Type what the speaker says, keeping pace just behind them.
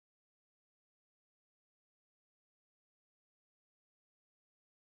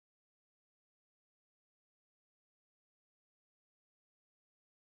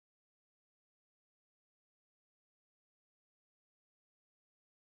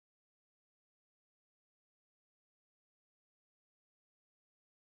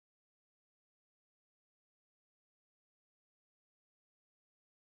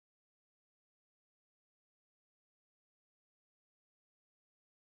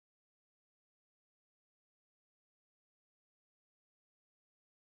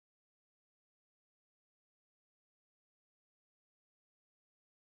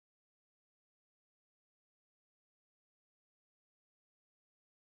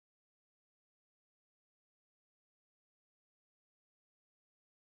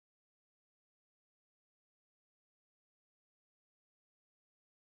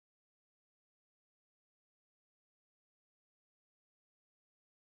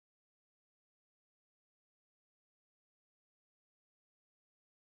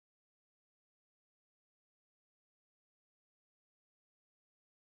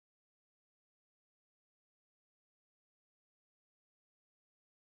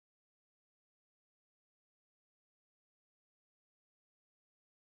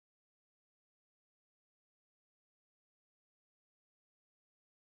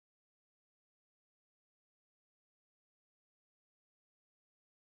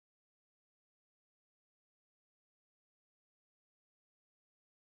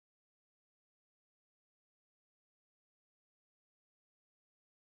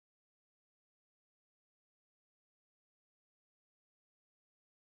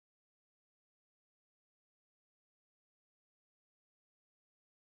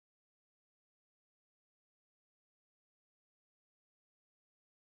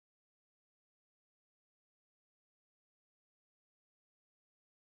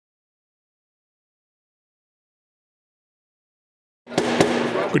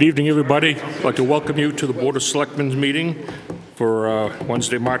Good evening, everybody. I'd like to welcome you to the Board of Selectmen's meeting for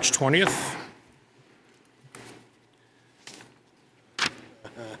Wednesday, March 20th.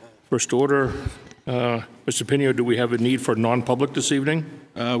 First order, Mr. Pino, do we have a need for non-public this evening?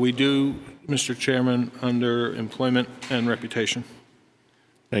 We do, Mr. Chairman, under employment and reputation.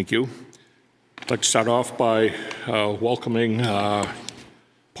 Thank you. I'd like to start off by welcoming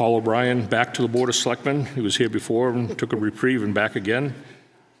Paul O'Brien back to the Board of Selectmen. He was here before and took a reprieve and back again.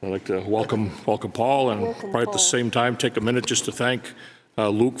 I'd like to welcome Paul, and probably at the same time take a minute just to thank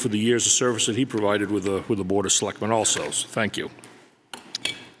Luke for the years of service that he provided with the Board of Selectmen also. So thank you.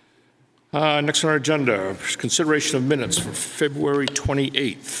 Next on our agenda, consideration of minutes for February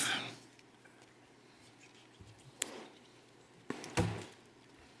 28th.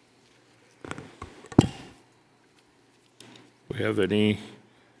 We have any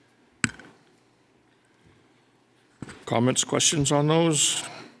comments, questions on those?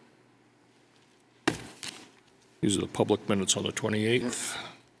 These are the public minutes on the 28th.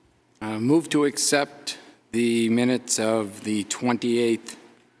 Move to accept the minutes of the 28th.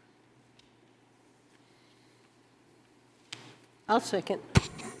 I'll second.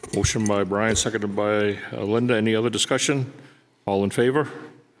 Motion by Brian, seconded by Linda. Any other discussion? All in favor?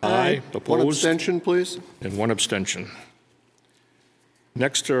 Aye. Opposed? One abstention, please. And one abstention.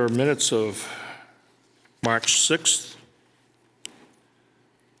 Next are minutes of March 6th.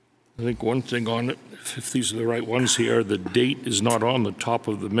 I think one thing on it, if these are the right ones here, the date is not on the top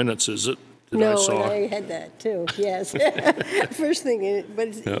of the minutes, is it? No, and I had that too, yes. First thing, but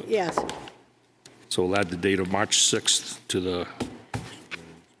it's, Yeah. yes. So we'll add the date of March 6th to the...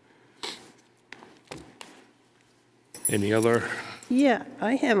 Any other? Yeah,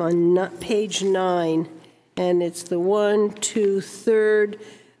 I have on page 9, and it's the 1, 2, 3rd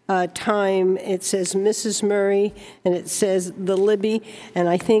time. It says Mrs. Murray, and it says the Libby, and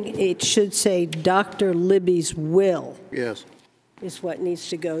I think it should say Dr. Libby's will. Yes, Is what needs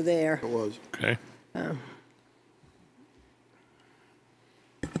to go there. it was. Okay.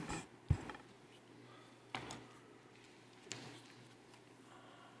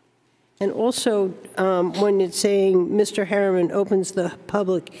 And also, when it's saying Mr. Harriman opens the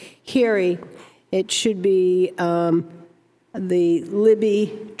public hearing, it should be the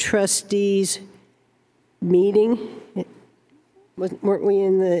Libby trustees meeting. Weren't we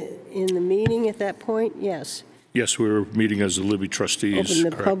in the meeting at that point? Yes. Yes, we were meeting as the Libby trustees. Open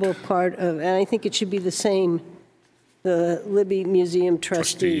the correct. public part of, and I think it should be the same, the Libby Museum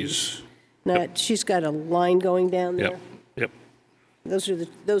trustees. Not, she's got a line going down there. Yep, yep. Those are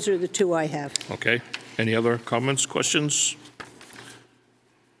the two I have. Okay. Any other comments, questions?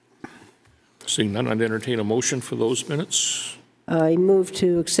 Seeing none, I'd entertain a motion for those minutes. I move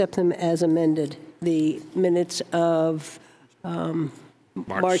to accept them as amended, the minutes of March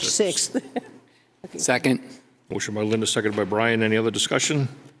 6th. Second. Motion by Linda, seconded by Brian. Any other discussion?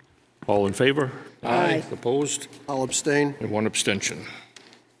 All in favor? Aye. Opposed? I'll abstain. And one abstention.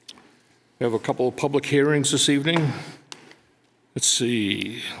 We have a couple of public hearings this evening. Let's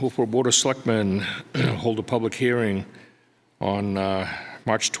see. Wolfeboro Board of Selectmen hold a public hearing on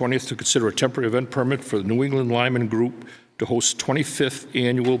March 20th to consider a temporary event permit for the New England Lyman Group to host 25th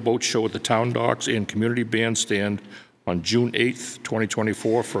annual boat show at the Town Docks and Community Bandstand on June 8th,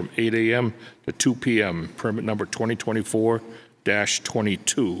 2024 from 8 a.m. to 2 p.m. Permit number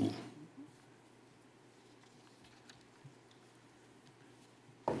 2024-22.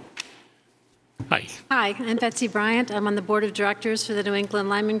 Hi. Hi, I'm Betsy Bryant. I'm on the Board of Directors for the New England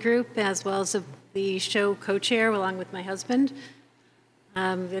Lyman Group, as well as the show co-chair, along with my husband.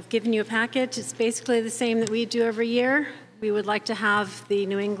 I've given you a package. It's basically the same that we do every year. We would like to have the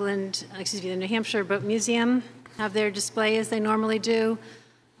the New Hampshire Boat Museum have their display as they normally do,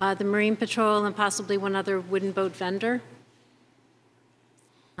 the Marine Patrol, and possibly one other wooden boat vendor.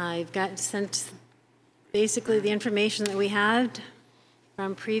 I've sent basically the information that we had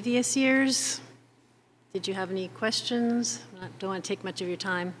from previous years. Did you have any questions? I don't want to take much of your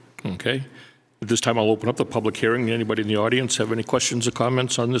time. Okay. At this time, I'll open up the public hearing. Anybody in the audience have any questions or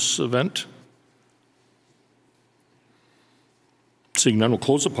comments on this event? Seeing none, we'll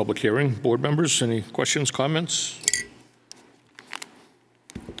close the public hearing. Board members, any questions, comments?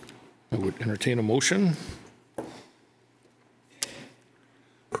 I would entertain a motion.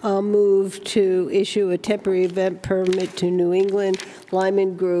 I'll move to issue a temporary event permit to New England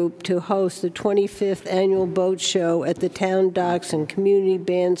Lyman Group to host the 25th Annual Boat Show at the Town Docks and Community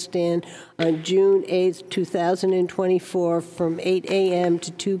Bandstand on June 8th, 2024 from 8 a.m.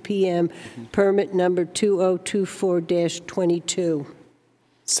 to 2 p.m., permit number 2024-22.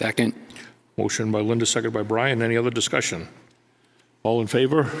 Second. Motion by Linda, seconded by Brian. Any other discussion? All in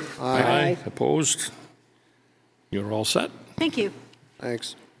favor? Aye. Opposed? You're all set. Thank you.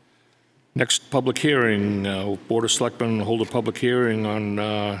 Thanks. Next public hearing, Board of Selectmen will hold a public hearing on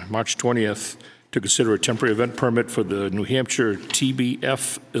March 20th to consider a temporary event permit for the New Hampshire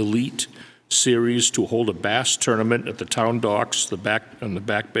TBF Elite Series to hold a bass tournament at the town docks, on the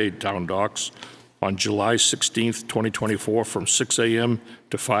Back Bay Town Docks, on July 16th, 2024, from 6 a.m.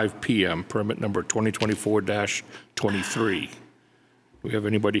 to 5 p.m., permit number 2024-23. Do we have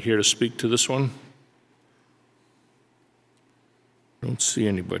anybody here to speak to this one? Don't see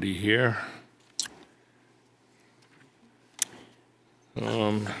anybody here.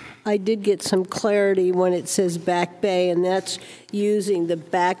 I did get some clarity when it says Back Bay, and that's using the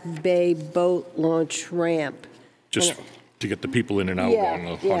Back Bay boat launch ramp. Just to get the people in and out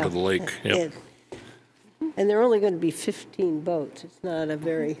onto the lake. Yep. And there are only going to be 15 boats. It's not a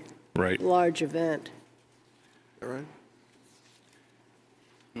very Right. large event. All right.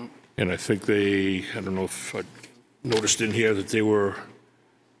 And I think I don't know if I noticed in here that they were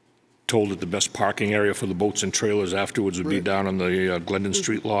told that the best parking area for the boats and trailers afterwards would be down on the Glendon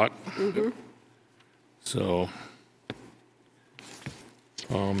Street lot. So,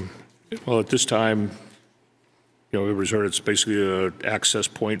 well, at this time, everybody's heard it's basically an access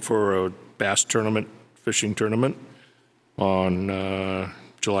point for a bass tournament, fishing tournament on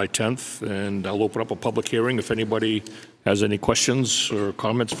July 10th, and I'll open up a public hearing if anybody has any questions or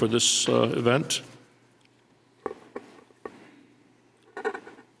comments for this event.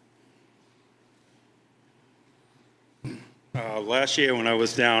 Last year, when I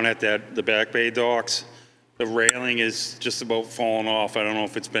was down at the Back Bay docks, the railing is just about falling off. I don't know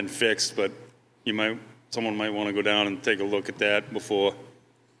if it's been fixed, but someone might want to go down and take a look at that before,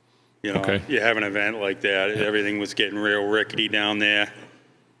 Okay. you have an event like that. Everything was getting real rickety down there.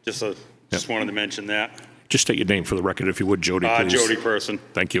 Just wanted to mention that. Just state your name for the record, if you would, Jody, please. Jody Person.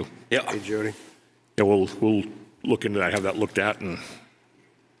 Thank you. Yeah. Hey, Jody. Yeah, we'll look into that, have that looked at. And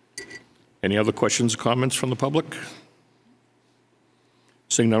any other questions or comments from the public?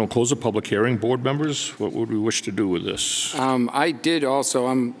 Seeing none, we'll close the public hearing. Board members, what would we wish to do with this? I did also,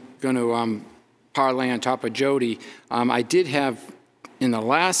 I'm going to parlay on top of Jody. I did have, in the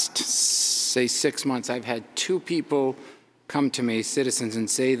last, say, 6 months, I've had 2 people come to me, citizens, and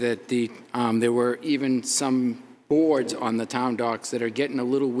say that there were even some boards on the town docks that are getting a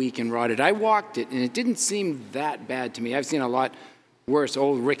little weak and rotted. I walked it, and it didn't seem that bad to me. I've seen a lot worse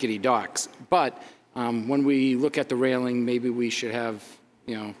old rickety docks. But when we look at the railing, maybe we should have,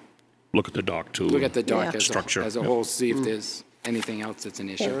 Look at the dock, too. look at the dock Yeah. Structure, as a yeah. whole, see if there's anything else that's an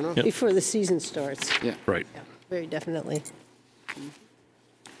issue. Before the season starts. Yeah. Right. Yeah, very definitely.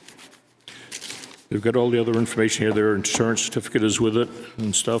 We've got all the other information here. Their insurance certificate is with it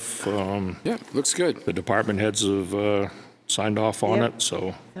and stuff. Yeah, looks good. The department heads have signed off on Yep. it,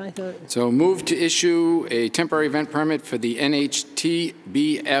 so I thought, So move to issue a temporary event permit for the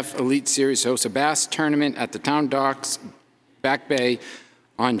NHTBF Elite Series to host a bass tournament at the town docks, Back Bay,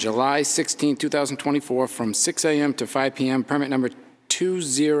 on July 16, 2024, from 6 a.m. to 5 p.m., permit number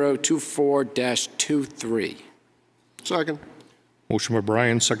 2024-23. Second. motion by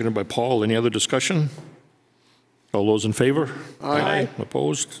Brian, seconded by Paul. Any other discussion? All those in favor? Aye.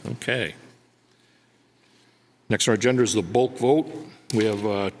 Opposed? Okay. Next on our agenda is the bulk vote. We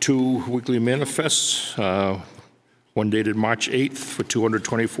have 2 weekly manifests, one dated March 8th for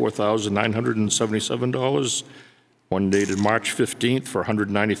 $224,977, one dated March 15th for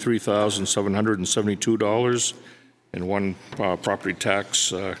 $193,772, and one property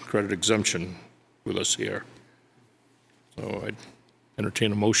tax credit exemption with us here. So I'd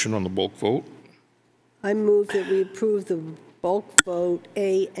entertain a motion on the bulk vote. I move that we approve the bulk vote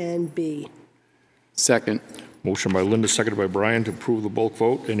A and B. Second. Motion by Linda, seconded by Brian to approve the bulk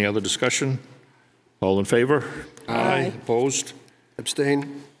vote. Any other discussion? All in favor? Aye. Opposed?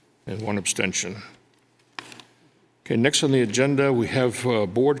 Abstain. And 1 abstention. Okay, next on the agenda, we have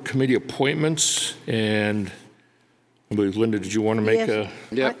board committee appointments, and I believe, Linda, did you want to make Yes. a?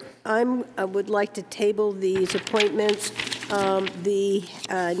 Yep. I would like to table these appointments. The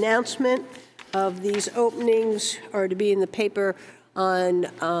announcement of these openings are to be in the paper on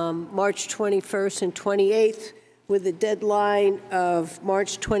March 21st and 28th, with a deadline of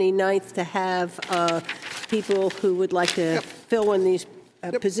March 29th to have people who would like to fill in these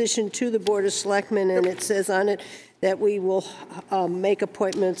position to the Board of Selectmen, and it says on it that we will make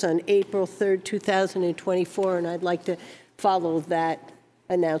appointments on April 3rd, 2024, and I'd like to follow that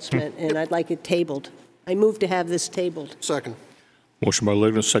announcement, and I'd like it tabled. I move to have this tabled. Second. Motion by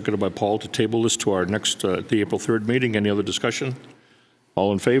Linda, seconded by Paul to table this to our next, the April 3rd meeting. Any other discussion?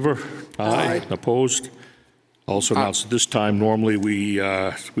 All in favor? Aye. Opposed? Also announced at this time, normally we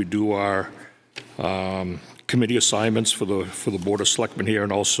do our committee assignments for the Board of Selectmen here,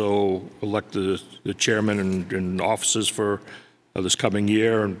 and also elect the chairman and officers for this coming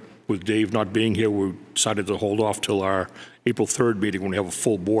year. And with Dave not being here, we decided to hold off till our April 3rd meeting when we have a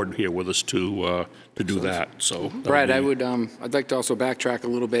full board here with us to do that. So, Brad, I'd like to also backtrack a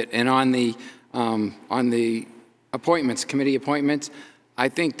little bit. And on the appointments, committee appointments, I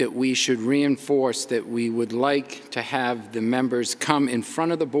think that we should reinforce that we would like to have the members come in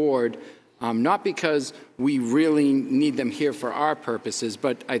front of the board, not because we really need them here for our purposes,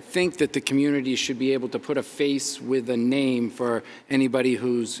 but I think that the community should be able to put a face with a name for anybody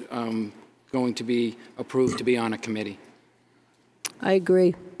who's going to be approved to be on a committee. I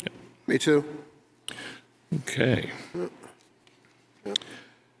agree. Me too. okay.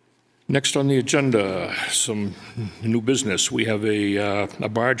 Next on the agenda, some new business. We have a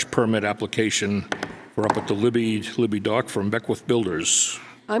barge permit application for up at the Libby Dock from Beckwith Builders.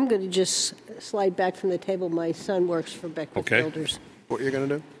 I'm going to just slide back from the table. My son works for Beckwith Okay. Builders. What you're going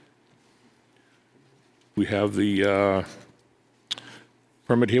to do? We have the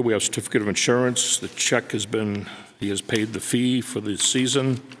permit here. We have certificate of insurance. The check has been, he has paid the fee for the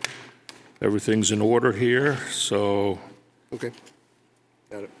season. Everything's in order here. So Okay.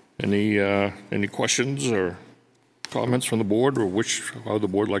 Got it. any questions or comments from the board, or how would the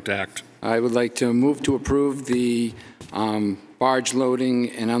board like to act? I would like to move to approve the barge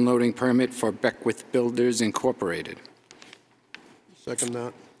loading and unloading permit for Beckwith Builders Incorporated. Second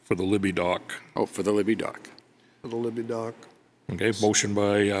that For the Libby Dock. Oh, for the Libby Dock. for the Libby Dock. Okay, motion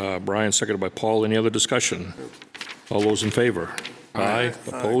by Brian, seconded by Paul. Any other discussion? All those in favor? Aye.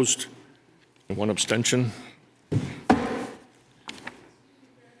 Opposed? And one abstention?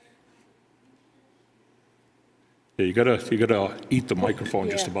 Yeah, you gotta eat the microphone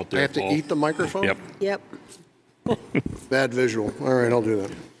just Yeah. about I there, have to Paul. eat the microphone? Yep, Yep. Bad visual. All right, I'll do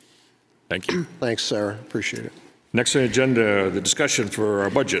that. thank you. Thanks, Sarah. Appreciate it. Next on the agenda, the discussion for our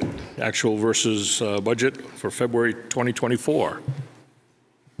budget, actual versus budget for February 2024.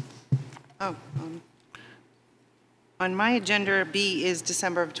 Oh, on my agenda, B is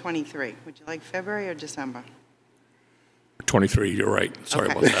December of '23. Would you like February or December? 23, you're right. Sorry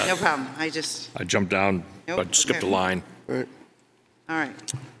Okay, about that. No problem. I jumped down, Nope, but skipped a okay. line. All right. All right.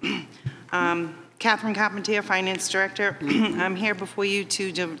 Catherine Carpentier, Finance Director. I'm here before you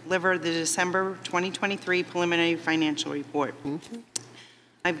to deliver the December 2023 preliminary financial report.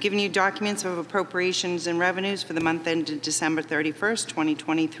 I've given you documents of appropriations and revenues for the month ended December 31st,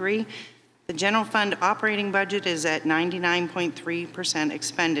 2023. The general fund operating budget is at 99.3%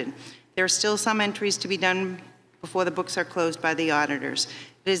 expended. There are still some entries to be done before the books are closed by the auditors.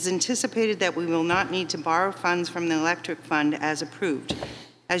 It is anticipated that we will not need to borrow funds from the electric fund as approved.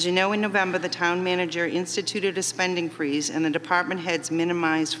 As you know, in November, the town manager instituted a spending freeze and the department heads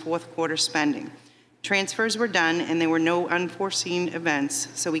minimized fourth quarter spending. Transfers were done and there were no unforeseen events,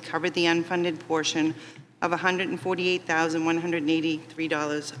 so we covered the unfunded portion of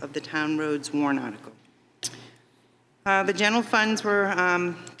 $148,183 of the town roads warrant article. The general funds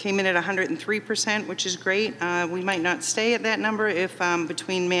came in at 103%, which is great. We might not stay at that number if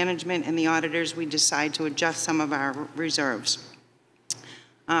between management and the auditors we decide to adjust some of our reserves.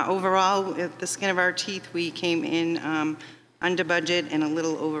 Overall, at the skin of our teeth, we came in under budget and a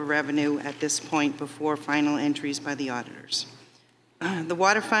little over revenue at this point before final entries by the auditors. The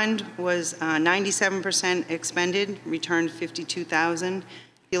water fund was 97% expended, returned $52,000.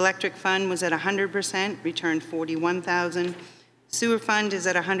 The electric fund was at 100%, returned $41,000. Sewer fund is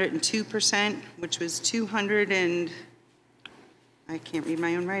at 102%, which was I can't read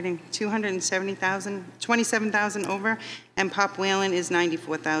my own writing, $27,000 over, and Pop Whalen is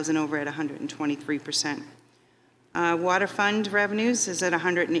 $94,000 over at 123%. Water fund revenues is at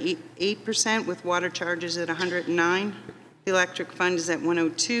 108%, with water charges at 109. The electric fund is at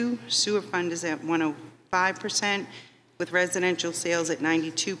 102, sewer fund is at 105%, with residential sales at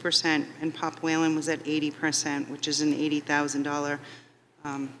 92%, and Pop Whalen was at 80%, which is an $80,000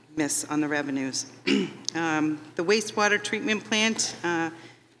 miss on the revenues. The wastewater treatment plant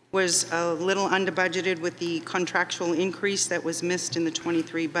was a little under budgeted with the contractual increase that was missed in the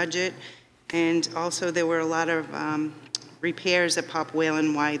 '23 budget, and also there were a lot of repairs at Pop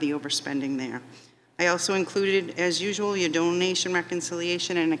Whalen, why the overspending there. I also included, as usual, your donation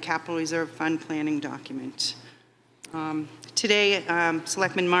reconciliation and a capital reserve fund planning document. Today,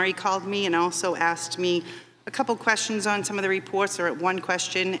 Selectman Murray called me and also asked me a couple questions on some of the reports, or one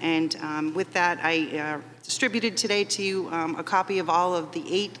question, and with that, I distributed today to you a copy of all of the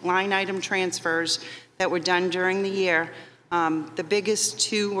 8 line item transfers that were done during the year. The biggest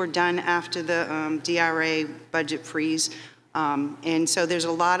two were done after the DRA budget freeze. And so there's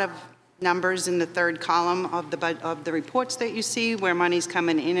a lot of numbers in the third column of the reports that you see where money's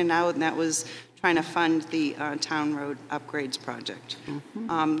coming in and out, and that was trying to fund the town road upgrades project.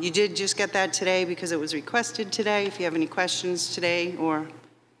 You did just get that today because it was requested today. If you have any questions today or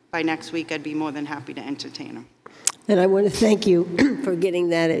by next week, I'd be more than happy to entertain them. And I want to thank you for getting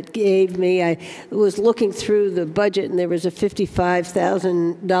that. It gave me, I was looking through the budget, and there was a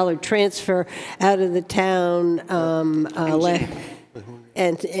 $55,000 transfer out of the town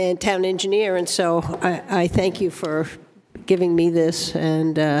and town engineer. And so I thank you for giving me this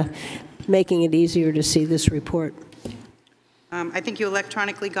and making it easier to see this report. I think you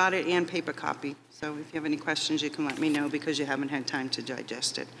electronically got it and paper copy. So if you have any questions, you can let me know because you haven't had time to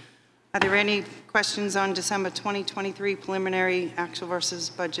digest it. Are there any questions on December 2023 preliminary actual versus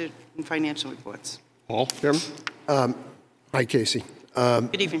budget and financial reports? Paul? Chairman? Hi, Casey.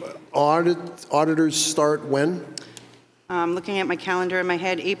 Good evening. Auditors start when? Looking at my calendar in my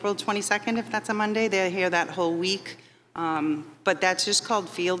head, April 22nd, if that's a Monday. They're here that whole week. But that's just called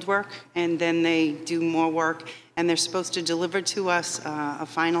field work, and then they do more work, and they're supposed to deliver to us a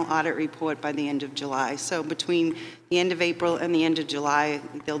final audit report by the end of July. So between the end of April and the end of July,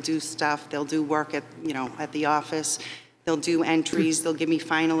 they'll do stuff. They'll do work at, at the office. They'll do entries. They'll give me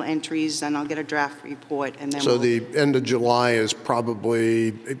final entries, and I'll get a draft report. And then So the end of July is probably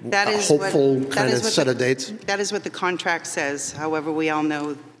that a is hopeful what, kind of set of dates? That is what the contract says. However, we all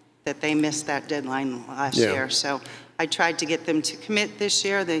know that they missed that deadline last year. So I tried to get them to commit this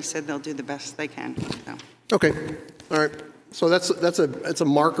year. They said they'll do the best they can. So. Okay, all right. So that's a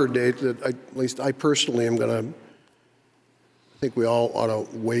marker date that at least I personally am going to, I think we all ought to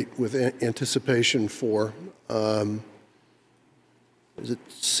wait with anticipation for. It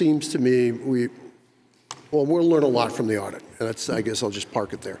seems to me we'll learn a lot from the audit, and that's, I guess I'll just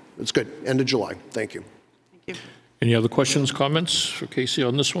park it there. It's good. End of July. Thank you. Thank you. Any other questions, comments for Casey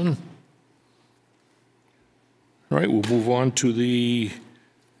on this one? All right, we'll move on to the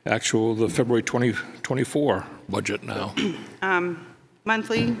February 2024 budget now.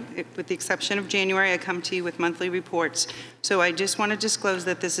 Monthly, with the exception of January, I come to you with monthly reports. So I just want to disclose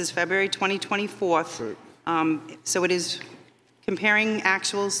that this is February 2024. So it is comparing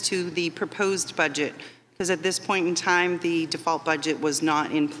actuals to the proposed budget, because at this point in time, the default budget was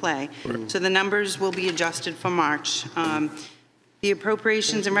not in play. Right. So the numbers will be adjusted for March. The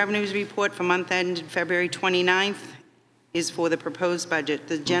appropriations and revenues report for month ended February 29th is for the proposed budget.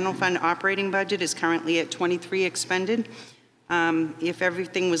 The general fund operating budget is currently at 23 expended. If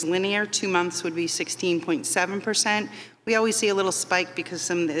everything was linear, 2 months would be 16.7%. We always see a little spike because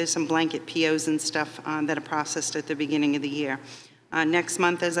there's some blanket POs and stuff that are processed at the beginning of the year. Next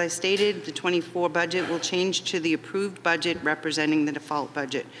month, as I stated, the 24 budget will change to the approved budget representing the default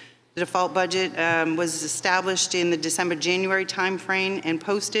budget. The default budget was established in the December-January timeframe and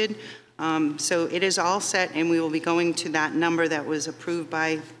posted. So it is all set, and we will be going to that number that was approved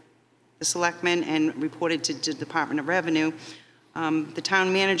by the Selectmen and reported to the Department of Revenue. The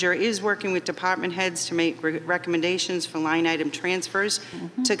town manager is working with department heads to make recommendations for line item transfers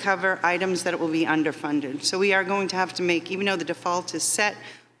to cover items that will be underfunded. So we are going to have to make, even though the default is set,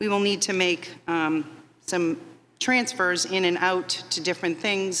 we will need to make some transfers in and out to different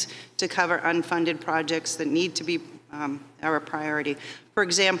things to cover unfunded projects that need to be are a priority. For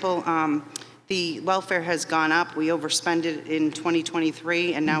example, the welfare has gone up. We overspent it in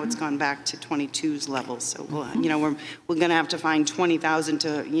 2023, and now it's gone back to 22's levels. So, we're going to have to find $20,000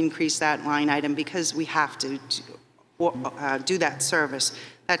 to increase that line item because we have to do that service.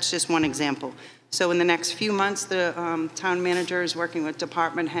 That's just one example. So in the next few months, the town manager is working with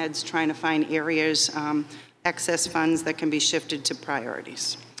department heads trying to find areas, excess funds that can be shifted to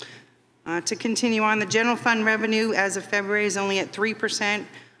priorities. To continue on, the general fund revenue as of February is only at 3%.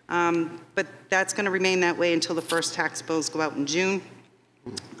 But that's going to remain that way until the first tax bills go out in June.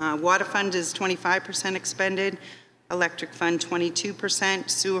 Water fund is 25% expended, electric fund 22%,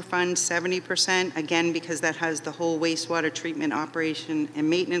 sewer fund 70%, again because that has the whole wastewater treatment operation and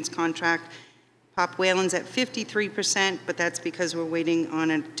maintenance contract. Pop Whalen's at 53%, but that's because we're waiting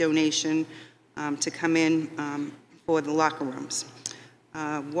on a donation to come in for the locker rooms.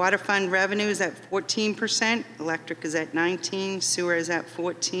 Water fund revenue is at 14%, electric is at 19%, sewer is at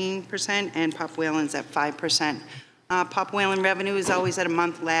 14%, and Pop Whalen's at 5%. Pop Whalen revenue is always at a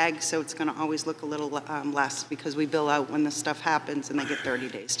month lag, so it's going to always look a little less because we bill out when the stuff happens and they get 30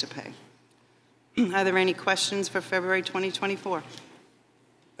 days to pay. Are there any questions for February 2024?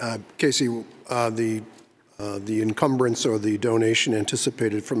 Casey, the encumbrance or the donation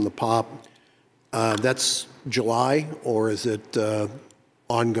anticipated from the POP, That's July, or is it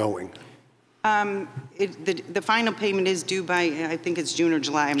ongoing? The final payment is due by, I think it's June or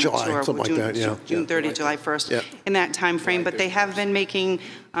July, I'm not July, sure. something like that, yeah. June 30, July 1st, Yeah. in that time frame. But they have been making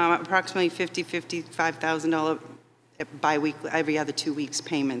approximately $55,000 bi-weekly, every other 2 weeks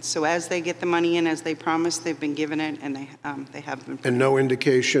payments. So as they get the money in, as they promised, they've been given it, and they have been. And no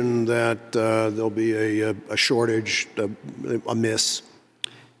indication that there'll be a shortage, a miss?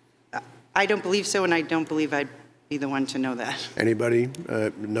 I don't believe so, and I don't believe I'd be the one to know that. Anybody?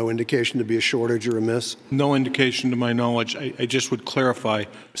 No indication to be a shortage or a miss? No indication to my knowledge. I just would clarify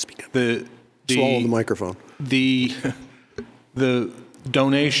the Swallow the microphone. The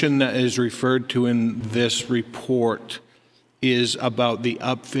donation that is referred to in this report is about the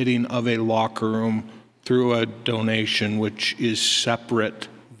upfitting of a locker room through a donation, which is separate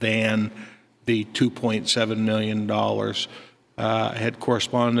than the $2.7 million. I had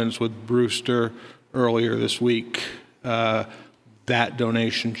correspondence with Brewster earlier this week. That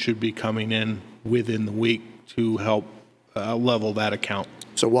donation should be coming in within the week to help level that account.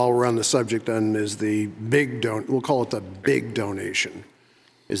 So while we're on the subject, then, is the big we'll call it the big donation.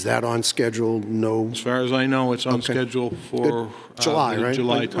 Is that on schedule? No. As far as I know, it's on schedule for July, the right?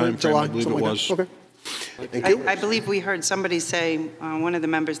 July timeframe, I believe it was. Okay. Thank you. I believe we heard somebody say, one of the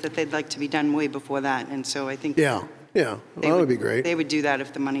members, that they'd like to be done way before that, and so I think. Yeah, well, that would be great. They would do that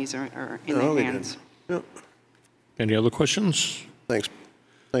if the monies are in That would their be good. hands. Yeah. Any other questions?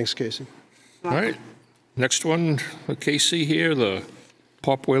 Thanks, Casey. All right. Next one, Casey here, the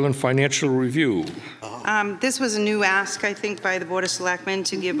Pop Whalen Financial Review. This was a new ask, I think, by the Board of Selectmen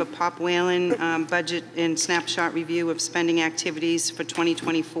to give a Pop Whalen budget and snapshot review of spending activities for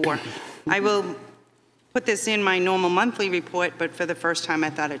 2024. I will put this in my normal monthly report, but for the first time, I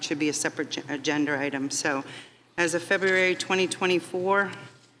thought it should be a separate agenda item. So as of February 2024,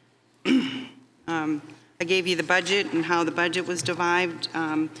 I gave you the budget and how the budget was derived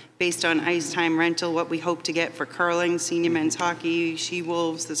based on ice time rental, what we hope to get for curling, senior men's hockey,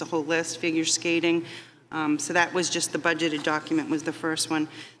 she-wolves, there's a whole list, figure skating. So that was just the budgeted document was the first one.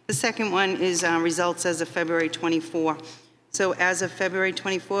 The second one is results as of February 24. So as of February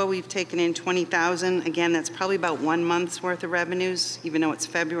 24, we've taken in $20,000. Again, that's probably about 1 month's worth of revenues, even though it's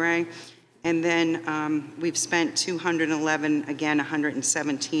February. And then we've spent $211, again,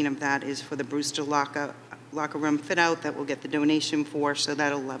 117 of that is for the Brewster locker room fit out that we'll get the donation for, so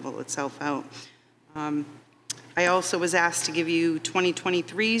that'll level itself out. I also was asked to give you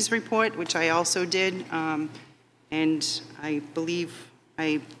 2023's report, which I also did, and I believe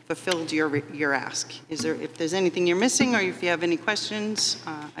I fulfilled your ask. If there's anything you're missing, or if you have any questions,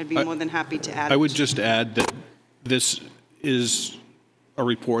 I'd be more than happy to add. I would just add that this is a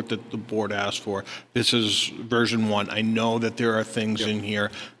report that the board asked for. This is version 1. I know that there are things in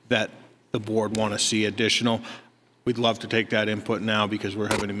here that the board want to see additional. We'd love to take that input now because we're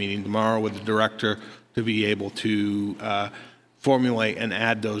having a meeting tomorrow with the director to be able to formulate and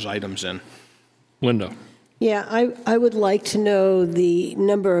add those items in. Linda. Yeah, I would like to know the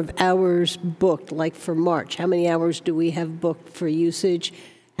number of hours booked, like for March. How many hours do we have booked for usage?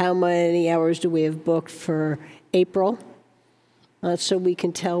 How many hours do we have booked for April? So we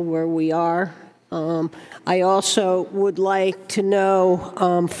can tell where we are. I also would like to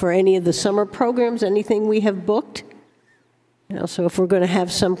know for any of the summer programs, anything we have booked. You know, so if we're going to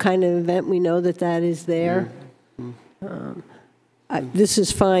have some kind of event, we know that that is there. This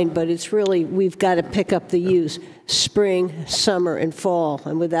is fine, but it's really, we've got to pick up the use spring, summer, and fall.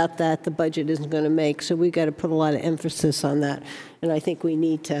 And without that, the budget isn't going to make. So we've got to put a lot of emphasis on that. And I think we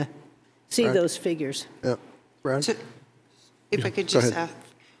need to see those figures. Yeah. Brad? So, if I could go just ahead.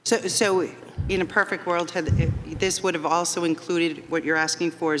 so in a perfect world, this would have also included what you're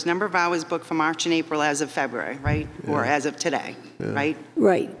asking for is number of hours booked for March and April as of February, right? Or as of today, right?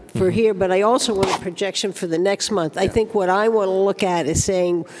 Right, for here, but I also want a projection for the next month. I think what I want to look at is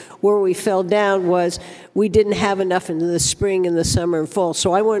saying where we fell down was we didn't have enough in the spring and the summer and fall.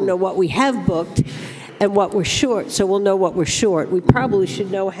 So I want to know what we have booked and what we're short, so we'll know what we're short. We probably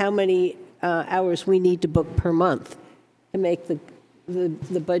should know how many hours we need to book per month to make the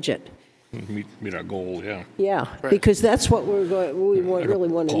budget. Meet our goal, yeah. Yeah, because that's what really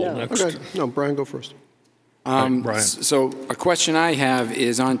want to know. Okay. No, Brian, go first. Brian. So a question I have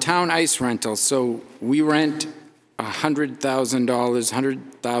is on town ice rental. So we rent $100,000,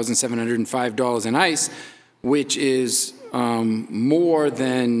 $100,705 in ice, which is more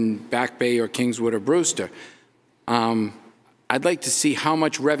than Back Bay or Kingswood or Brewster. I'd like to see how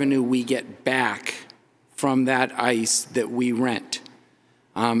much revenue we get back from that ice that we rent.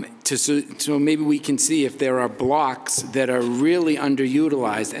 So maybe we can see if there are blocks that are really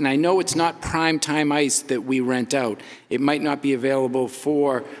underutilized. And I know it's not prime time ice that we rent out. It might not be available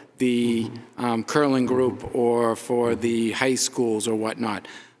for the curling group or for the high schools or whatnot.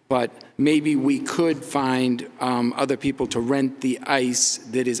 But maybe we could find other people to rent the ice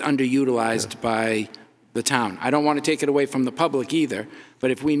that is underutilized by the town. I don't want to take it away from the public either,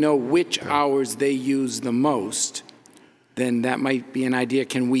 but if we know which hours they use the most, then that might be an idea.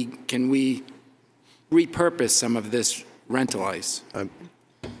 Can we repurpose some of this rental ice?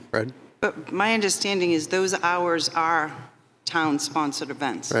 Fred? But my understanding is those hours are town-sponsored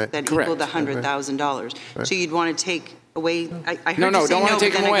events that equal the $100,000. So you'd want to take away, I heard No, you say don't want to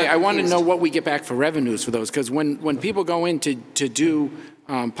take them away. I want to confused. know what we get back for revenues for those, because when people go in to do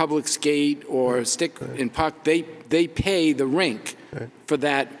public skate or stick and puck, they pay the rink for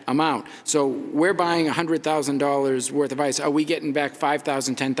that amount. So we're buying $100,000 worth of ice. Are we getting back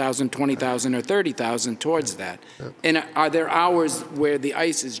 5,000, 10,000, 20,000, or 30,000 towards that? And are there hours where the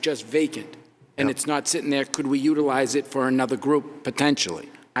ice is just vacant and it's not sitting there? Could we utilize it for another group potentially?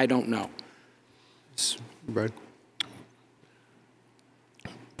 I don't know. Brad?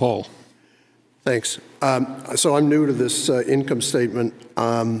 Paul? Thanks. So I'm new to this income statement,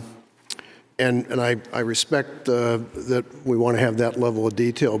 and I respect that we want to have that level of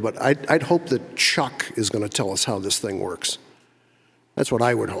detail, but I'd hope that Chuck is going to tell us how this thing works. That's what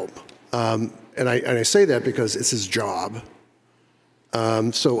I would hope. And I say that because it's his job.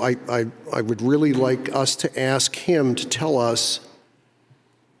 So I would really like us to ask him to tell us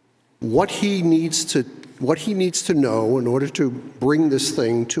what he needs to know in order to bring this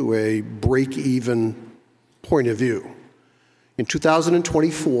thing to a break-even point of view. In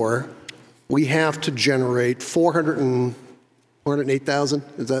 2024, we have to generate 408,000.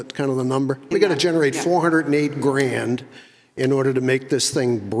 Is that kind of the number? We got to generate 408 grand in order to make this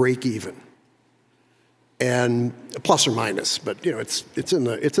thing break even, and plus or minus. But you know, it's in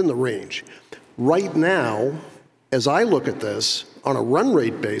the range. Right now, as I look at this, on a run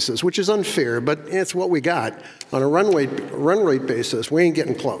rate basis, which is unfair, but it's what we got. On a run rate basis, we ain't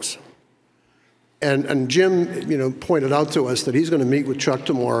getting close. And Jim, you know, pointed out to us that he's going to meet with Chuck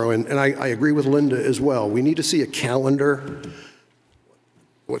tomorrow, and I agree with Linda as well. We need to see a calendar,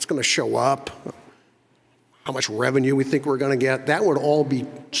 what's going to show up, how much revenue we think we're going to get. That would all be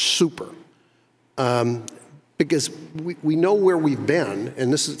super. Because we know where we've been,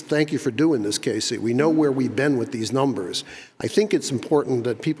 and thank you for doing this, Casey. We know where we've been with these numbers. I think it's important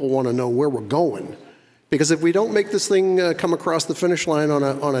that people want to know where we're going, because if we don't make this thing come across the finish line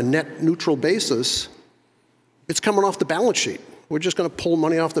on a net neutral basis, it's coming off the balance sheet. We're just going to pull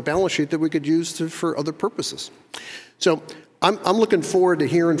money off the balance sheet that we could use for other purposes. So I'm looking forward to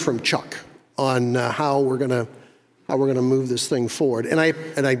hearing from Chuck on how we're going to move this thing forward. And I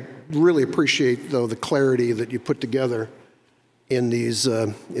really appreciate, though, the clarity that you put together in these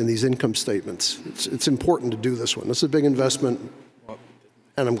income statements. It's important to do this one. This is a big investment,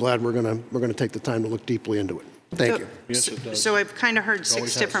 and I'm glad we're going to take the time to look deeply into it. Thank you. Yes, it does. So I've kind of heard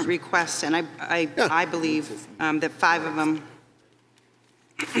 6 different requests, and I believe that 5 of them.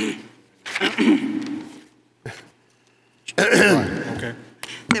 Okay.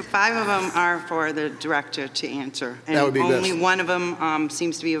 The 5 of them are for the director to answer. And that would be only best. one of them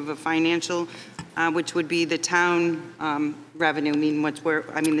seems to be of a financial, which would be the town revenue.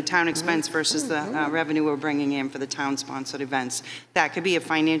 The town expense versus the revenue we're bringing in for the town-sponsored events. That could be a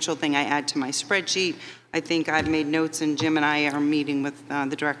financial thing I add to my spreadsheet. I think I've made notes, and Jim and I are meeting with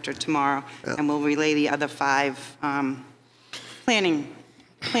the director tomorrow, and we'll relay the other 5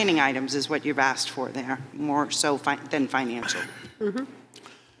 planning items is what you've asked for there, more so than financial. Mm-hmm.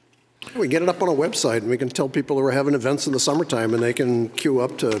 We get it up on a website, and we can tell people who are having events in the summertime, and they can queue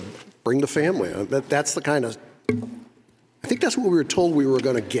up to bring the family. That's the kind of, I think that's what we were told we were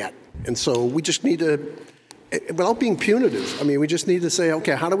going to get. And so we just need to, without being punitive, I mean, we just need to say,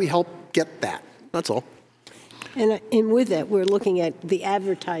 okay, how do we help get that? That's all. And with that, we're looking at the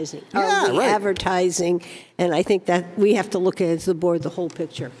advertising. Yeah, right. Advertising, and I think that we have to look at, as the board, the whole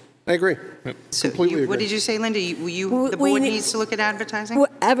picture. I agree. So Completely agree. what did you say, Linda? The We board need- needs to look at advertising? Well,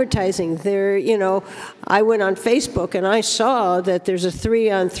 advertising, I went on Facebook and I saw that there's a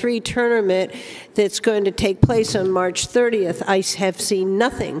 3-on-3 tournament that's going to take place on March 30th. I have seen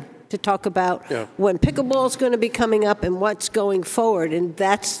nothing to talk about when pickleball is going to be coming up and what's going forward, and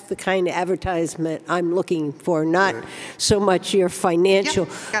that's the kind of advertisement I'm looking for, not so much your financial,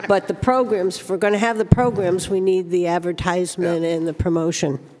 got it. but the programs. If we're going to have the programs, we need the advertisement and the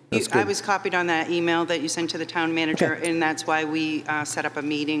promotion. I was copied on that email that you sent to the town manager, and that's why we set up a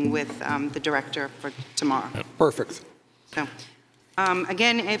meeting with the director for tomorrow. Perfect. So,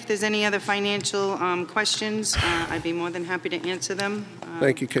 Again, if there's any other financial questions, I'd be more than happy to answer them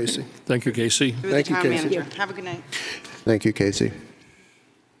Thank you, Casey. Thank you, Casey. through the Thank you, town Casey. manager. Have a good night. Thank you, Casey.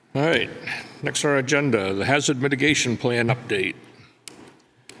 All right, next on our agenda, the hazard mitigation plan update.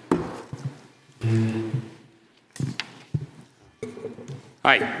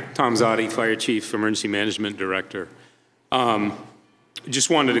 Hi, Tom Zotti, Fire Chief, Emergency Management Director. Just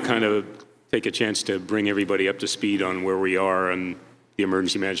wanted to kind of take a chance to bring everybody up to speed on where we are on the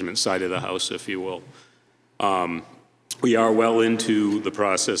emergency management side of the house, if you will. We are well into the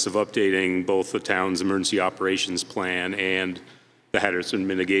process of updating both the town's emergency operations plan and the hazard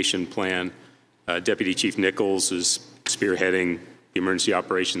mitigation plan. Deputy Chief Nichols is spearheading the emergency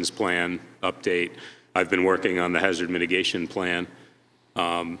operations plan update. I've been working on the hazard mitigation plan.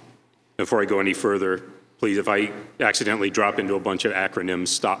 Before I go any further, please, if I accidentally drop into a bunch of acronyms,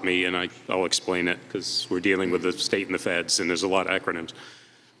 stop me and I'll explain it, because we're dealing with the state and the feds and there's a lot of acronyms.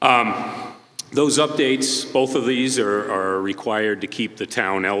 Those updates, both of these are required to keep the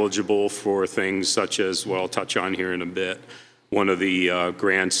town eligible for things such as, well, I'll touch on here in a bit, one of the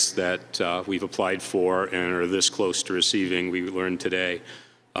grants that we've applied for and are this close to receiving, we learned today,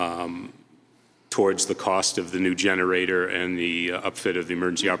 towards the cost of the new generator and the upfit of the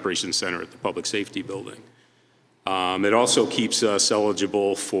Emergency Operations Center at the Public Safety Building. It also keeps us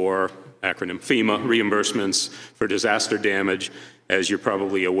eligible for, acronym, FEMA reimbursements for disaster damage. As you're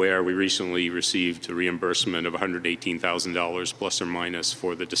probably aware, we recently received a reimbursement of $118,000 plus or minus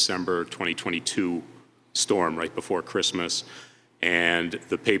for the December 2022 storm right before Christmas. And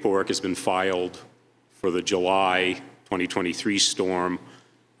the paperwork has been filed for the July 2023 storm.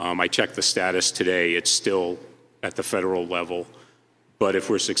 I checked the status today. It's still at the federal level. But if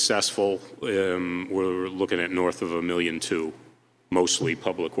we're successful, we're looking at north of $1.2 million, mostly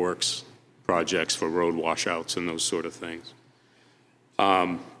public works projects for road washouts and those sort of things.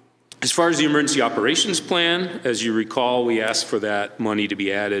 As far as the emergency operations plan, as you recall, we asked for that money to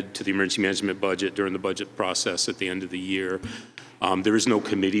be added to the emergency management budget during the budget process at the end of the year. There is no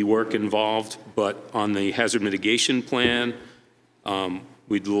committee work involved, but on the hazard mitigation plan,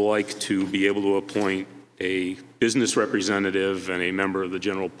 we'd like to be able to appoint a business representative and a member of the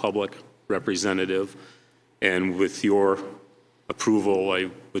general public representative. And with your approval, I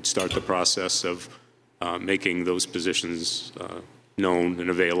would start the process of making those positions known and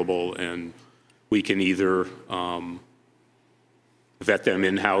available. And we can either vet them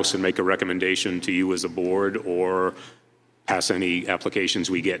in-house and make a recommendation to you as a board, or pass any applications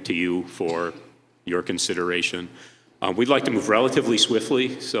we get to you for your consideration. We'd like to move relatively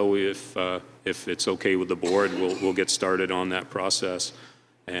swiftly, so if it's okay with the board, we'll get started on that process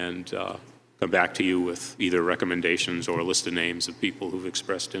and come back to you with either recommendations or a list of names of people who've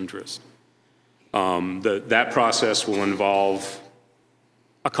expressed interest. That process will involve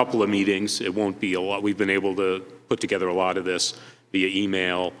a couple of meetings. It won't be a lot. We've been able to put together a lot of this via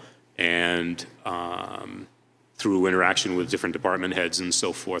email and through interaction with different department heads and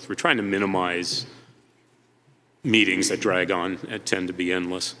so forth. We're trying to minimize meetings that drag on and tend to be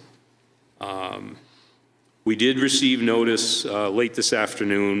endless. We did receive notice late this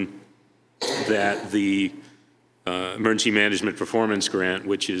afternoon that the Emergency Management Performance Grant,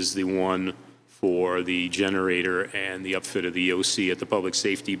 which is the one for the generator and the upfit of the EOC at the Public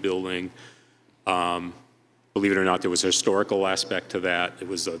Safety Building, believe it or not, there was a historical aspect to that. It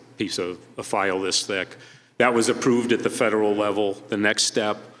was a piece of a file this thick. That was approved at the federal level. The next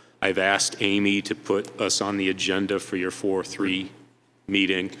step, I've asked Amy to put us on the agenda for your 4-3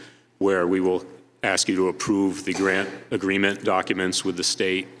 meeting, where we will ask you to approve the grant agreement documents with the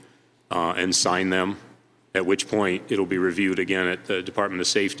state and sign them, at which point it'll be reviewed again at the Department of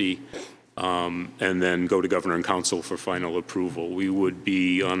Safety and then go to Governor and Council for final approval. We would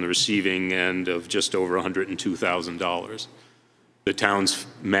be on the receiving end of just over $102,000. The town's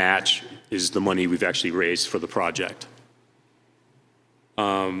match is the money we've actually raised for the project.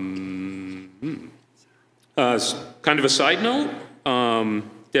 Kind of a side note,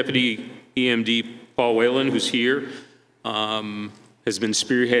 Deputy EMD Paul Whalen, who's here, has been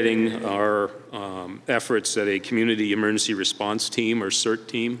spearheading our efforts at a community emergency response team, or CERT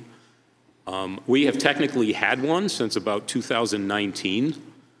team. We have technically had one since about 2019.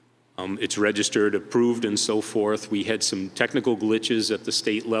 It's registered, approved, and so forth. We had some technical glitches at the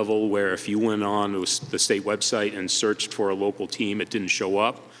state level where if you went on the state website and searched for a local team, it didn't show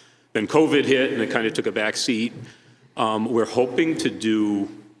up. Then COVID hit and it kind of took a back seat. We're hoping to do,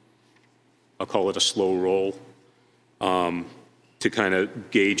 I'll call it a slow roll, to kind of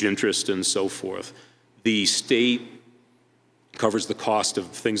gauge interest and so forth. The state covers the cost of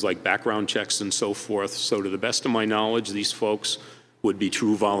things like background checks and so forth. So to the best of my knowledge, these folks would be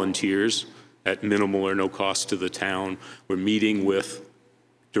true volunteers at minimal or no cost to the town. We're meeting with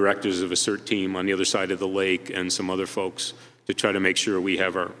directors of a CERT team on the other side of the lake and some other folks to try to make sure we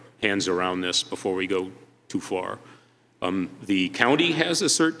have our hands around this before we go too far. The county has a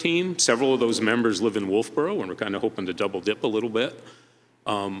CERT team. Several of those members live in Wolfeboro, and we're kind of hoping to double dip a little bit.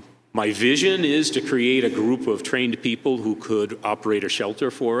 My vision is to create a group of trained people who could operate a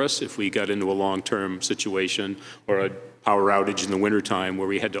shelter for us if we got into a long-term situation or a power outage in the wintertime where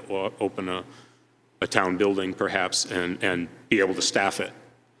we had to open a town building perhaps and be able to staff it.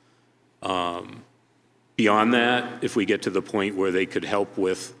 Beyond that, if we get to the point where they could help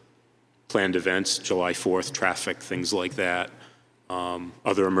with planned events, July 4th, traffic, things like that,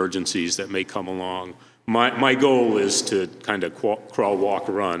 other emergencies that may come along. My goal is to kind of crawl, walk,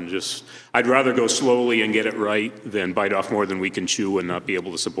 run. I'd rather go slowly and get it right than bite off more than we can chew and not be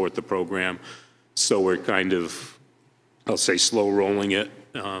able to support the program. So we're kind of, I'll say, slow rolling it.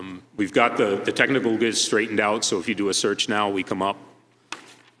 We've got the technical goods straightened out, so if you do a search now, we come up.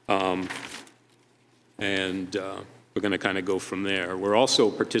 We're going to kind of go from there. We're also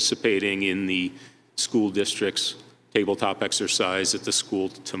participating in the school district's tabletop exercise at the school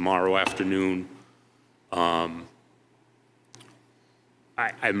tomorrow afternoon. I'm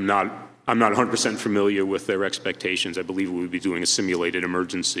not 100% familiar with their expectations. I believe we'll be doing a simulated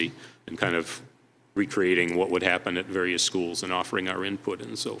emergency and kind of recreating what would happen at various schools and offering our input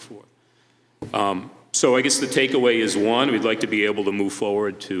and so forth. So I guess the takeaway is, one, we'd like to be able to move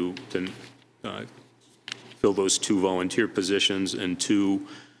forward to fill those 2 volunteer positions, and 2,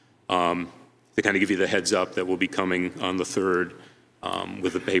 to kind of give you the heads up that we'll be coming on the 3rd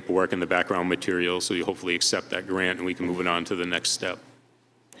with the paperwork and the background material, so you hopefully accept that grant and we can move it on to the next step.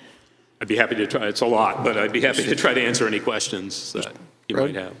 I'd be happy to try, it's a lot, but I'd be happy to try to answer any questions that you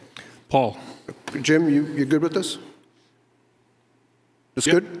might have. Paul? Jim, you good with this? It's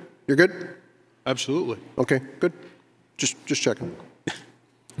good? You're good? Absolutely. Okay, good. Just checking.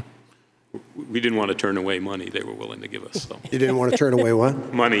 We didn't want to turn away money they were willing to give us. So. You didn't want to turn away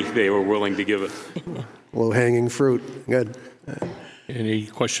what? Money they were willing to give us. Low-hanging fruit. Good. Any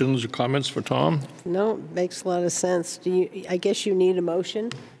questions or comments for Tom? No, makes a lot of sense. I guess you need a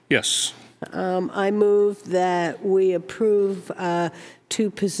motion? Yes. I move that we approve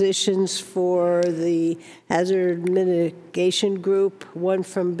 2 positions for the hazard mitigation group, 1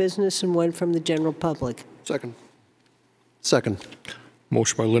 from business and 1 from the general public. Second.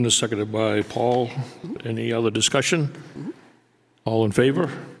 Motion by Linda, seconded by Paul. Any other discussion? All in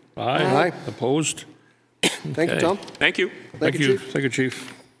favor? Aye. Opposed? Thank you, Tom. Thank you. Thank you. Thank you,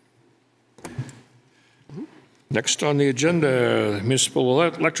 Chief. Next on the agenda, Municipal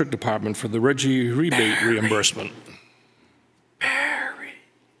Electric Department for the Reggie rebate reimbursement.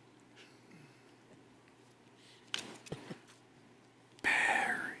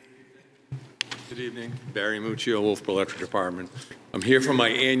 Good evening. Barry Muccio, Wolfeboro Electric Department. I'm here for my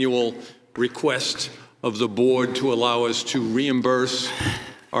annual request of the board to allow us to reimburse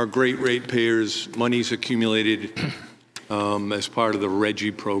our great ratepayers monies accumulated as part of the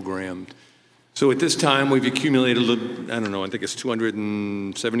Reggie program. So at this time, we've accumulated, I don't know, I think it's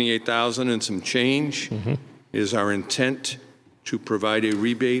 $278,000 and some change. It is our intent to provide a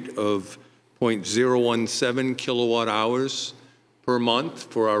rebate of 0.017 kilowatt hours per month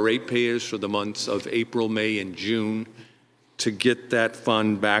for our ratepayers for the months of April, May, and June to get that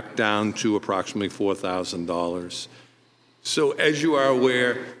fund back down to approximately $4,000. So as you are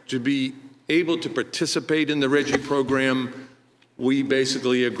aware, to be able to participate in the Reggie program, we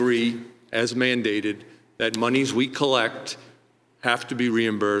basically agree, as mandated, that monies we collect have to be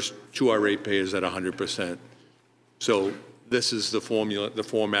reimbursed to our ratepayers at 100%. So this is the formula, the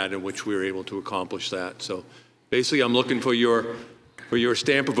format in which we're able to accomplish that. So basically, I'm looking for your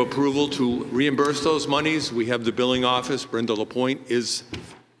stamp of approval to reimburse those monies. We have the billing office. Brenda LaPointe is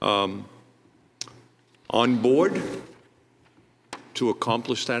on board to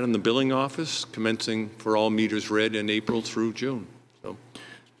accomplish that in the billing office, commencing for all meters read in April through June. So.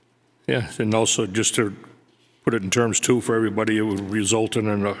 Yeah, and also just to put it in terms too for everybody, it would result in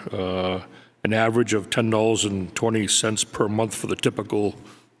an average of $10.20 per month for the typical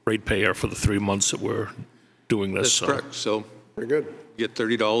ratepayer for the 3 months that we're doing this. That's correct. So Very good. Get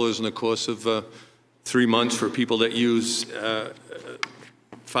 $30 in the course of 3 months for people that use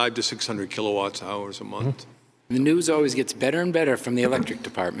 500 to 600 kilowatts hours a month. The news always gets better and better from the electric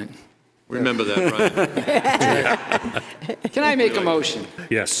department. Remember that, right? Can I make a motion?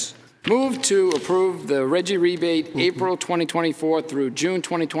 Yes. Move to approve the Reggie rebate April 2024 through June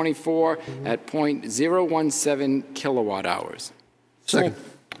 2024 at 0.017 kilowatt hours. Second.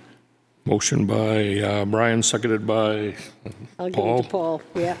 Motion by Brian, seconded by I'll give it to Paul,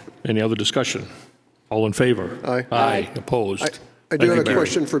 yeah. Any other discussion? All in favor? Aye. Aye. Opposed? I do Thank have you, a Barry.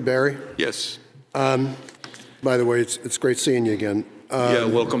 question for Barry. Yes. By the way, it's great seeing you again. Yeah,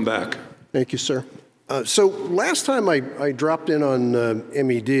 welcome back. Thank you, sir. So last time I dropped in on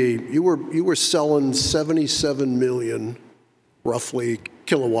MED, you were selling 77 million, roughly,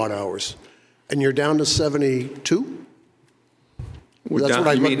 kilowatt hours, and you're down to 72? We're That's down, what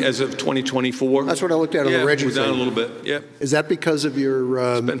I you mean looked- as of 2024? That's what I looked at on the Reggie we're down thing. a little bit, yep. Is that because of your...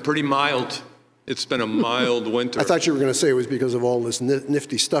 It's been pretty mild. It's been a mild winter. I thought you were going to say it was because of all this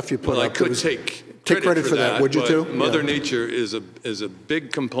nifty stuff you put Well, I up. could It was- take credit for that, would you, but too? Mother Yeah. Nature is a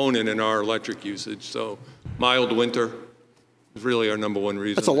big component in our electric usage, so mild winter is really our number one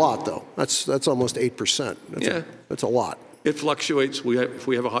reason. That's a lot, though. That's almost 8%. Yeah. That's a lot. It fluctuates. If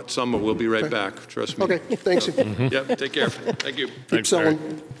we have a hot summer, we'll be right back, trust me. Okay, thanks. Yep, take care. Thank you. Keep Thanks, Barry.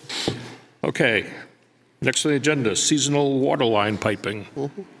 selling. Okay. Next on the agenda, seasonal water line piping.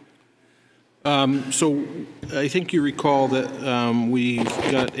 So I think you recall that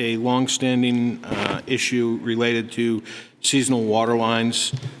we've got a longstanding issue related to seasonal water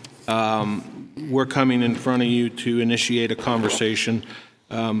lines. We're coming in front of you to initiate a conversation.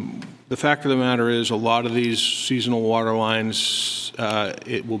 The fact of the matter is, a lot of these seasonal water lines,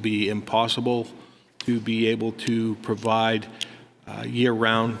 it will be impossible to be able to provide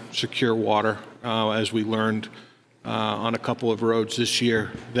year-round secure water, as we learned on a couple of roads this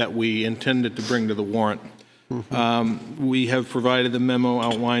year that we intended to bring to the warrant. We have provided the memo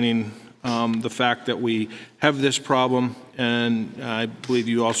outlining the fact that we have this problem, and I believe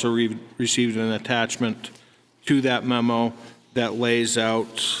you also received an attachment to that memo that lays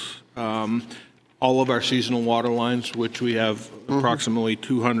out all of our seasonal water lines, which we have approximately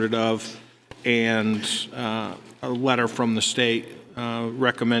 200 of, and a letter from the state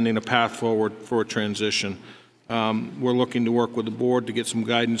recommending a path forward for a transition. We're looking to work with the board to get some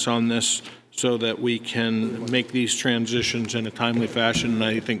guidance on this so that we can make these transitions in a timely fashion. And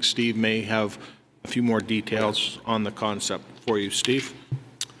I think Steve may have a few more details on the concept for you. Steve?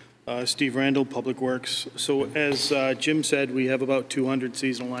 Steve Randall, Public Works. So as Jim said, we have about 200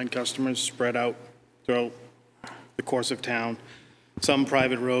 seasonal line customers spread out throughout the course of town. Some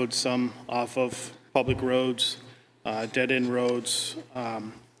private roads, some off of public roads, dead-end roads,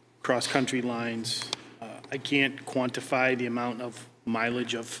 cross-country lines. I can't quantify the amount of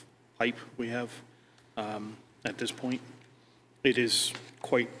mileage of pipe we have at this point. It is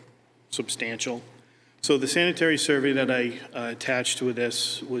quite substantial. So the sanitary survey that I attached to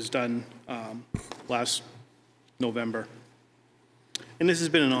this was done last November. And this has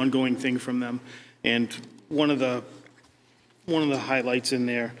been an ongoing thing from them. And one of the highlights in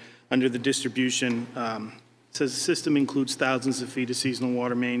there under the distribution says the system includes thousands of feet of seasonal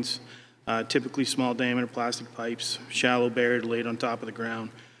water mains, typically small diameter plastic pipes, shallow buried laid on top of the ground,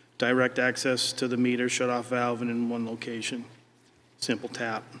 direct access to the meter, shut-off valve, and in one location, simple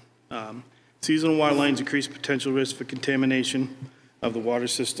tap. Seasonal water lines increase potential risk for contamination of the water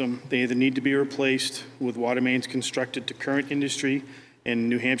system. They either need to be replaced with water mains constructed to current industry and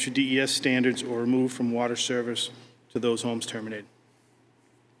New Hampshire DES standards or removed from water service to those homes terminated.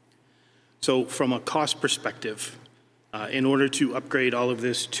 So from a cost perspective, in order to upgrade all of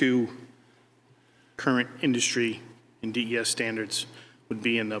this to current industry and DES standards would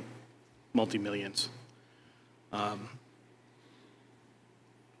be in the multi-millions.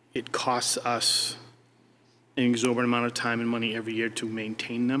 It costs us an exorbitant amount of time and money every year to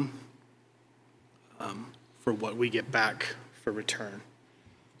maintain them for what we get back for return.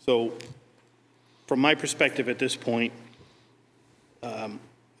 So from my perspective at this point,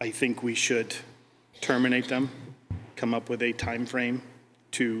 I think we should terminate them, come up with a time frame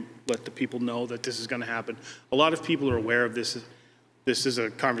to let the people know that this is going to happen. A lot of people are aware of this. This is a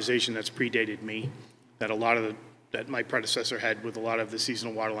conversation that's predated me, that that my predecessor had with a lot of the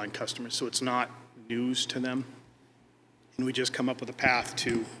seasonal water line customers. So it's not news to them. And we just come up with a path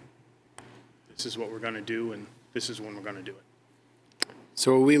to, this is what we're going to do, and this is when we're going to do it.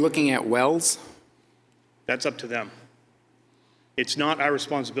 So are we looking at wells? That's up to them. It's not our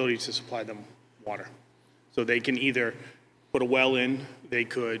responsibility to supply them water. So they can either put a well in, they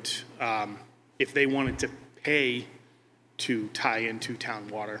could, if they wanted to pay to tie into town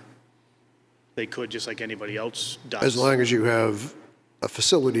water, they could, just like anybody else does. As long as you have a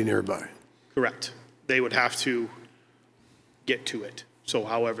facility nearby. Correct. They would have to get to it. So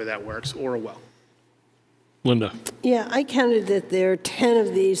however that works, or a well. Linda? Yeah, I counted that there are 10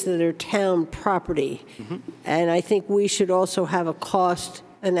 of these that are town property. And I think we should also have a cost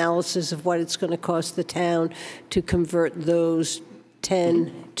analysis of what it's going to cost the town to convert those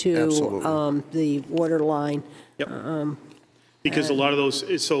 10 to Absolutely. the water line. Because a lot of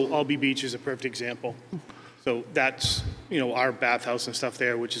those, so Albee Beach is a perfect example. So that's, our bathhouse and stuff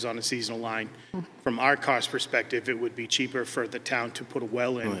there, which is on a seasonal line. From our cost perspective, it would be cheaper for the town to put a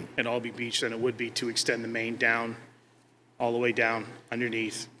well in at Albee Beach than it would be to extend the main down, all the way down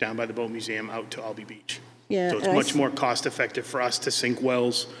underneath, down by the boat museum, out to Albee Beach. Yeah, So it's and much more cost effective for us to sink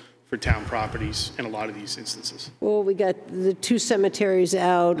wells for town properties in a lot of these instances. Well, we got the 2 cemeteries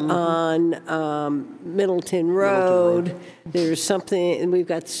out on Middleton Road. There's something, and we've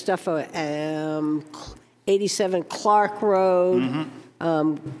got stuff 87 Clark Road,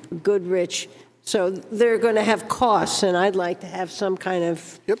 Goodrich. So they're going to have costs, and I'd like to have some kind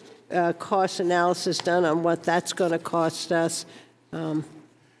of cost analysis done on what that's going to cost us.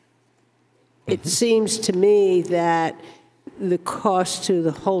 It seems to me that the cost to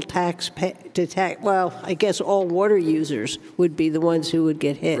the whole well, I guess all water users would be the ones who would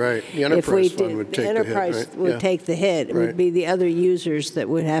get hit. Right. The enterprise fund would take the hit, The enterprise right? would Yeah. take the hit. It Right. would be the other users that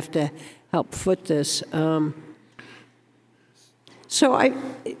would have to help foot this.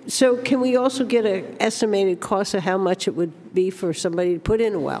 So can we also get an estimated cost of how much it would be for somebody to put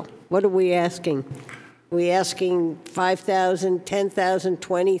in a well? What are we asking? Are we asking 5,000, 10,000,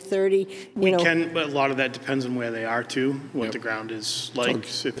 20, 30? We can, but a lot of that depends on where they are too, what the ground is like,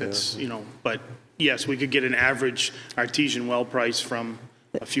 if it's, but yes, we could get an average artesian well price from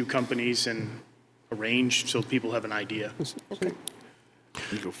a few companies and a range so people have an idea.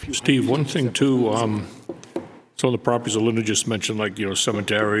 Steve, one thing too, some of the properties that Linda just mentioned, like,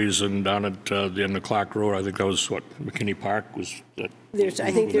 cemeteries and down at the end of Clark Road, I think that was what, McKinney Park was that?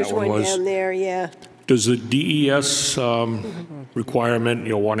 I think there's that one was. down there, yeah. Does the DES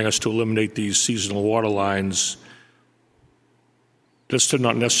requirement, wanting us to eliminate these seasonal water lines, just to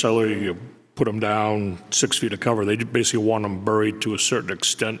not necessarily put them down 6 feet of cover, they basically want them buried to a certain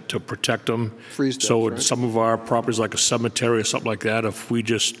extent to protect them? Freeze depth, So right? some of our properties, like a cemetery or something like that, if we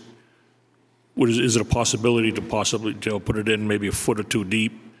just, is it a possibility to possibly put it in maybe a foot or 2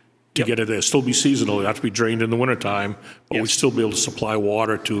 deep to get it there? Still be seasonal, it have to be drained in the wintertime, but we'd Yes. still be able to supply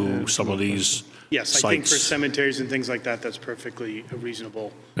water to some of these Yes, I think for sites. cemeteries and things like that, that's perfectly a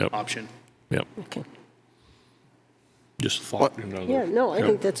reasonable Yep. option. Yep, Okay. just thought, Yeah, no, I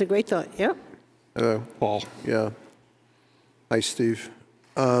think that's a great thought, yep. Paul. Yeah. Hi, Steve.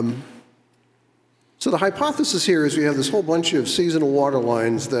 So the hypothesis here is we have this whole bunch of seasonal water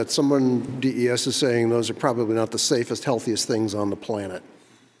lines that someone, DES, is saying those are probably not the safest, healthiest things on the planet.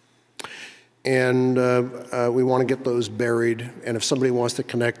 And we want to get those buried. And if somebody wants to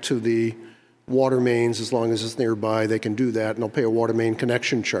connect to the water mains, as long as it's nearby, they can do that, and they'll pay a water main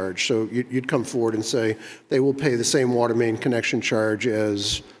connection charge. So you'd come forward and say, they will pay the same water main connection charge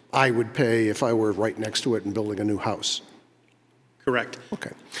as I would pay if I were right next to it and building a new house. Correct.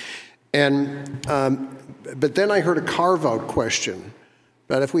 Okay. And, but then I heard a carve-out question,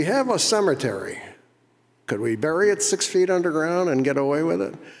 that if we have a cemetery, could we bury it 6 feet underground and get away with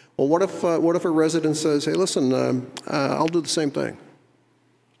it? Well, what if a resident says, hey, listen, I'll do the same thing?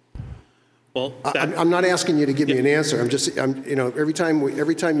 Well, I'm not asking you to give me an answer. Every time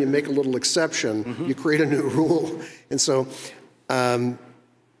you make a little exception, you create a new rule. And so, and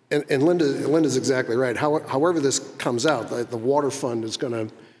Linda's exactly right. However this comes out, the water fund is going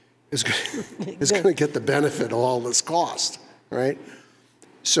to get the benefit of all this cost, right?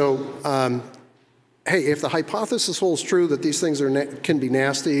 So, hey, if the hypothesis holds true that these things can be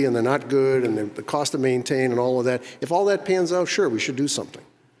nasty and they're not good and the cost to maintain and all of that, if all that pans out, sure, we should do something.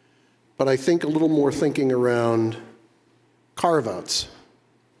 But I think a little more thinking around carve-outs,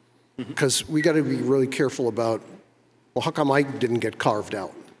 because we got to be really careful about, well, how come I didn't get carved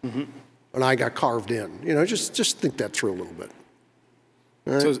out and I got carved in? Just think that through a little bit.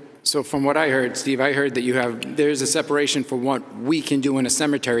 Right? So from what I heard, Steve, I heard that there's a separation for what we can do in a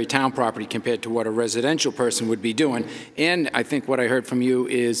cemetery town property compared to what a residential person would be doing. And I think what I heard from you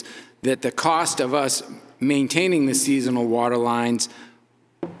is that the cost of us maintaining the seasonal water lines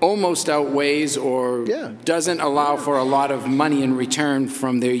almost outweighs or doesn't allow for a lot of money in return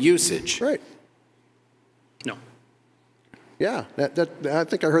from their usage. Right. No. Yeah, I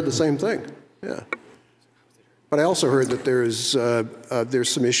think I heard the same thing. Yeah. But I also heard that there's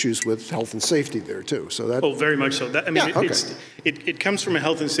some issues with health and safety there too. So that. Oh, very much so. Okay. It comes from a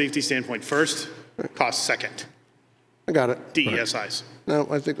health and safety standpoint first, cost second. I got it. DES eyes. No,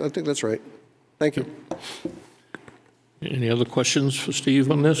 I think that's right. Thank you. Any other questions for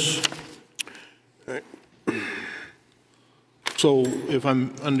Steve on this? So if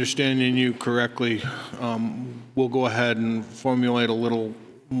I'm understanding you correctly, we'll go ahead and formulate a little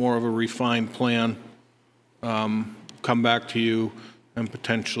more of a refined plan, come back to you and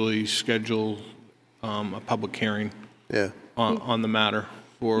potentially schedule a public hearing on the matter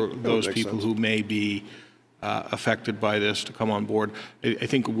for those makes people sense. who may be affected by this to come on board. I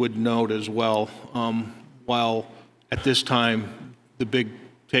think I would note as well, while at this time, the big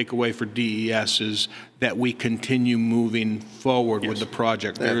takeaway for DES is that we continue moving forward with the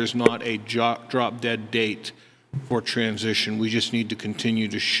project. There is not a drop-dead date for transition. We just need to continue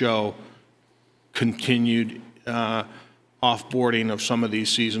to show continued offboarding of some of these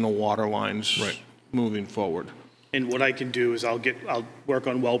seasonal water lines moving forward. And what I can do is I'll work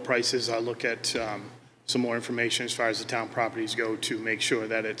on well prices. I'll look at some more information as far as the town properties go to make sure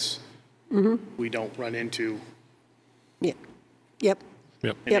that it's, we don't run into Yep.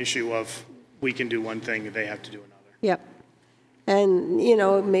 an issue of we can do one thing and they have to do another. Yep. And, you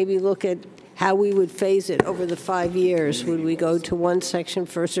know, maybe look at how we would phase it over the 5 years. Would we go to one section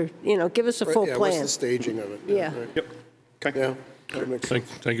first, or, you know, give us a full Yeah, what's plan. the staging of it? Yeah. Right. Yep. Okay. Yeah, that makes sense.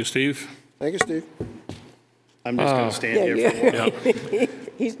 Thank you, Steve. Thank you, Steve. I'm just going to stand here for a while. Yeah.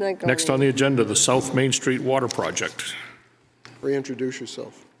 He's not going. Next on the agenda, the South Main Street Water Project. Reintroduce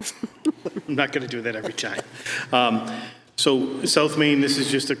yourself. I'm not going to do that every time. So South Main, this is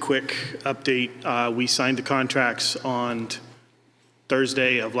just a quick update. We signed the contracts on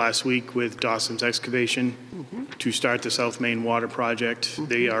Thursday of last week with Dawson's Excavation to start the South Main Water Project.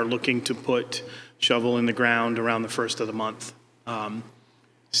 They are looking to put shovel in the ground around the first of the month.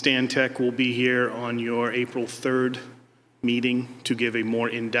 Stan Tech will be here on your April 3rd meeting to give a more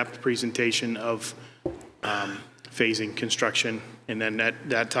in-depth presentation of phasing construction. And then at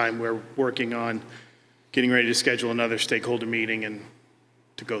that time, we're working on getting ready to schedule another stakeholder meeting and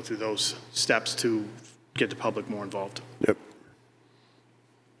to go through those steps to get the public more involved. Yep.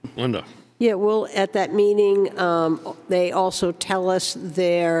 Linda. Yeah, well, at that meeting, they also tell us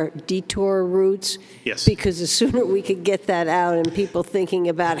their detour routes. Yes. Because the sooner we could get that out and people thinking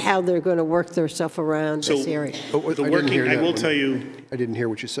about how they're going to work themselves around this area. The working, I will tell you, I didn't hear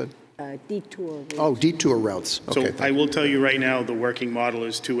what you said. Detour routes. Oh, detour routes. so Okay. I will tell you right now, the working model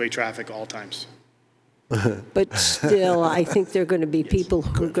is two-way traffic all times. But still, I think there are going to be people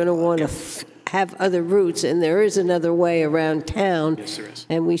who are going to want to have other routes, and there is another way around town. Yes, there is.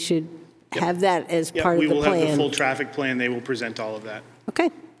 And we should have that as Yeah, part of the we will have the plan. full traffic plan. They will present all of that. Okay,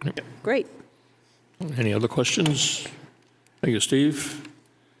 great. Any other questions? Thank you, Steve.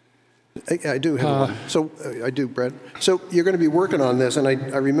 I do have one. So, I do, Brad. So you're going to be working on this, and I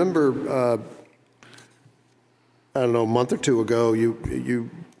remember, I don't know, a month or two ago, you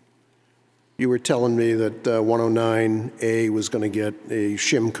were telling me that 109A was going to get a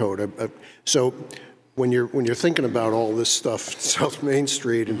shim coat. So when you're thinking about all this stuff, South Main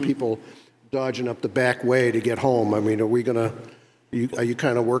Street, and people dodging up the back way to get home, I mean, are we going to? Are you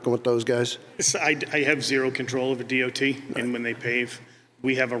kind of working with those guys? I have zero control over DOT, and when they pave,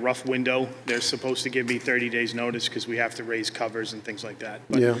 we have a rough window. They're supposed to give me 30 days notice because we have to raise covers and things like that.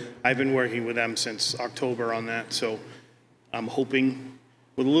 But Yeah. I've been working with them since October on that, so I'm hoping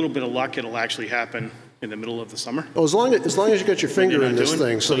with a little bit of luck, it'll actually happen in the middle of the summer. Well, as long as you got your finger you're in not this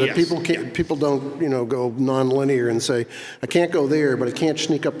doing- thing, so so that yes, people don't, go non-linear and say, I can't go there, but I can't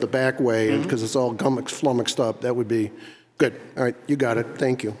sneak up the back way because it's all flummoxed up. That would be good. All right, you got it.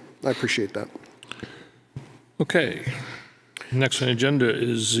 Thank you. I appreciate that. Okay. Next on the agenda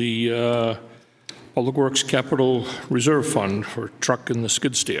is the Public Works Capital Reserve Fund for truck and the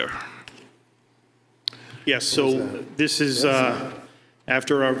skid steer. Yes, so this is,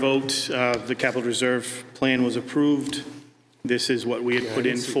 after our vote, the capital reserve plan was approved. This is what we had put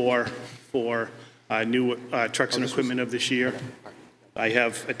in for new trucks and equipment of this year. I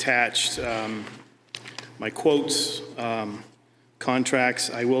have attached my quotes, contracts.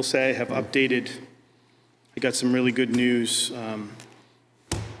 I will say I have updated. I got some really good news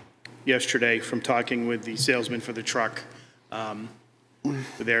yesterday from talking with the salesman for the truck.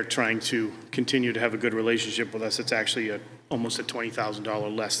 They're trying to continue to have a good relationship with us. It's actually almost a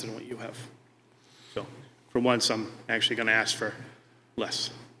 $20,000 less than what you have. So for once, I'm actually going to ask for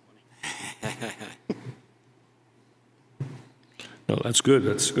less money. No, that's good.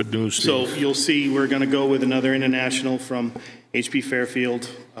 That's good news, So Steve. you'll see we're going to go with another international from HP Fairfield.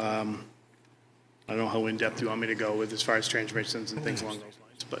 I don't know how in-depth you want me to go with as far as transmissions and things along those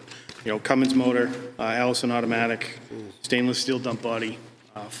lines. But, Cummins motor, Allison automatic, stainless steel dump body,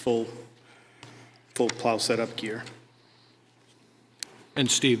 full plow setup gear. And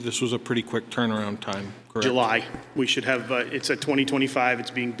Steve, this was a pretty quick turnaround time, correct? July. We should have, it's a 2025.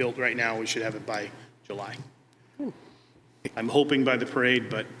 It's being built right now. We should have it by July. I'm hoping by the parade,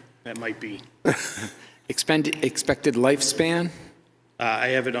 but that might be. Expected lifespan? I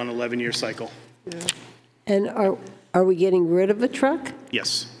have it on 11-year cycle. And Are we getting rid of a truck?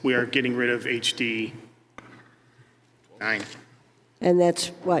 Yes, we are getting rid of HD 9. And that's,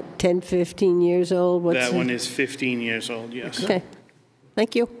 what, 10, 15 years old? What's That the- one is 15 years old, yes. Okay,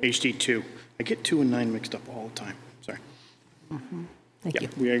 thank you. HD 2. I get 2 and 9 mixed up all the time, sorry. Thank Yeah,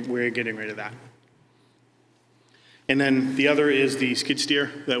 you. we're getting rid of that. And then the other is the skid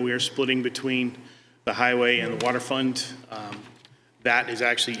steer that we are splitting between the highway and the water fund. That is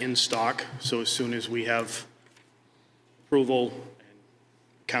actually in stock, so as soon as we have approval and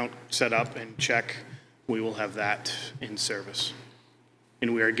account set up and check, we will have that in service.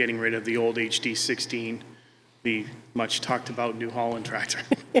 And we are getting rid of the old HD 16, the much talked about New Holland tractor.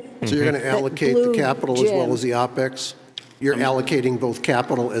 So you're going to allocate the blue capital as well gem. as the OpEx? You're allocating both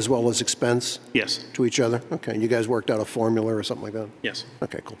capital as well as expense Yes, to each other? Okay, you guys worked out a formula or something like that? yes.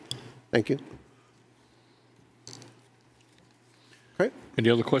 Okay, cool. Thank you. Okay, Any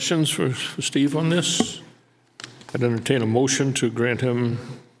other questions for Steve on this? I'd entertain a motion to grant him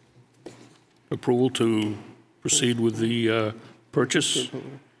approval to proceed with the purchase.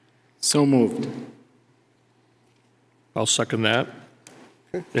 So moved. I'll second that.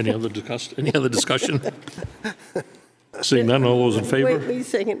 Any other discussion? Seeing none, all those in favor? Wait a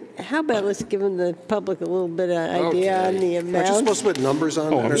second. How about let's give the public a little bit of idea on the aren't you amount? supposed to put numbers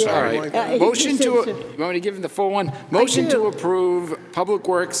on Oh, that I'm or sorry. something All like right. that? Motion to, so- you want me to give him the full one? Motion do. to approve Public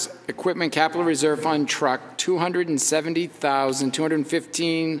Works Equipment Capital Reserve Fund truck,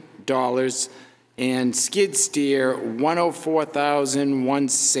 $270,215, and skid steer,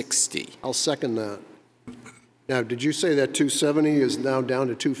 $104,160. I'll second that. Now, did you say that 270 is now down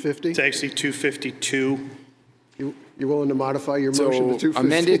to 250? It's actually 252. You're willing to modify your motion to So 250?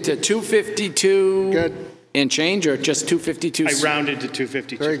 amended to 252 Good. and change, or just 252? I rounded to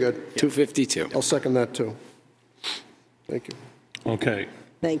 252. Very good. 252. I'll second that, too. Thank you. Okay.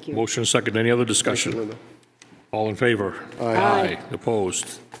 Thank you. Motion second. Any other discussion? Linda. All in favor? Aye.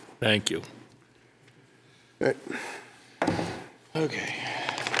 Opposed? Thank you. All right. Okay.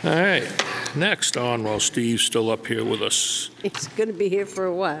 All right. Next on, while Steve's still up here with us, It's going to be here for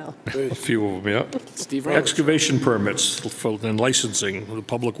a while. a few of them, yeah. Steve Rhodes. Excavation permits and licensing with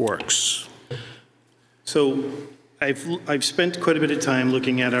Public Works. So I've spent quite a bit of time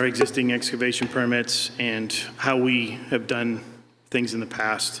looking at our existing excavation permits and how we have done things in the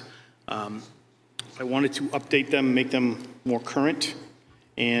past. I wanted to update them, make them more current,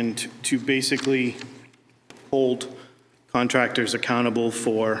 and to basically hold contractors accountable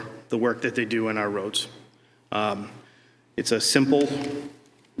for the work that they do in our roads. It's a simple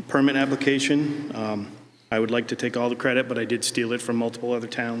permit application. I would like to take all the credit, but I did steal it from multiple other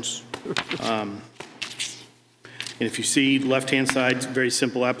towns. And if you see left-hand side, it's very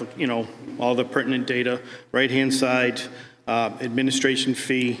simple, all the pertinent data. Right-hand side, administration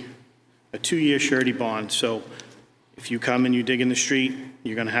fee, a 2-year surety bond. So if you come and you dig in the street,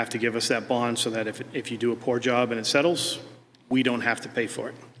 you're going to have to give us that bond so that if you do a poor job and it settles, we don't have to pay for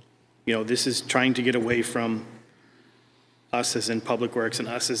it. This is trying to get away from us as in Public Works and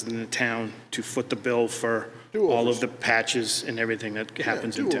us as in the town to foot the bill for all of the patches and everything that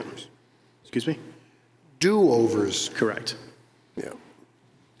happens in town. do-overs. Excuse me? Do-overs. Correct. Yeah.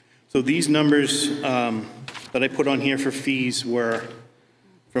 So these numbers that I put on here for fees were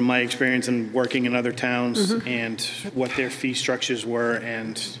from my experience in working in other towns and what their fee structures were,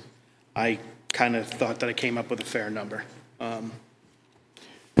 and I kind of thought that I came up with a fair number.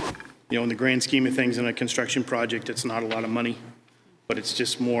 In the grand scheme of things in a construction project, it's not a lot of money, but it's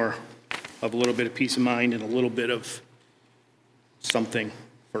just more of a little bit of peace of mind and a little bit of something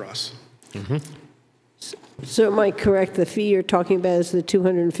for us. So am I correct, the fee you're talking about is the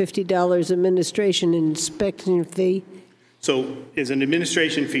 $250 administration and inspection fee? So is an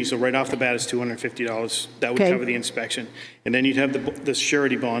administration fee, so right off the bat is $250. That would Okay. cover the inspection. And then you'd have the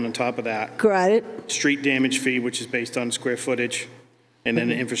surety bond on top of that. Got it? Street damage fee, which is based on square footage, and then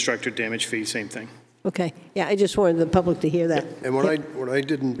the infrastructure damage fee, same thing. Okay, yeah, I just wanted the public to hear that. And when I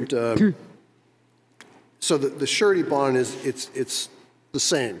didn't, so the surety bond it's the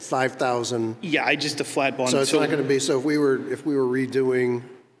same, 5,000. Yeah, I just a flat bond. So it's not going to be, so if we were redoing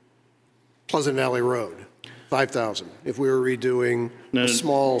Pleasant Valley Road, 5,000. If we were redoing No. a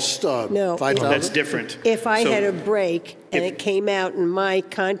small stub, No. 5,000? That's different. If I So- had a break and If- it came out and my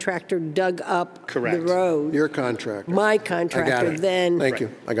contractor dug up the Correct. road, Your contractor. my I got contractor, it. then, Thank you,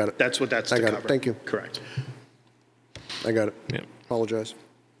 I got it. That's what that's I to got it. cover. Thank you. Correct. I got it. Yeah. Apologize.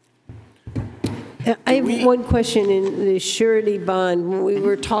 I have one question in the surety bond. When we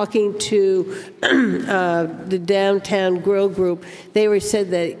were talking to the Downtown Grill Group, they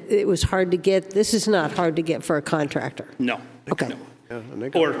said that it was hard to get. This is not hard to get for a contractor. No. Okay. No. Yeah, and they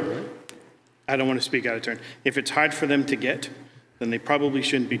got Or it, right? I don't want to speak out of turn. If it's hard for them to get, then they probably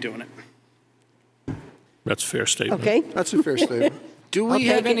shouldn't be doing it. That's a fair statement. Okay? That's a fair statement. Do I'll we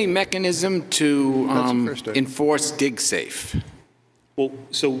have take any mechanism to That's a fair statement. enforce DigSafe? Well,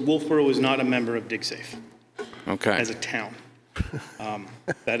 so Wolfeboro is not a member of DigSafe Okay. as a town.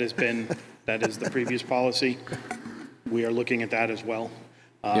 That is the previous policy. We are looking at that as well.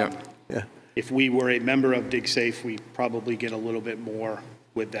 Yep. Yeah. If we were a member of DigSafe, we probably get a little bit more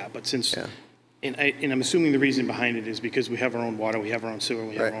with that. But since, Yeah. and I'm assuming the reason behind it is because we have our own water, we have our own sewer,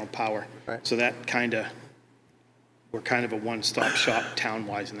 we have Right. our own power. Right. So that we're kind of a one-stop shop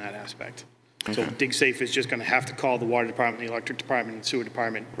town-wise in that aspect. So DigSafe is just going to have to call the water department, the electric department, and sewer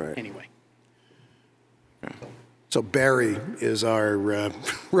department Right. anyway. So Barry is our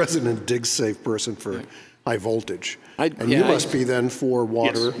resident dig-safe person for high voltage. And you must be then for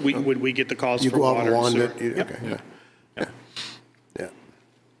water. Yes, would we get the calls You for go out water and wand sewer? it. Yep. Okay, yeah. Yeah.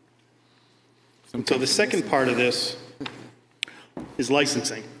 So the second part of this is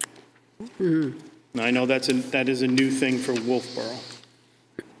licensing. Now, I know that is a new thing for Wolfeboro.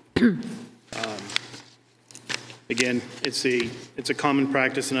 Again, it's a common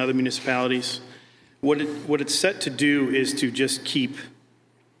practice in other municipalities. What it's set to do is to just keep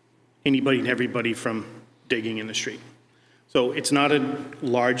anybody and everybody from digging in the street. So it's not a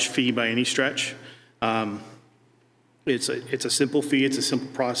large fee by any stretch. It's a simple fee, it's a simple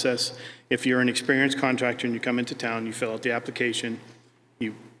process. If you're an experienced contractor and you come into town, you fill out the application,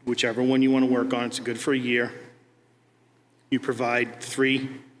 whichever one you want to work on, it's good for a year. You provide 3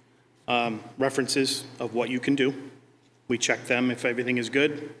 references of what you can do. We check them. If everything is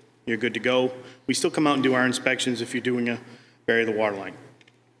good, you're good to go. We still come out and do our inspections if you're doing a bury the water line.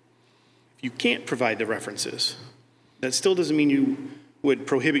 If you can't provide the references, that still doesn't mean you would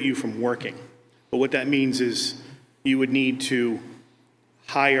prohibit you from working. But what that means is you would need to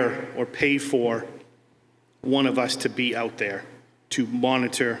hire or pay for one of us to be out there to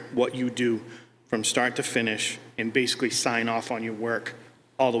monitor what you do from start to finish and basically sign off on your work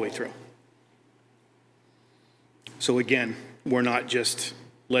all the way through. So again, we're not just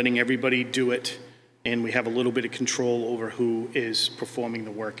letting everybody do it, and we have a little bit of control over who is performing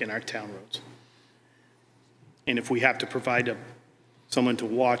the work in our town roads. And if we have to provide someone to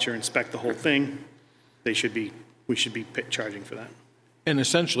watch or inspect the whole thing, we should be charging for that. And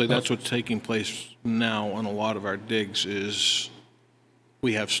essentially, that's what's taking place now on a lot of our digs is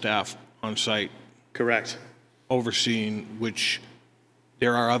we have staff on site Correct. overseeing, which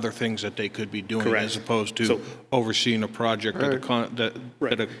there are other things that they could be doing Correct. as opposed to So- overseeing a project that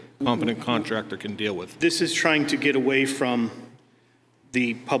Right. a competent contractor can deal with. This is trying to get away from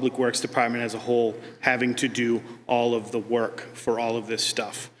the Public Works Department as a whole having to do all of the work for all of this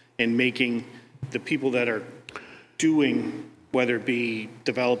stuff and making the people that are doing, whether it be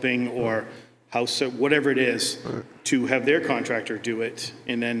developing or house, whatever it is, to have their contractor do it,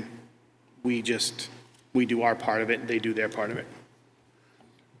 and then we do our part of it, and they do their part of it.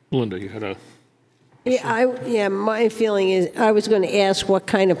 Linda, you had a, Yeah, my feeling is, I was going to ask what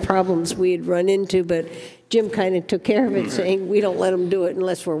kind of problems we had run into, but Jim kind of took care of it, saying we don't let them do it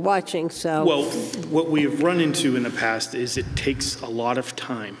unless we're watching, so. Well, what we've run into in the past is it takes a lot of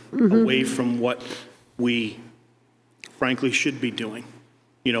time away from what we frankly should be doing.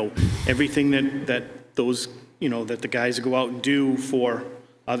 You know, everything that those, that the guys go out and do for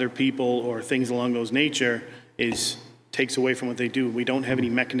other people or things along those nature takes away from what they do. We don't have any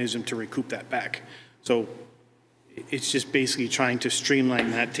mechanism to recoup that back. So it's just basically trying to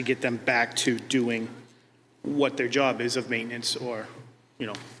streamline that to get them back to doing what their job is of maintenance or,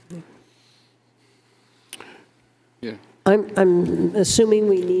 Yeah. I'm assuming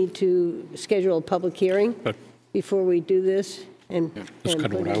we need to schedule a public hearing before we do this? that's kind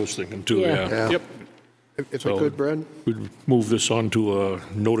of what I was thinking too, Yeah. yeah. Yep. If I could, Brad? We'd move this on to a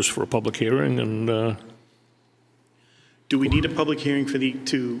notice for a public hearing and, do we need a public hearing for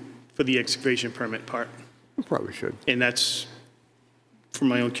the excavation permit part? Probably should. And that's for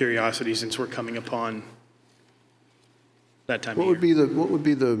my own curiosity, since we're coming upon that time of What year. would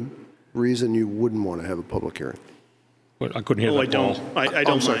be the reason you wouldn't want to have a public hearing? but I couldn't hear Oh, I that, don't, Paul. I I'm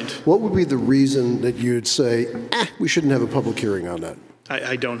don't sorry. mind. What would be the reason that you'd say, we shouldn't have a public hearing on that?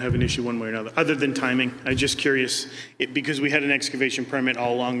 I don't have an issue one way or another, other than timing. I'm just curious, because we had an excavation permit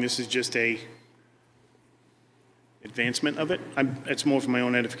all along, this is just a advancement of it? It's more for my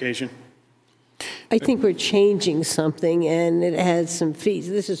own edification. I think we're changing something, and it has some fees.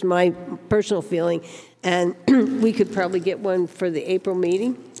 This is my personal feeling, and we could probably get one for the April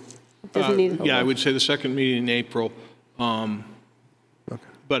meeting. Doesn't need a whole Yeah, I lot. would say the second meeting in April,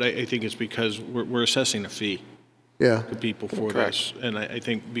 but I think it's because we're assessing a fee. Yeah, to people for this. And I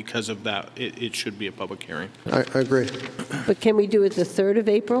think because of that, it should be a public hearing. I agree. But can we do it the 3rd of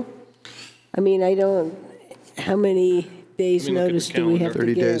April? I mean, how many days' Let me look at the notice do we have to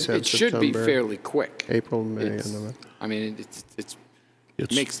 30 give? days. It should be September, fairly quick. April, May, It's- and November. I mean, It's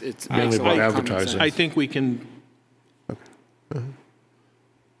makes mainly a lot about of common advertising. sense. I think we can,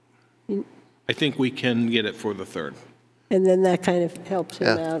 I think we can get it for the 3rd. And then that kind of helps him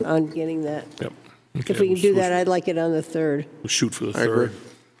Yeah. out on getting that. Yep. If Okay, we can do we'll that, I'd like it on the 3rd. We'll shoot for the I agree. 3rd.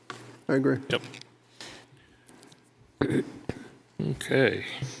 I agree. Yep. Okay.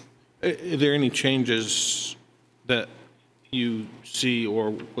 Are there any changes that you see or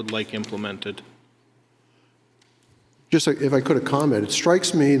would like implemented? Just if I could a comment, it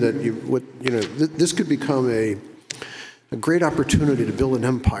strikes me that this could become a great opportunity to build an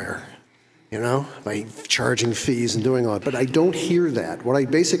empire, by charging fees and doing all that. But I don't hear that. What I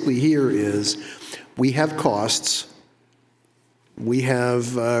basically hear is we have costs. We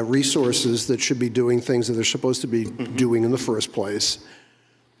have resources that should be doing things that they're supposed to be doing in the first place.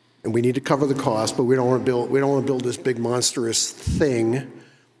 And we need to cover the cost, but we don't want to build this big monstrous thing.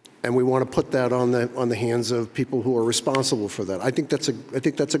 And we want to put that on the hands of people who are responsible for that. I think that's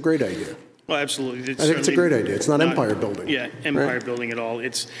a great idea. Well, absolutely. I think it's a great idea. It's not empire building. Yeah, empire right? building at all.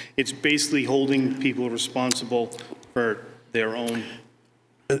 It's basically holding people responsible for their own.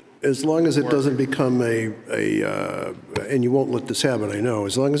 As long as it doesn't become and you won't let this happen, I know,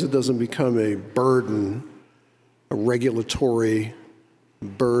 as long as it doesn't become a burden, a regulatory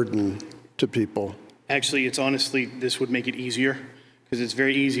burden to people. Actually, it's honestly, this would make it easier because it's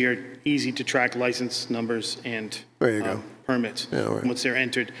very easy to track license numbers and There you go. permits. Yeah, right. Once they're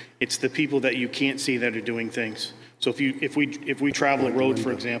entered, it's the people that you can't see that are doing things. So if we travel a road,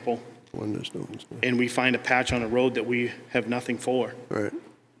 for example, When there's no one's there. and we find a patch on a road that we have nothing for, Right.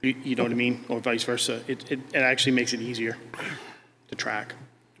 you know what I mean, or vice versa, it actually makes it easier to track.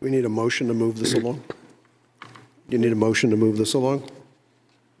 We need a motion to move this along? You need a motion to move this along?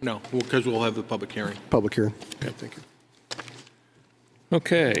 No, because we'll have the public hearing. Public hearing? Okay, thank you.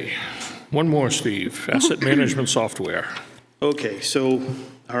 Okay. One more, Steve. Asset management software. Okay, so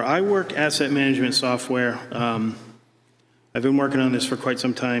our iWork asset management software, I've been working on this for quite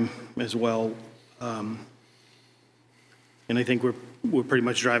some time as well. And I think we're pretty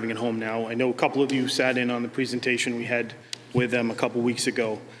much driving it home now. I know a couple of you sat in on the presentation we had with them a couple weeks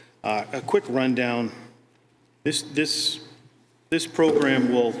ago. A quick rundown. This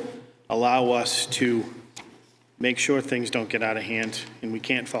program will allow us to make sure things don't get out of hand and we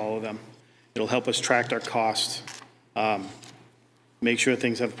can't follow them. It'll help us track our costs, make sure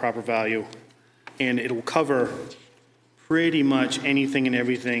things have proper value, and it'll cover pretty much anything and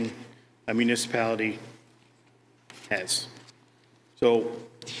everything a municipality has. So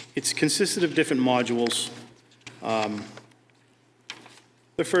it's consisted of different modules. The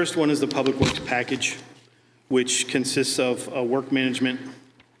first one is the Public Works package, which consists of a work management,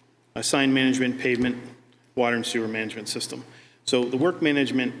 a sign management, pavement, water and sewer management system. So the work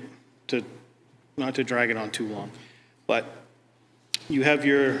management, not to drag it on too long, but you have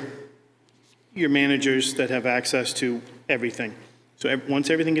your managers that have access to everything. So once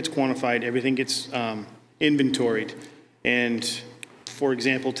everything gets quantified, everything gets inventoried. And for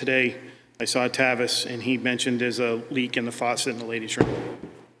example, today I saw Tavis and he mentioned there's a leak in the faucet in the ladies' room.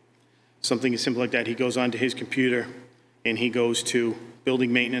 Something as simple like that. He goes onto his computer and he goes to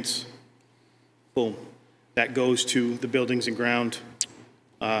building maintenance. Boom. That goes to the buildings and ground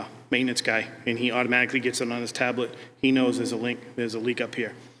maintenance guy, and he automatically gets it on his tablet. He knows there's a leak up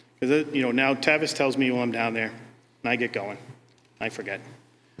here. Because now Tavis tells me while I'm down there, and I get going. I forget.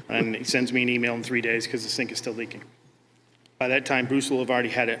 And he sends me an email in 3 days because the sink is still leaking. By that time, Bruce will have already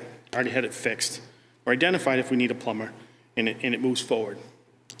had it fixed, or identified if we need a plumber, and it moves forward.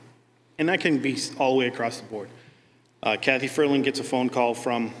 And that can be all the way across the board. Kathy Furling gets a phone call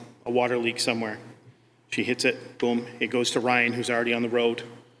from a water leak somewhere. She hits it, boom, it goes to Ryan, who's already on the road.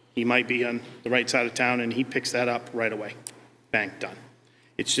 He might be on the right side of town, and he picks that up right away. Bang, done.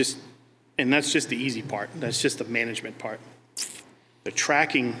 It's just, and that's just the easy part. That's just the management part. The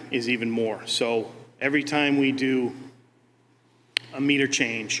tracking is even more. So every time we do a meter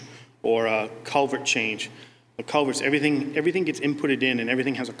change or a culvert change, the culverts, everything gets inputted in, and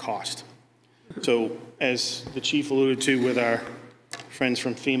everything has a cost. So as the chief alluded to with our friends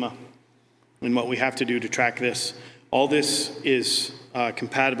from FEMA, and what we have to do to track this. All this is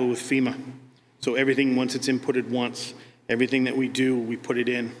compatible with FEMA. So everything, once it's inputted once, everything that we do, we put it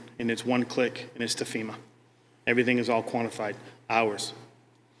in, and it's one click, and it's to FEMA. Everything is all quantified. Hours,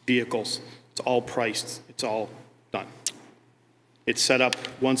 vehicles, it's all priced, it's all done. It's set up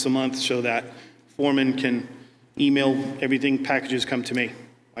once a month so that foreman can email, everything, packages come to me.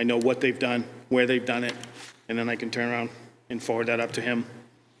 I know what they've done, where they've done it, and then I can turn around and forward that up to him.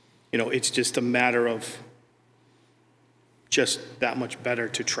 You know, it's just a matter of just that much better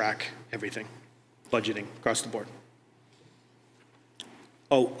to track everything, budgeting across the board.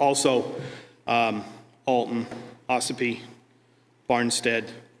 Oh, also, Alton, Ossipee, Barnstead,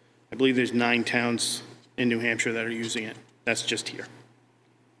 I believe there's 9 towns in New Hampshire that are using it. That's just here.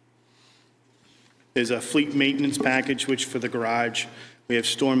 There's a fleet maintenance package, which for the garage, we have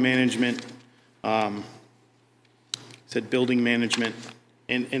storm management, said building management,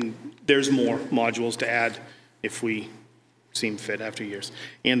 and there's more modules to add if we seem fit after years.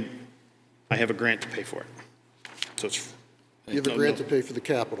 And I have a grant to pay for it. So it's. You have a grant to pay for the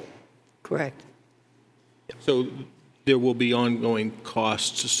capital. Correct. So there will be ongoing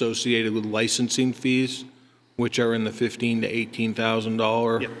costs associated with licensing fees, which are in the $15,000 to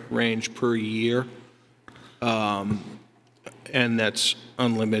 $18,000 range per year. And that's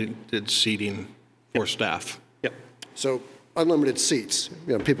unlimited seating for staff. Yep. So unlimited seats,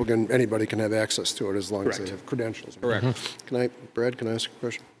 you know, anybody can have access to it as long as they have credentials. Correct. Brad, can I ask a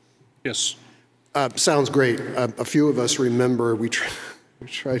question? Yes. Sounds great. A few of us remember we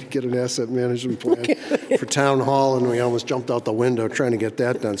tried to get an asset management plan for town hall, and we almost jumped out the window trying to get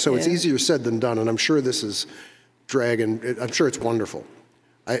that done. So it's easier said than done, and I'm sure this is dragging. I'm sure it's wonderful.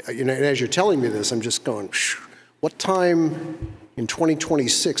 You know, and as you're telling me this, I'm just going, what time in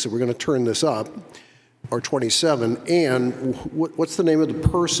 2026 are we going to turn this up, or 27? And what's the name of the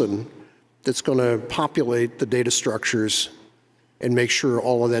person that's going to populate the data structures and make sure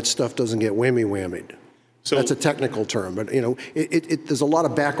all of that stuff doesn't get whammied? So that's a technical term, but you know, there's a lot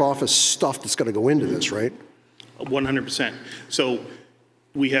of back office stuff that's got to go into this, right? 100%. So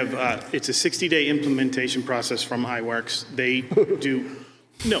we have, it's a 60-day implementation process from iWorks. They do,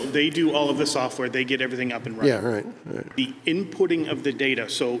 no, they do all of the software. They get everything up and running. Yeah, right. The inputting of the data,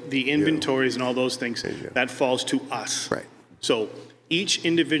 so the inventories and all those things, that falls to us. Right. So each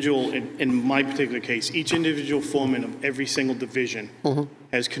individual, in my particular case, each individual foreman of every single division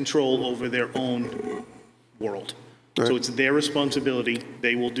has control over their own world. Right. So it's their responsibility.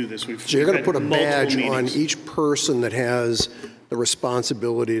 They will do this. So you're going to put a badge on each person that has the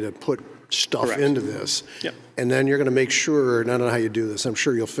responsibility to put stuff into this. Yep. And then you're going to make sure, and I don't know how you do this, I'm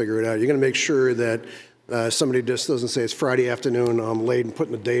sure you'll figure it out. You're going to make sure that somebody just doesn't say it's Friday afternoon, I'm late and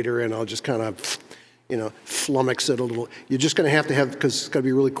putting the data in, I'll just kind of, you know, flummox it a little. You're just going to have, because it's got to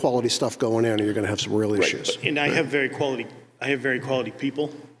be really quality stuff going in, and you're going to have some real issues. And I have very quality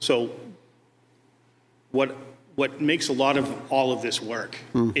people. So what makes a lot of all of this work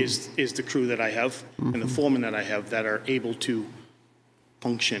is the crew that I have and the foremen that I have that are able to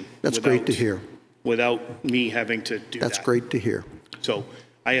function. That's great to hear. Without me having to do that. That's great to hear. So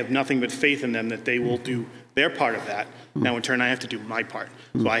I have nothing but faith in them that they will do their part of that. Now in turn I have to do my part.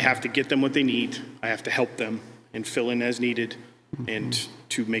 So I have to get them what they need. I have to help them and fill in as needed and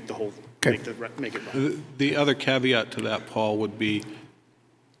to make the whole, make it run. The other caveat to that, Paul, would be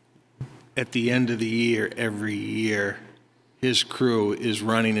at the end of the year, every year, his crew is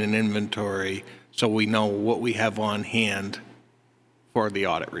running an inventory so we know what we have on hand for the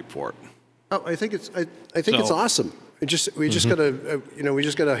audit report. Oh, I think it's awesome. We just got to, you know, we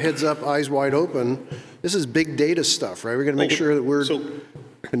just got a heads up, eyes wide open. This is big data stuff, right? We're going to make sure that we're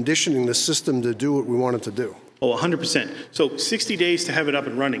conditioning the system to do what we want it to do. Oh, 100%. So 60 days to have it up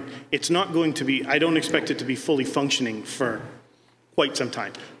and running. It's not going to be, I don't expect it to be fully functioning for quite some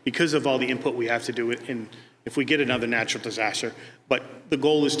time because of all the input we have to do it in if we get another natural disaster. But the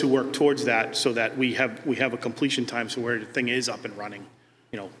goal is to work towards that so that we have a completion time so where the thing is up and running,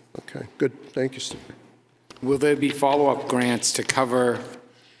 you know. Okay, good. Thank you, Steve. Will there be follow-up grants to cover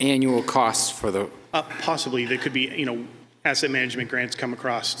annual costs for the? Possibly. There could be, you know, asset management grants come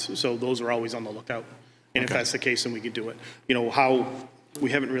across, so those are always on the lookout. And if that's the case, then we could do it. You know, how we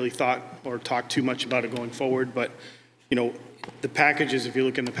haven't really thought or talked too much about it going forward, but, you know, the packages, if you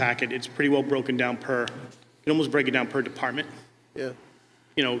look in the packet, it's pretty well broken down per, you can almost break it down per department. Yeah.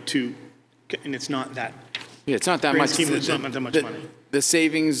 You know, and it's not that. Yeah, it's not that much. It's not that much money. The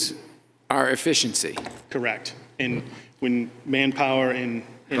savings are efficiency. Correct. And when manpower and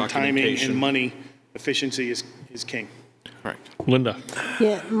timing and money, efficiency is king. Correct. Linda.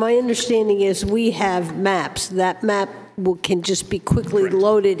 Yeah, my understanding is we have maps. That map can just be quickly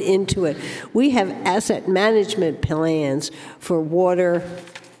loaded into it. We have asset management plans for water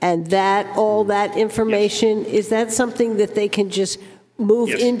and all that information. Is that something that they can just move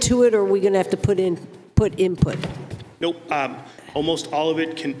into it, or are we going to have to put input? Nope. Almost all of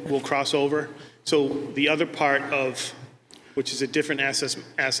it will cross over. So the other part of which is a different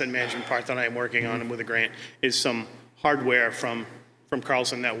asset management part that I am working on with a grant, is some hardware from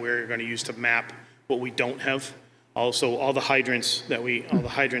Carlson that we're going to use to map what we don't have. Also, all the hydrants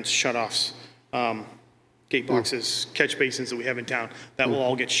shutoffs, gate boxes, catch basins that we have in town, that will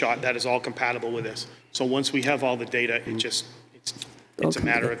all get shot. That is all compatible with this. So once we have all the data, it's a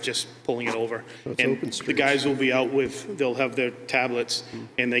matter of just pulling it over. And the guys will be out they'll have their tablets,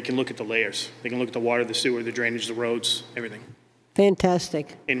 and they can look at the layers. They can look at the water, the sewer, the drainage, the roads, everything.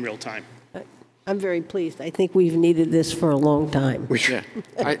 Fantastic. In real time. I'm very pleased. I think we've needed this for a long time. Yeah.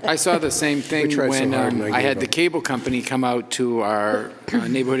 I saw the same thing when I had the cable company come out to our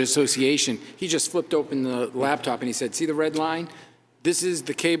neighborhood association. He just flipped open the laptop and he said, see the red line? This is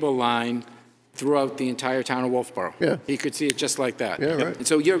the cable line throughout the entire town of Wolfeboro. Yeah. He could see it just like that. Yeah, right. And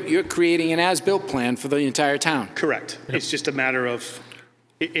so you're creating an as-built plan for the entire town. Correct. Yep. It's just a matter of,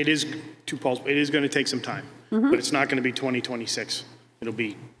 it is going to take some time, but it's not going to be 2026. It'll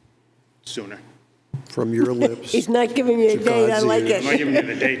be sooner. From your lips. He's not giving you a date. I like it. I'm not giving you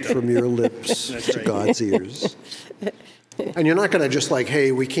the date, though. From your lips to right. God's ears. And you're not going to just like,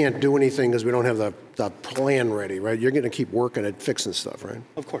 hey, we can't do anything because we don't have the plan ready, right? You're going to keep working at fixing stuff, right?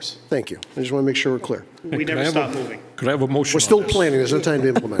 Of course. Thank you. I just want to make sure we're clear. We never stop moving. Could I have a motion? We're still on this? planning. There's no time to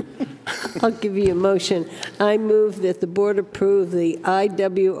implement. I'll give you a motion. I move that the board approve the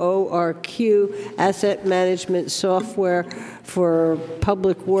IWORQ asset management software for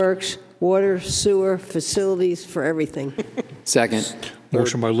public works, water, sewer, facilities, for everything. Second.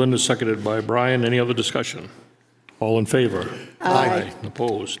 Motion by Linda, seconded by Brian. Any other discussion? All in favor? Aye.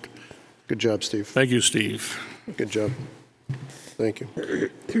 Opposed? Good job, Steve. Thank you, Steve. Good job. Thank you.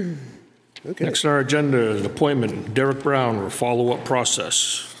 Okay. Next on our agenda is appointment Derek Brown for follow-up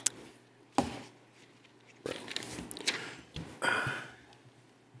process.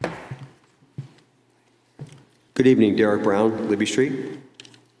 Good evening, Derek Brown, Libby Street.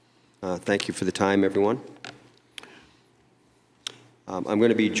 Thank you for the time, everyone. I'm going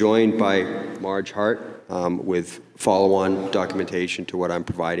to be joined by Marge Hart with follow-on documentation to what I'm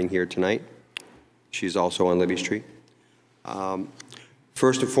providing here tonight. She's also on Libby Street.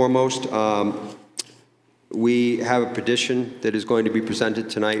 First and foremost, we have a petition that is going to be presented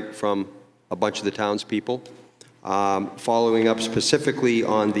tonight from a bunch of the townspeople, following up specifically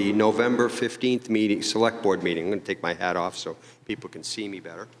on the November 15th meeting, select board meeting. I'm going to take my hat off so people can see me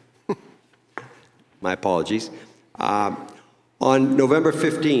better. My apologies. On November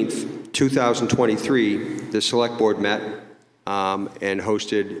 15th, 2023, the select board met and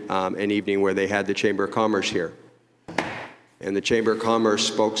hosted an evening where they had the Chamber of Commerce here. And the Chamber of Commerce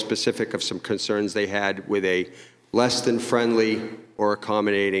spoke specific of some concerns they had with a less than friendly or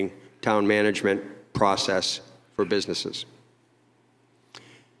accommodating town management process for businesses.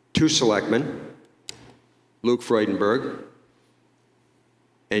 Two selectmen, Luke Freudenberg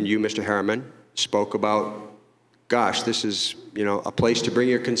and you, Mr. Harriman, spoke about, gosh, this is, a place to bring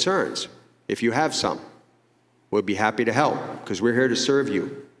your concerns. If you have some, we'll be happy to help because we're here to serve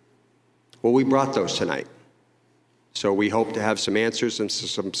you. Well, we brought those tonight. So we hope to have some answers and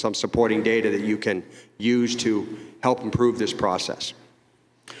some supporting data that you can use to help improve this process.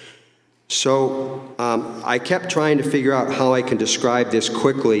 So I kept trying to figure out how I can describe this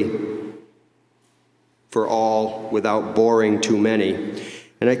quickly for all without boring too many.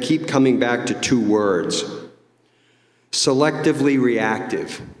 And I keep coming back to two words. Selectively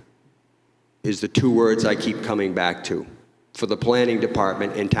reactive is the two words I keep coming back to for the planning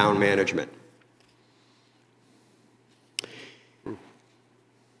department and town management.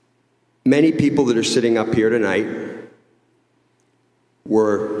 Many people that are sitting up here tonight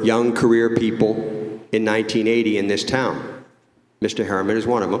were young career people in 1980 in this town. Mr. Harriman is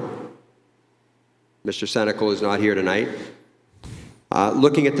one of them. Mr. Senecal is not here tonight.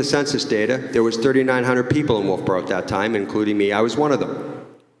 Looking at the census data, there was 3,900 people in Wolfeboro at that time, including me. I was one of them.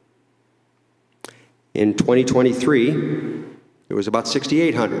 In 2023, it was about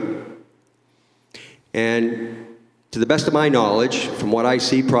 6,800. And to the best of my knowledge, from what I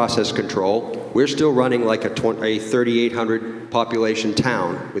see process control, we're still running like a 3,800 population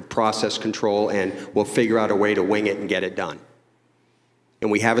town with process control, and we'll figure out a way to wing it and get it done. And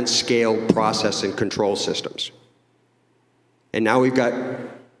we haven't scaled process and control systems. And now we've got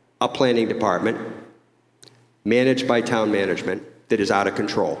a planning department managed by town management that is out of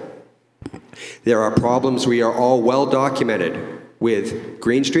control. There are problems we are all well documented with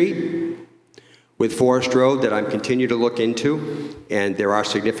Green Street, with Forest Road that I'm continue to look into, and there are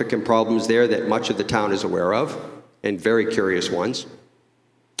significant problems there that much of the town is aware of, and very curious ones.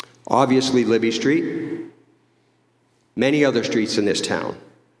 Obviously, Libby Street, many other streets in this town.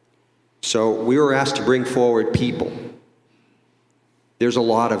 So we were asked to bring forward people There's a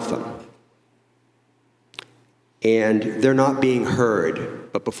lot of them. And they're not being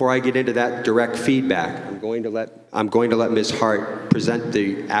heard. But before I get into that direct feedback, I'm going to let Ms. Hart present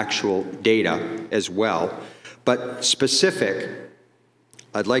the actual data as well. But specific,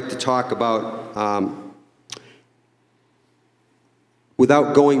 I'd like to talk about,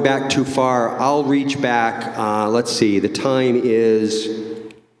 without going back too far, I'll reach back, let's see, the time is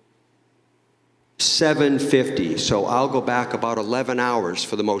 7:50, so I'll go back about 11 hours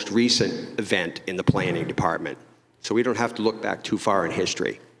for the most recent event in the planning department. So we don't have to look back too far in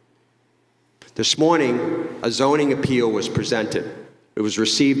history. This morning, a zoning appeal was presented. It was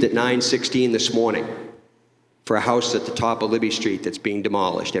received at 9:16 this morning for a house at the top of Libby Street that's being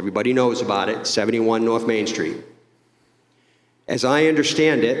demolished. Everybody knows about it, 71 North Main Street. As I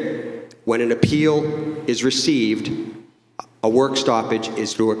understand it, when an appeal is received, a work stoppage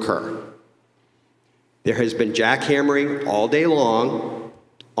is to occur. There has been jackhammering all day long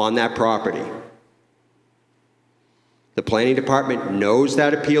on that property. The planning department knows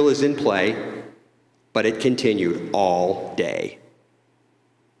that appeal is in play, but it continued all day.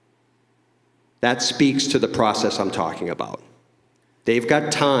 That speaks to the process I'm talking about. They've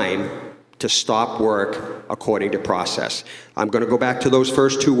got time to stop work according to process. I'm going to go back to those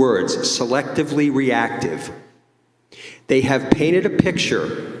first two words, selectively reactive. They have painted a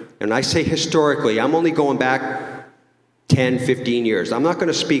picture, and I say historically, I'm only going back 10, 15 years. I'm not going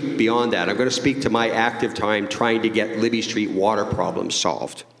to speak beyond that. I'm going to speak to my active time trying to get Libby Street water problems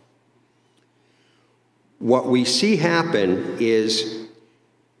solved. What we see happen is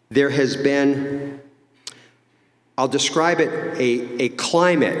there has been, I'll describe it, a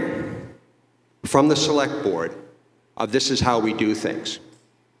climate from the select board of this is how we do things.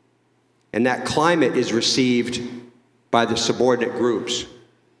 And that climate is received by the subordinate groups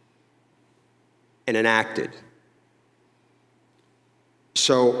and enacted.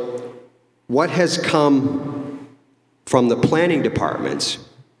 So what has come from the planning departments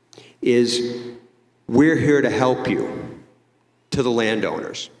is we're here to help you, to the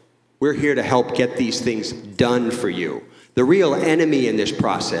landowners. We're here to help get these things done for you. The real enemy in this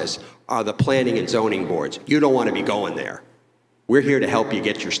process are the planning and zoning boards. You don't want to be going there. We're here to help you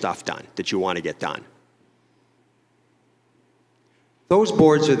get your stuff done that you want to get done. Those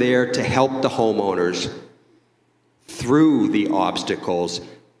boards are there to help the homeowners through the obstacles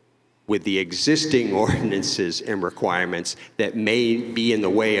with the existing ordinances and requirements that may be in the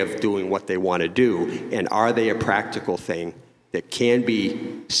way of doing what they want to do, and are they a practical thing that can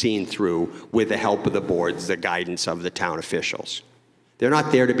be seen through with the help of the boards, the guidance of the town officials. They're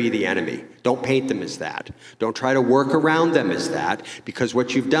not there to be the enemy. Don't paint them as that. Don't try to work around them as that, because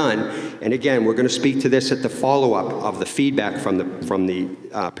what you've done, and again, we're going to speak to this at the follow-up of the feedback from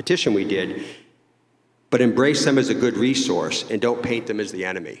the petition we did, but embrace them as a good resource and don't paint them as the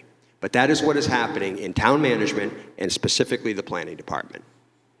enemy. But that is what is happening in town management and specifically the planning department.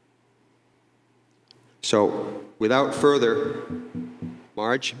 So without further,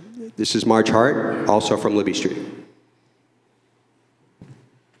 Marge, this is Marge Hart, also from Libby Street.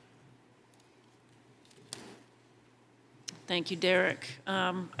 Thank you, Derek.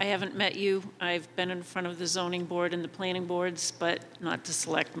 I haven't met you. I've been in front of the zoning board and the planning boards, but not the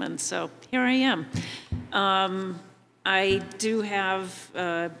selectmen, so here I am. I do have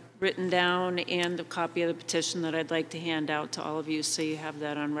written down and a copy of the petition that I'd like to hand out to all of you, so you have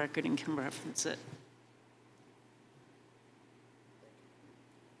that on record and can reference it.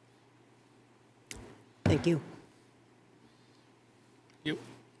 Thank you. Thank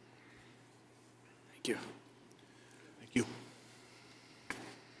you. Thank you.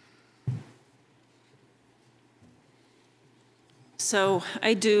 So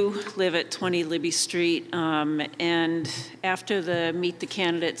I do live at 20 Libby Street, and after the Meet the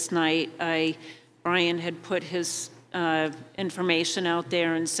Candidates night, Brian had put his information out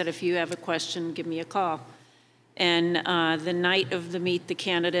there and said, if you have a question, give me a call. And the night of the Meet the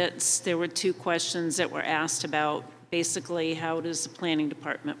Candidates, there were two questions that were asked about, basically, how does the planning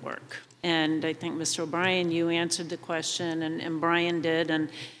department work? And I think, Mr. O'Brien, you answered the question, and Brian did, and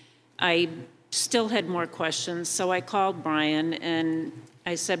I still had more questions, so I called Brian, and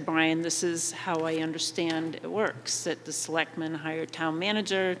I said, Brian, this is how I understand it works, that the selectmen hire town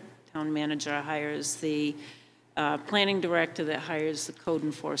manager hires the planning director that hires the code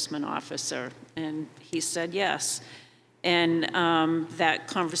enforcement officer, and he said yes. And that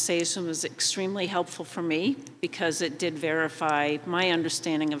conversation was extremely helpful for me because it did verify my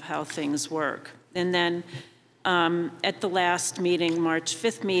understanding of how things work. And then at the last meeting, March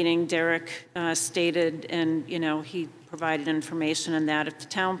 5th meeting, Derek stated, and he provided information on that. If the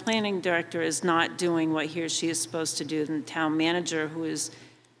town planning director is not doing what he or she is supposed to do, then the town manager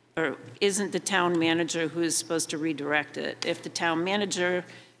isn't the town manager who is supposed to redirect it. If the town manager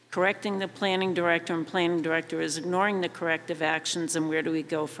correcting the planning director and planning director is ignoring the corrective actions, and where do we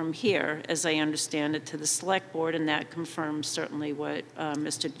go from here, as I understand it, to the select board, and that confirms certainly what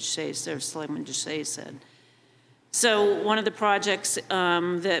Mr. Duchesne, or Selectman Duchesne said. So one of the projects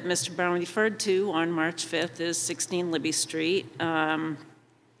that Mr. Brown referred to on March 5th is 16 Libby Street. I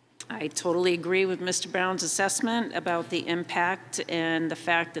totally agree with Mr. Brown's assessment about the impact and the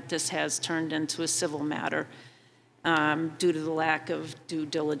fact that this has turned into a civil matter due to the lack of due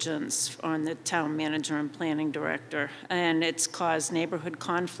diligence on the town manager and planning director. And it's caused neighborhood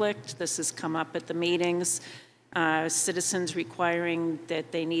conflict. This has come up at the meetings. Citizens requiring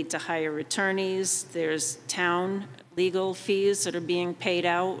that they need to hire attorneys. There's town legal fees that are being paid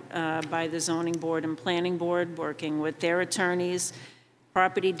out by the zoning board and planning board, working with their attorneys.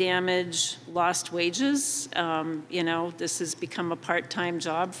 Property damage, lost wages. You know, this has become a part-time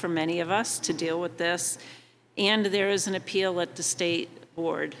job for many of us to deal with this. And there is an appeal at the state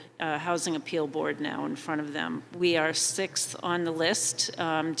board, Housing Appeal Board now in front of them. We are 6th on the list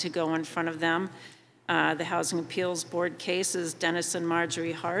to go in front of them. The Housing Appeals Board case is Dennis and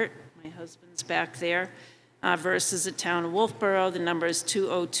Marjorie Hart, my husband's back there, versus the town of Wolfeboro. The number is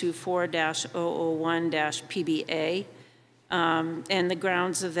 2024-001-PBA. And the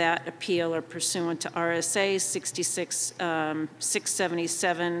grounds of that appeal are pursuant to RSA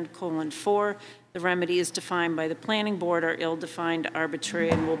 677:4. The remedy is defined by the planning board, are ill-defined, arbitrary,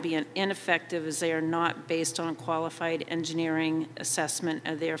 and will be ineffective as they are not based on qualified engineering assessment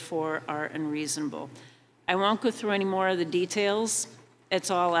and therefore are unreasonable. I won't go through any more of the details. It's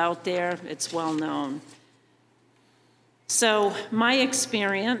all out there. It's well known. So my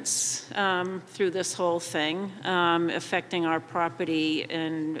experience through this whole thing affecting our property,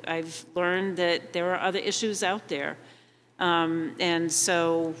 and I've learned that there are other issues out there. And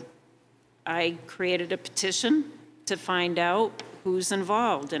so I created a petition to find out who's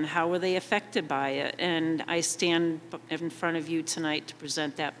involved and how are they affected by it. And I stand in front of you tonight to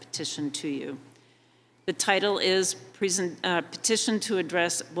present that petition to you. The title is Petition to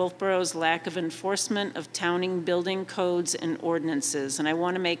Address Wolfeboro's Lack of Enforcement of Towning Building Codes and Ordinances. And I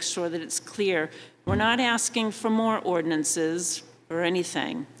want to make sure that it's clear, we're not asking for more ordinances or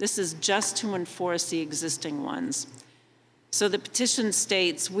anything. This is just to enforce the existing ones. So the petition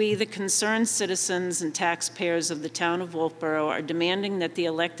states, we, the concerned citizens and taxpayers of the town of Wolfeboro, are demanding that the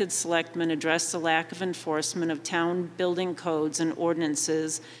elected selectmen address the lack of enforcement of town building codes and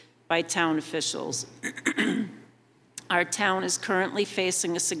ordinances by town officials. Our town is currently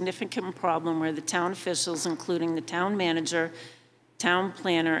facing a significant problem where the town officials, including the town manager, town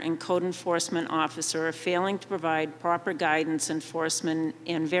planner, and code enforcement officer, are failing to provide proper guidance, enforcement,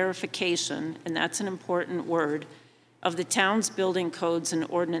 and verification, and that's an important word, of the town's building codes and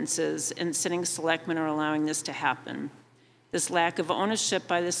ordinances, and sitting selectmen are allowing this to happen. This lack of ownership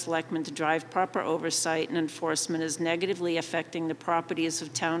by the selectmen to drive proper oversight and enforcement is negatively affecting the properties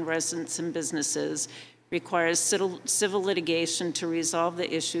of town residents and businesses, requires civil litigation to resolve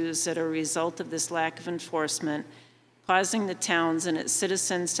the issues that are a result of this lack of enforcement, causing the towns and its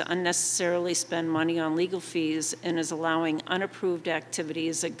citizens to unnecessarily spend money on legal fees, and is allowing unapproved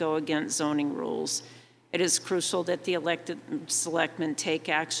activities that go against zoning rules. It is crucial that the elected selectmen take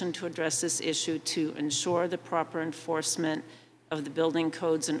action to address this issue to ensure the proper enforcement of the building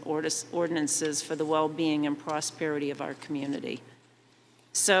codes and ordinances for the well-being and prosperity of our community.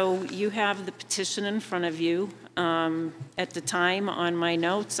 So you have the petition in front of you. At the time on my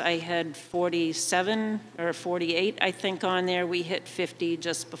notes, I had 47 or 48, I think, on there. We hit 50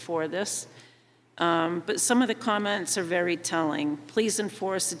 just before this. But some of the comments are very telling. Please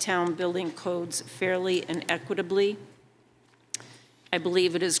enforce the town building codes fairly and equitably. I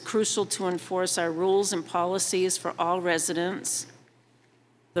believe it is crucial to enforce our rules and policies for all residents.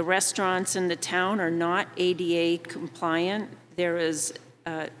 The restaurants in the town are not ADA compliant. There is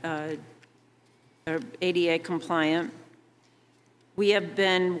ADA compliant. We have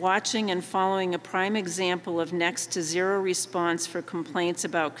been watching and following a prime example of next to zero response for complaints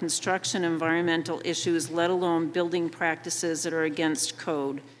about construction environmental issues, let alone building practices that are against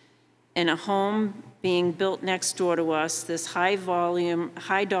code. In a home being built next door to us, this high volume,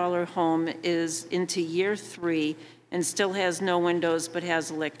 high dollar home is into year 3 and still has no windows but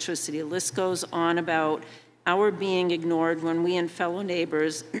has electricity. The list goes on about our being ignored when we and fellow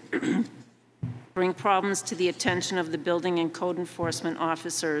neighbors bring problems to the attention of the building and code enforcement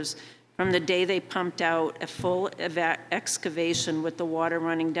officers from the day they pumped out a full excavation with the water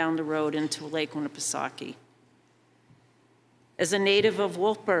running down the road into Lake Winnipesaukee. As a native of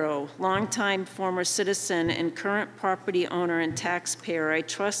Wolfeboro, longtime former citizen and current property owner and taxpayer, I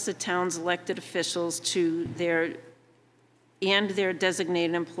trust the town's elected officials and their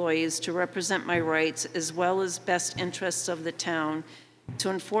designated employees to represent my rights as well as best interests of the town,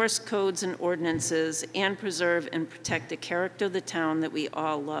 to enforce codes and ordinances and preserve and protect the character of the town that we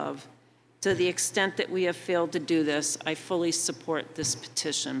all love. To the extent that we have failed to do this, I fully support this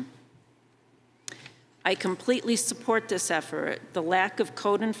petition. I completely support this effort. The lack of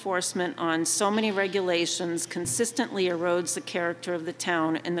code enforcement on so many regulations consistently erodes the character of the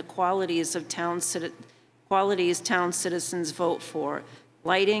town and the qualities town citizens vote for.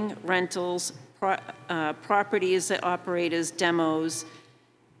 Lighting, rentals, properties that operate as demos.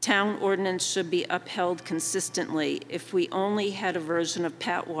 Town ordinance should be upheld consistently. If we only had a version of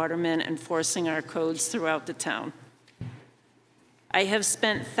Pat Waterman enforcing our codes throughout the town. I have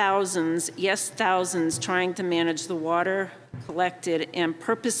spent thousands, yes, thousands, trying to manage the water collected and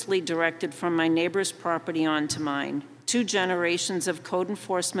purposely directed from my neighbor's property onto mine. 2 generations of code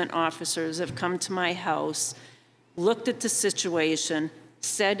enforcement officers have come to my house, looked at the situation,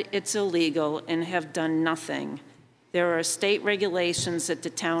 said it's illegal, and have done nothing. There are state regulations that the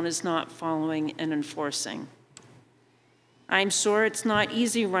town is not following and enforcing. I'm sure it's not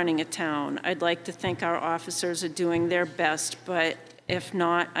easy running a town. I'd like to think our officers are doing their best, but if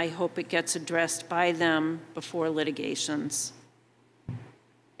not, I hope it gets addressed by them before litigations.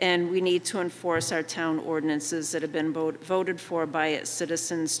 And we need to enforce our town ordinances that have been voted for by its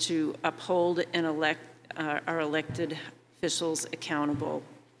citizens to uphold and elect our elected officials accountable.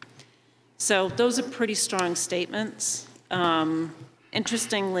 So those are pretty strong statements.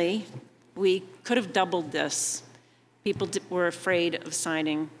 Interestingly, we could have doubled this. People were afraid of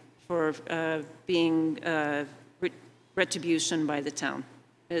signing for being retribution by the town,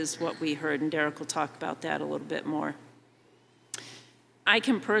 is what we heard, and Derek will talk about that a little bit more. I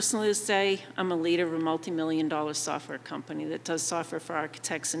can personally say I'm a leader of a multi-million-dollar software company that does software for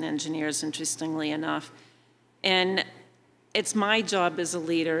architects and engineers, interestingly enough. And it's my job as a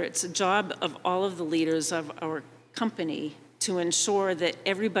leader, it's a job of all of the leaders of our company to ensure that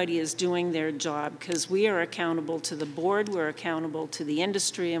everybody is doing their job, because we are accountable to the board, we're accountable to the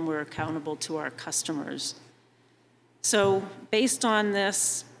industry, and we're accountable to our customers. So based on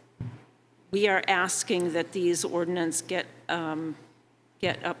this, we are asking that these ordinances get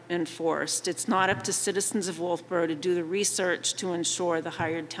up enforced. It's not up to citizens of Wolfeboro to do the research to ensure the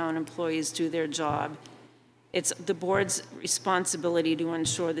hired town employees do their job. It's the board's responsibility to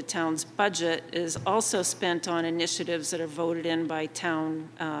ensure the town's budget is also spent on initiatives that are voted in by town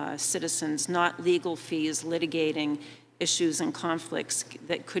citizens, not legal fees litigating issues and conflicts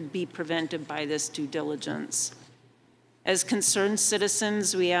that could be prevented by this due diligence. As concerned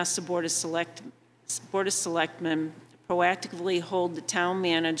citizens, we ask the Board of Selectmen proactively hold the town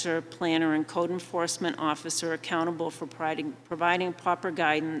manager, planner, and code enforcement officer accountable for providing proper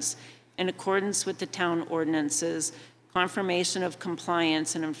guidance in accordance with the town ordinances, confirmation of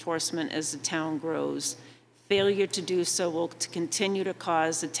compliance and enforcement as the town grows. Failure to do so will continue to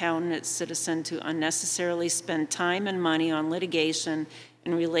cause the town and its citizen to unnecessarily spend time and money on litigation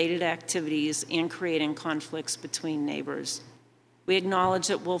and related activities and creating conflicts between neighbors. We acknowledge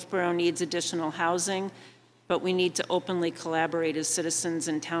that Wolfeboro needs additional housing, but we need to openly collaborate as citizens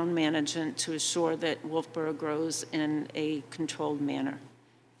and town management to assure that Wolfeboro grows in a controlled manner.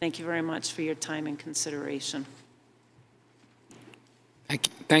 Thank you very much for your time and consideration.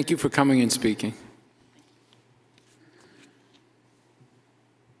 Thank you for coming and speaking.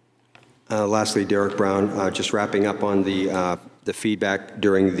 Lastly, Derek Brown, just wrapping up on the feedback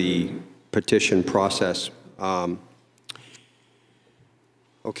during the petition process.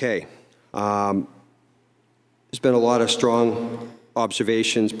 Okay. There's been a lot of strong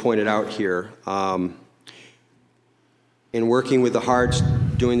observations pointed out here. In working with the Harts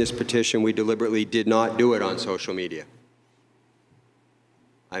doing this petition, we deliberately did not do it on social media.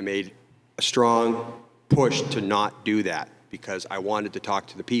 I made a strong push to not do that because I wanted to talk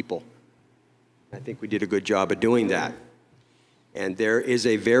to the people. I think we did a good job of doing that. And there is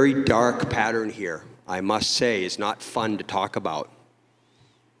a very dark pattern here, I must say. It's not fun to talk about.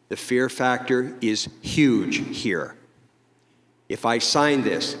 The fear factor is huge here. If I sign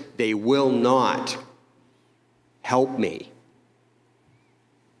this, they will not help me.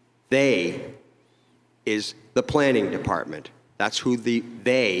 They is the planning department. That's who the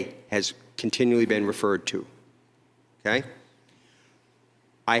they has continually been referred to. Okay?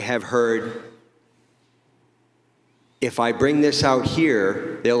 I have heard, if I bring this out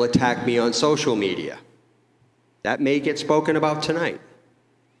here, they'll attack me on social media. That may get spoken about tonight.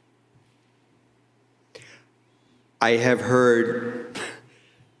 I have heard,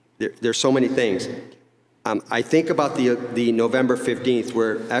 there's so many things. I think about the November 15th,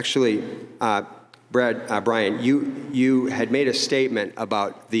 where actually, Brian, you had made a statement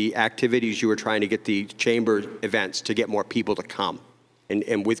about the activities you were trying to get the chamber events to get more people to come,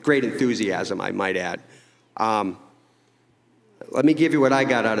 and with great enthusiasm, I might add. Let me give you what I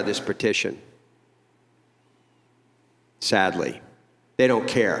got out of this petition. Sadly, they don't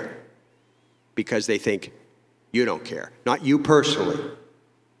care because they think you don't care. Not you personally.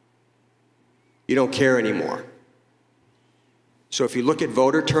 You don't care anymore. So if you look at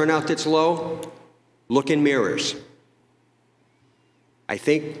voter turnout that's low, look in mirrors. I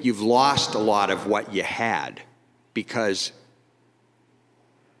think you've lost a lot of what you had because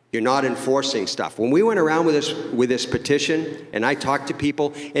you're not enforcing stuff. When we went around with this petition, and I talked to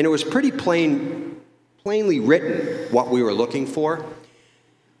people, and it was pretty plainly written what we were looking for,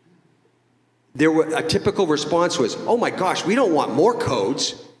 a typical response was, oh my gosh, we don't want more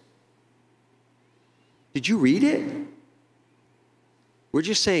codes. Did you read it? We're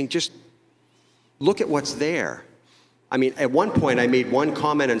just saying, just look at what's there. I mean, at one point I made one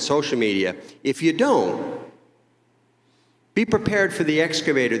comment on social media, if you don't, be prepared for the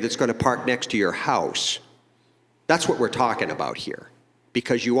excavator that's going to park next to your house. That's what we're talking about here,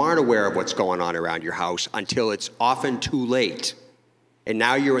 because you aren't aware of what's going on around your house until it's often too late. And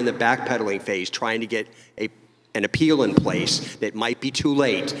now you're in the backpedaling phase trying to get an appeal in place that might be too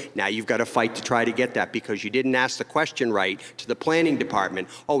late. Now you've got to fight to try to get that because you didn't ask the question right to the planning department.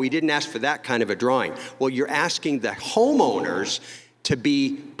 Oh, we didn't ask for that kind of a drawing. Well, you're asking the homeowners to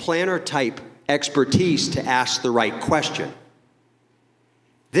be planner type expertise to ask the right question.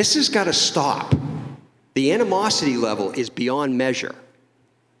 This has got to stop. The animosity level is beyond measure.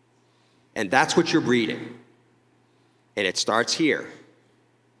 And that's what you're breeding. And it starts here.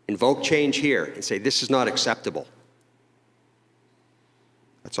 Invoke change here and say, this is not acceptable.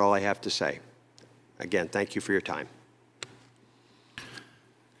 That's all I have to say. Again, thank you for your time.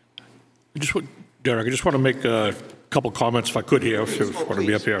 Derek, I just want to make a couple comments if I could here, if you want to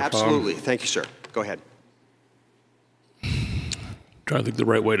be up here. Absolutely. Thank you, sir. Go ahead. Trying to think the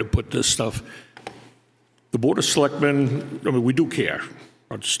right way to put this stuff. The Board of Selectmen, I mean, we do care.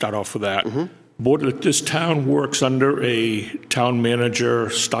 I'll just start off with that. This town works under a town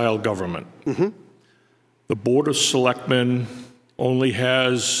manager style government. The Board of Selectmen only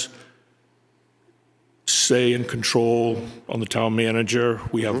has say and control on the town manager.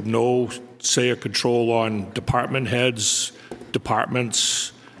 We have no say or control on department heads,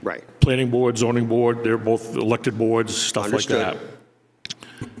 departments, planning board, zoning board. They're both elected boards, stuff like that.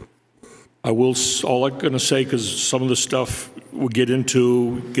 All I'm going to say, because some of the stuff we gets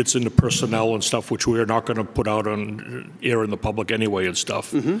into personnel and stuff, which we are not going to put out on air in the public anyway and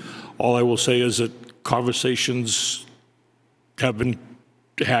stuff. All I will say is that conversations have been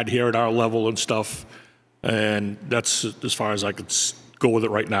had here at our level and stuff, and that's as far as I could go with it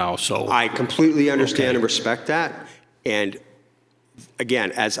right now. So I completely understand and respect that. And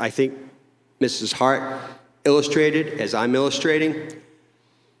again, as I think Mrs. Hart illustrated, as I'm illustrating,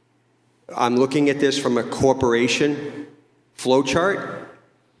 I'm looking at this from a corporation flow chart.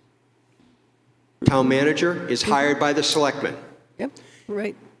 Town manager is hired by the selectmen. Yep,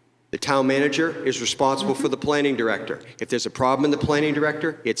 right. The town manager is responsible for the planning director. If there's a problem in the planning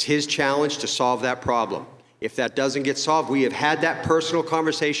director, it's his challenge to solve that problem. If that doesn't get solved, we have had that personal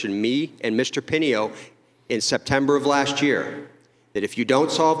conversation, me and Mr. Pinio, in September of last year, that if you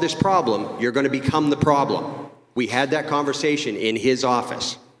don't solve this problem, you're going to become the problem. We had that conversation in his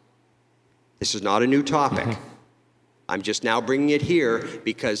office. This is not a new topic. I'm just now bringing it here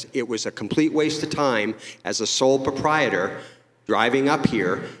because it was a complete waste of time as a sole proprietor driving up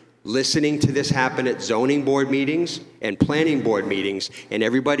here, listening to this happen at zoning board meetings and planning board meetings, and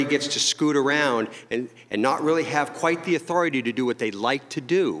everybody gets to scoot around and not really have quite the authority to do what they'd like to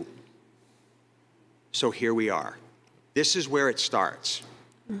do. So here we are. This is where it starts.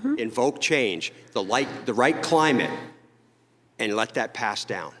 Invoke change, the right climate, and let that pass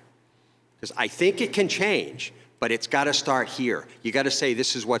down. Because I think it can change, but it's got to start here. You got to say,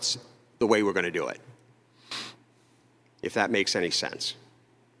 this is what's the way we're going to do it. If that makes any sense.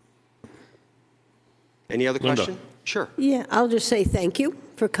 Any other question? Sure. Yeah, I'll just say thank you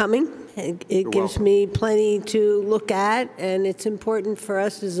for coming. It gives me plenty to look at, and it's important for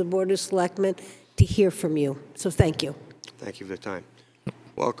us as a Board of Selectmen to hear from you. So thank you. Thank you for the time.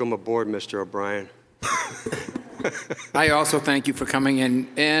 Welcome aboard, Mr. O'Brien. I also thank you for coming in,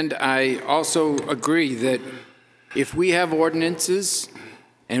 and I also agree that if we have ordinances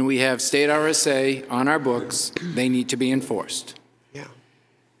and we have state RSA on our books, they need to be enforced. Yeah.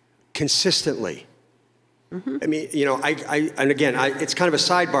 Consistently. I mean, you know, and again, it's kind of a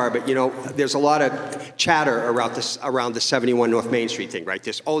sidebar, but you know, there's a lot of chatter around the 71 North Main Street thing, right?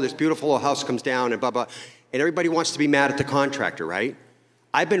 This beautiful house comes down and blah, blah, and everybody wants to be mad at the contractor, right?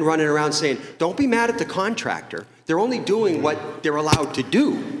 I've been running around saying, don't be mad at the contractor. They're only doing what they're allowed to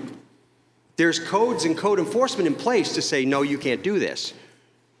do. There's codes and code enforcement in place to say, no, you can't do this.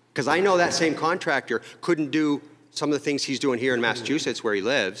 Because I know that same contractor couldn't do some of the things he's doing here in Massachusetts where he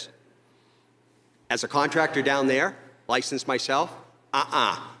lives. As a contractor down there, licensed myself,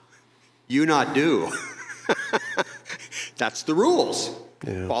 you not do. That's the rules.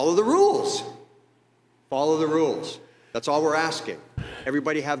 Yeah. Follow the rules. Follow the rules. That's all we're asking.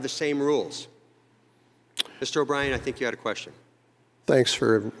 Everybody have the same rules. Mr. O'Brien, I think you had a question. Thanks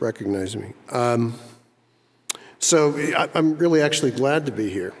for recognizing me. So I'm really actually glad to be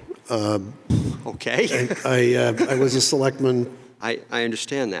here. Okay. I was a selectman. I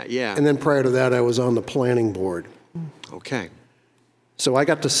understand that, yeah. And then prior to that, I was on the planning board. Okay. So I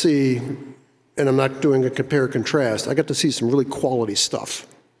got to see, and I'm not doing a compare contrast, I got to see some really quality stuff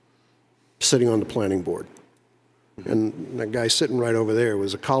sitting on the planning board. And that guy sitting right over there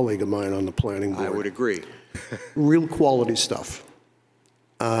was a colleague of mine on the planning board. I would agree. Real quality stuff.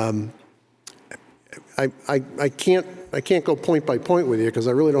 I can't go point by point with you because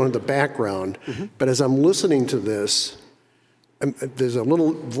I really don't have the background. Mm-hmm. But as I'm listening to this, there's a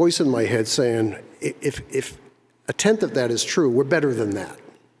little voice in my head saying, if a tenth of that is true, we're better than that.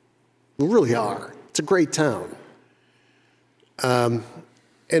 We really are. It's a great town. And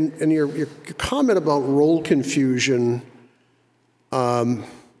your comment about role confusion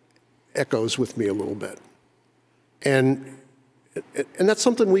echoes with me a little bit. And that's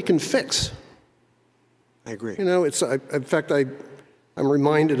something we can fix. I agree. You know, in fact, I'm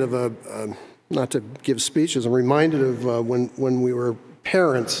reminded of not to give speeches, I'm reminded of when we were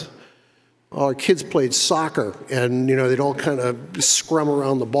parents, our kids played soccer, and, you know, they'd all kind of scrum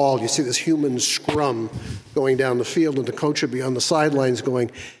around the ball. You see this human scrum going down the field, and the coach would be on the sidelines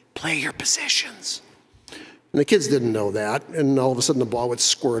going, play your positions. And the kids didn't know that, and all of a sudden the ball would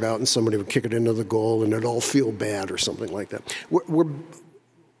squirt out, and somebody would kick it into the goal, and it'd all feel bad or something like that.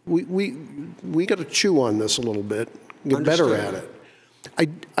 We got to chew on this a little bit, get better at it.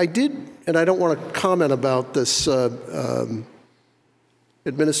 I did, and I don't want to comment about this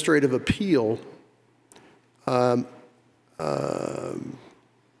administrative appeal. I'm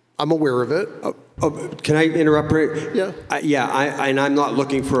aware of it. Can I interrupt? Yeah. And I'm not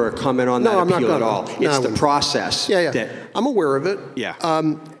looking for a comment on that appeal at all. It's the process. Yeah. I'm aware of it. Yeah.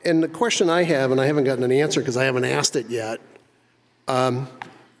 And the question I have, and I haven't gotten an answer because I haven't asked it yet,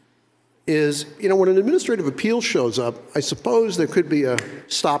 is, you know, when an administrative appeal shows up, I suppose there could be a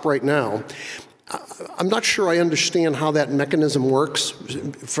stop right now. I'm not sure I understand how that mechanism works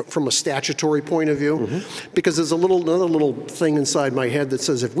from a statutory point of view, because there's another little thing inside my head that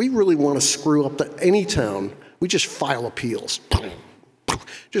says if we really want to screw up any town, we just file appeals.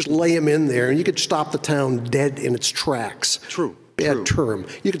 Just lay them in there, and you could stop the town dead in its tracks. True. Bad term.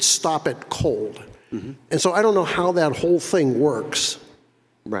 You could stop it cold. And so I don't know how that whole thing works.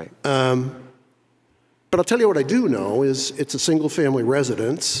 Right. But I'll tell you what I do know is it's a single-family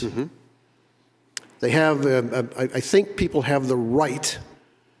residence. They have, I think people have the right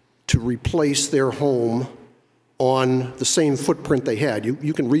to replace their home on the same footprint they had.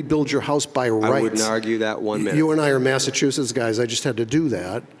 You can rebuild your house by right. I wouldn't argue that 1 minute. You and I are Massachusetts guys. I just had to do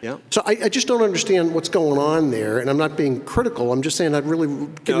that. Yeah. So I just don't understand what's going on there, and I'm not being critical. I'm just saying I'd really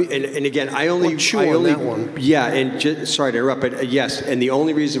and again, I only that one. Yeah, and sorry to interrupt, but yes, and the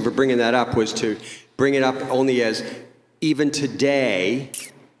only reason for bringing that up was to bring it up only as even today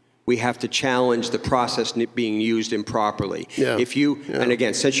we have to challenge the process being used improperly. Yeah. If you, and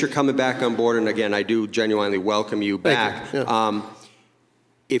again, since you're coming back on board, and again, I do genuinely welcome you back. Thank you. Yeah.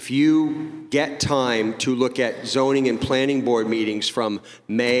 If you get time to look at zoning and planning board meetings from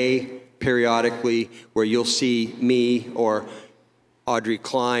May periodically, where you'll see me or Audrey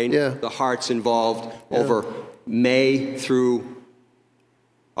Klein, the Harts involved over May through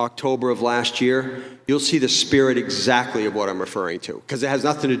October of last year, you'll see the spirit exactly of what I'm referring to, because it has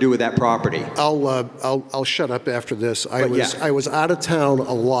nothing to do with that property. I'll shut up after this. I was out of town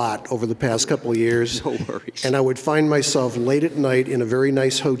a lot over the past couple of years. No worries. And I would find myself late at night in a very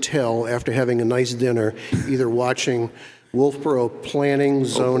nice hotel after having a nice dinner, either watching Wolfeboro planning,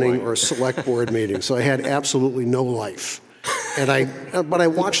 zoning, or select board meetings. So I had absolutely no life. But I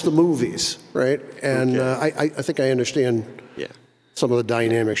watched the movies, right? And I think I understand some of the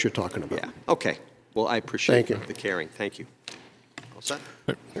dynamics you're talking about. Yeah. Okay. Well, I appreciate the caring. Thank you. All set?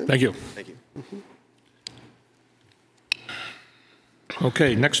 Thank you. Thank you.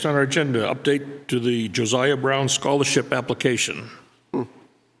 Okay, next on our agenda, update to the Josiah Brown Scholarship application.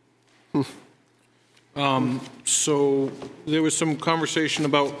 So there was some conversation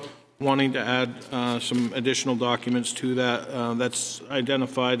about wanting to add some additional documents to that. That's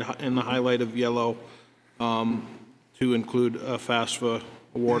identified in the highlight of yellow to include a FAFSA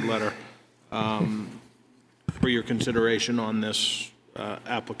award letter for your consideration on this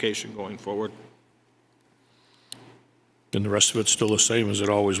application going forward. And the rest of it's still the same as it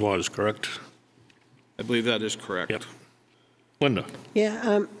always was, correct? I believe that is correct. Yep. Linda?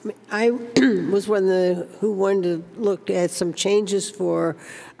 Yeah, I was one of the who wanted to look at some changes for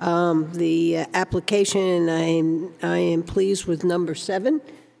the application, and I am pleased with number 7,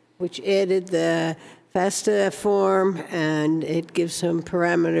 which added the FAFSA form, and it gives some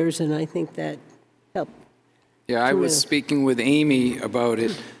parameters, and I think that helped. Yeah, I was speaking with Amy about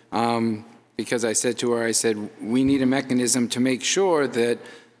it because I said to her, I said, we need a mechanism to make sure that,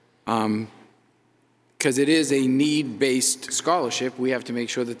 because it is a need-based scholarship, we have to make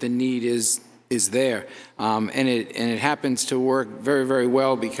sure that the need is there. And it happens to work very, very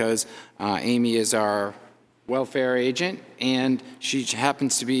well because Amy is our welfare agent, and she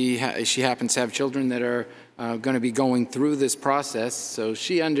happens to have children that are going to be going through this process, so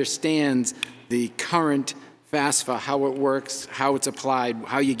she understands the current FAFSA, how it works, how it's applied,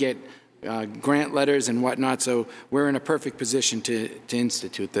 how you get grant letters and whatnot, so we're in a perfect position to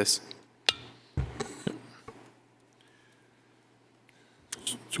institute this.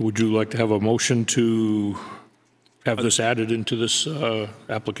 So would you like to have a motion to have this added into this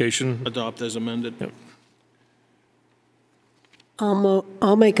application? Adopt as amended. Yep.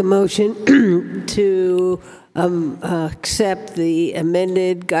 I'll make a motion to accept the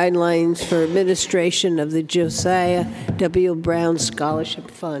amended guidelines for administration of the Josiah W. Brown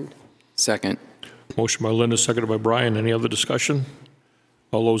Scholarship Fund. Second. Motion by Linda, seconded by Brian. Any other discussion?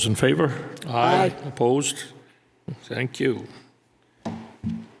 All those in favor? Aye. Opposed? Thank you.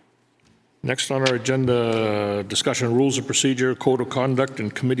 Next on our agenda, discussion rules of procedure, code of conduct,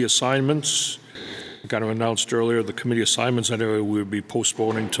 and committee assignments. I kind of announced earlier the committee assignments anyway we would be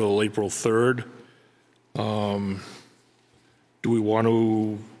postponing till April 3rd. Do we want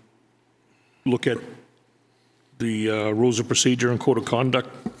to look at the rules of procedure and code of conduct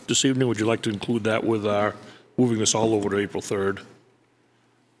this evening? Would you like to include that with our moving this all over to April 3rd?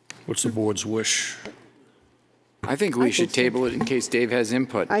 What's the board's wish? I think we should table it in case Dave has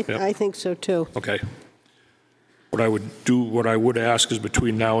input. I think so, too. Okay. What I would ask is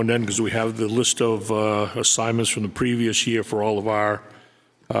between now and then, because we have the list of assignments from the previous year for all of our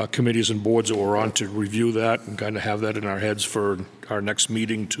committees and boards that we're on, to review that and kind of have that in our heads for our next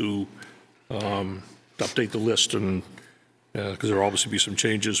meeting to update the list, and because there will obviously be some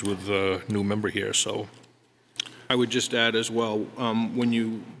changes with the new member here, so. I would just add as well, when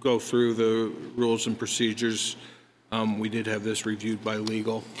you go through the rules and procedures, we did have this reviewed by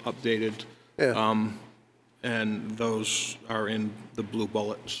legal, updated. Yeah. And those are in the blue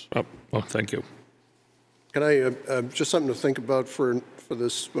bullets. Oh, thank you. Can I, just something to think about for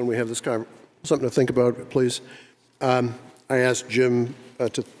this, when we have this something to think about, please. I asked Jim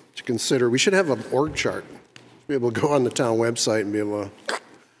to consider, we should have an org chart. Be able to go on the town website and be able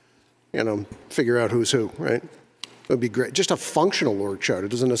to, figure out who's who, right? It would be great. Just a functional org chart. It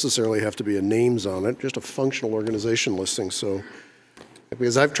doesn't necessarily have to be a names on it, just a functional organization listing, so.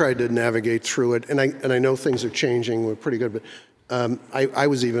 Because I've tried to navigate through it, and I know things are changing, we're pretty good, but I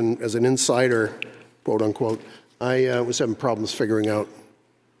was even, as an insider, quote unquote, I was having problems figuring out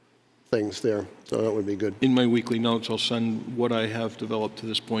things there, so that would be good. In my weekly notes, I'll send what I have developed to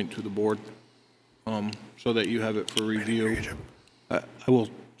this point to the board, so that you have it for review. I will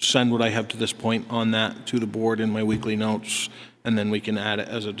send what I have to this point on that to the board in my weekly notes, and then we can add it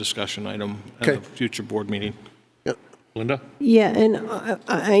as a discussion item at a future board meeting. Linda? Yeah, and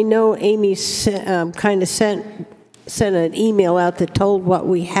I know Amy kind of sent an email out that told what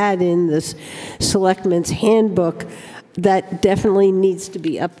we had in this Selectmen's handbook. That definitely needs to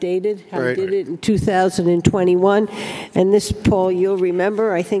be updated. I did it in 2021. And this, Paul, you'll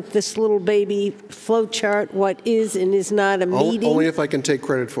remember, I think this little baby flow chart, what is and is not a meeting. Only if I can take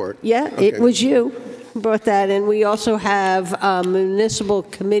credit for it. Yeah, okay. It was you who brought that. And we also have municipal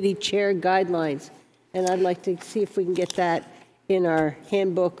committee chair guidelines. And I'd like to see if we can get that in our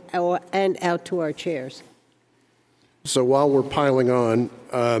handbook and out to our chairs. So while we're piling on,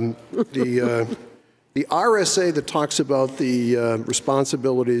 the RSA that talks about the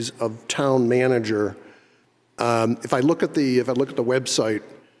responsibilities of town manager, if I look at the website,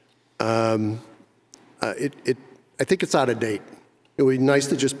 I think it's out of date. It would be nice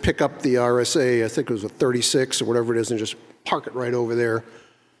to just pick up the RSA. I think it was a 36 or whatever it is, and just park it right over there.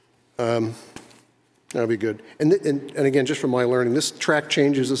 That'll be good. And again, just from my learning, this track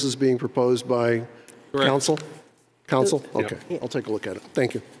changes, this is being proposed by council? Council? Okay, I'll take a look at it.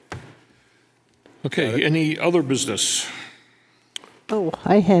 Thank you. Okay, any other business? Oh,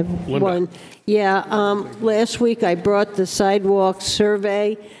 I have Linda. one. Yeah, last week I brought the sidewalk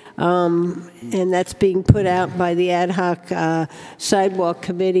survey, and that's being put out by the ad hoc sidewalk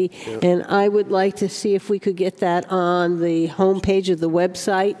committee. And I would like to see if we could get that on the homepage of the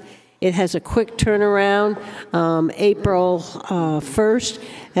website. It has a quick turnaround, April 1st,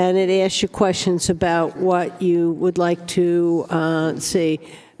 and it asks you questions about what you would like to see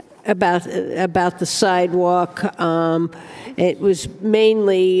about the sidewalk. It was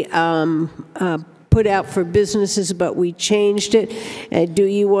mainly put out for businesses, but we changed it. Do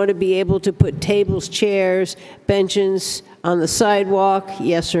you want to be able to put tables, chairs, benches on the sidewalk?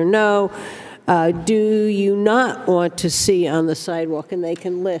 Yes or no? Do you not want to see on the sidewalk? And they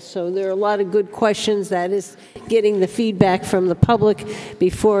can list. So there are a lot of good questions. That is getting the feedback from the public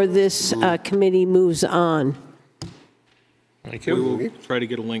before this committee moves on. Thank We you. will try to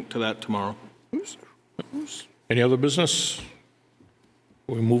get a link to that tomorrow. Any other business?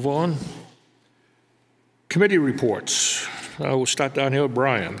 We move on. Committee reports. We'll start down here with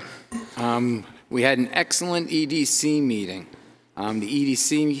Brian. We had an excellent EDC meeting. The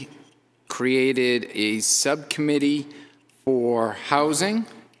EDC created a subcommittee for housing.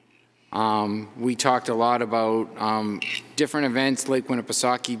 We talked a lot about different events, Lake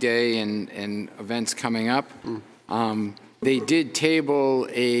Winnipesaukee Day and events coming up. They did table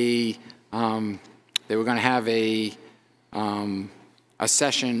they were going to have a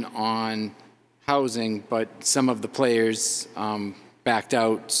session on housing, but some of the players backed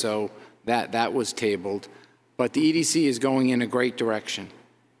out, so that was tabled. But the EDC is going in a great direction.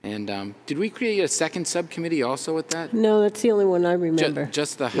 And did we create a second subcommittee also with that? No, that's the only one I remember.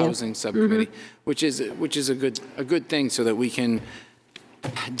 Just the housing subcommittee, which is a good thing, so that we can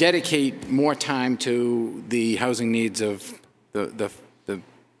dedicate more time to the housing needs of the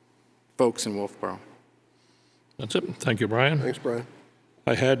folks in Wolfeboro. That's it. Thank you, Brian. Thanks, Brian.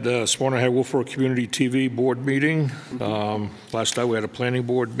 I had, this morning I had Wolfeboro Community TV Board meeting. Last night we had a planning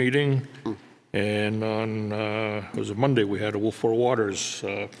board meeting. And on, it was a Monday, we had a Wolfeboro Waters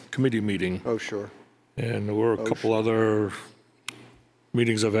committee meeting. Oh, sure. And there were a couple other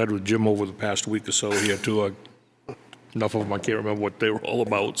meetings I've had with Jim over the past week or so. He had two, enough of them, I can't remember what they were all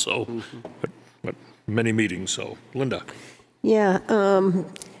about, so, but many meetings, so. Linda? Yeah,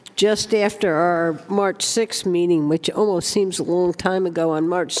 just after our March 6th meeting, which almost seems a long time ago, on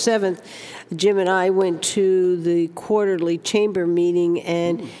March 7th, Jim and I went to the quarterly chamber meeting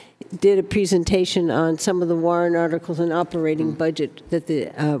and did a presentation on some of the warrant articles and operating budget that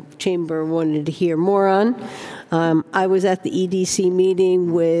the chamber wanted to hear more on. I was at the EDC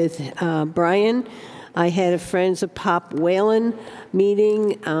meeting with Brian. I had a Friends of Pop Whalen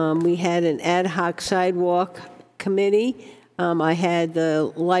meeting. We had an ad hoc sidewalk committee. I had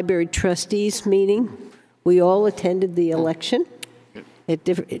the library trustees meeting. We all attended the election,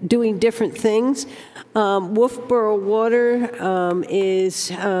 doing different things. Wolfeboro Water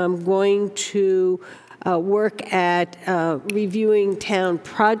is going to work at reviewing town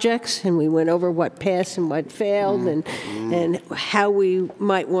projects, and we went over what passed and what failed, and how we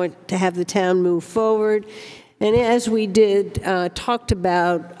might want to have the town move forward. And as we did, talked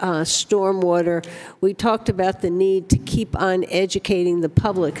about stormwater, we talked about the need to keep on educating the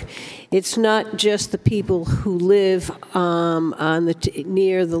public. It's not just the people who live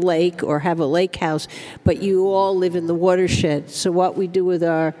near the lake or have a lake house, but you all live in the watershed. So what we do with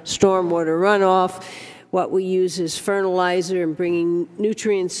our stormwater runoff, what we use as fertilizer and bringing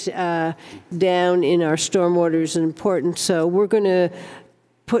nutrients down in our stormwater is important. So we're going to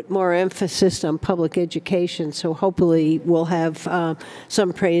put more emphasis on public education, so hopefully we'll have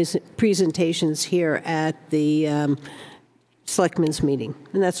some presentations here at the Selectmen's meeting.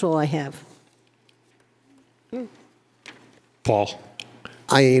 And that's all I have. Paul?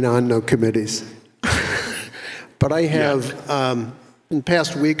 I ain't on no committees. But I have, in the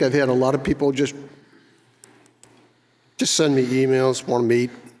past week, I've had a lot of people just send me emails, want to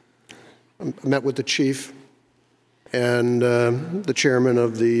meet. I met with the chief and the chairman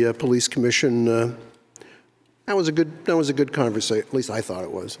of the police commission. That was a good conversation. At least I thought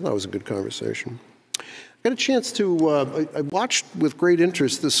it was. That was a good conversation. I got a chance to. I watched with great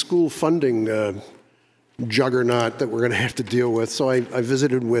interest this school funding juggernaut that we're going to have to deal with. So I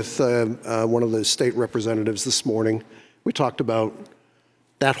visited with one of the state representatives this morning. We talked about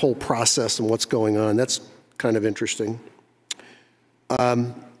that whole process and what's going on. That's kind of interesting.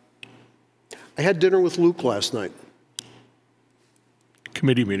 I had dinner with Luke last night.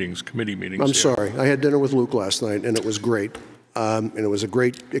 Committee meetings. I'm yeah. sorry. I had dinner with Luke last night, and it was great. And it was a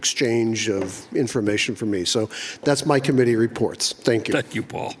great exchange of information for me. So that's my committee reports. Thank you. Thank you,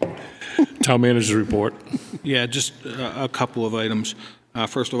 Paul. Town manager's report. Yeah, just a couple of items.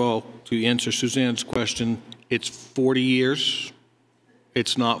 First of all, to answer Suzanne's question, it's 40 years.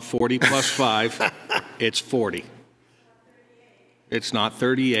 It's not 40 plus 5. It's 40. It's not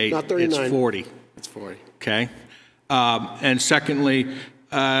 38. Not 39. It's 40. It's 40. Okay? And secondly,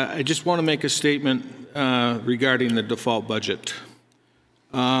 I just want to make a statement regarding the default budget.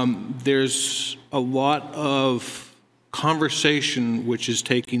 There's a lot of conversation which is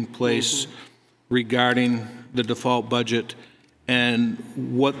taking place regarding the default budget and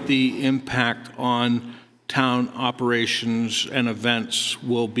what the impact on town operations and events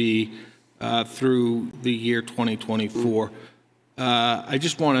will be through the year 2024. I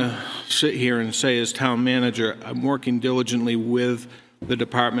just want to sit here and say, as town manager, I'm working diligently with the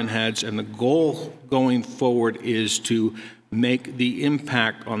department heads, and the goal going forward is to make the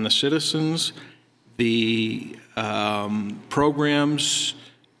impact on the citizens, the programs,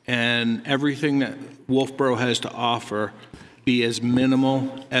 and everything that Wolfeboro has to offer be as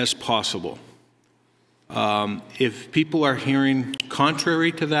minimal as possible. If people are hearing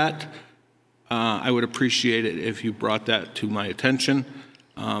contrary to that, I would appreciate it if you brought that to my attention.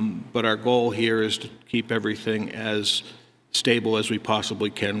 But our goal here is to keep everything as stable as we possibly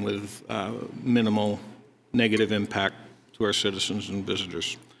can with minimal negative impact to our citizens and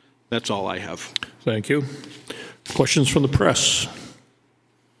visitors. That's all I have. Thank you. Questions from the press?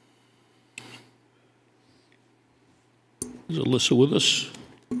 Is Alyssa with us?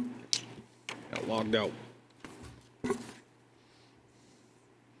 Got logged out.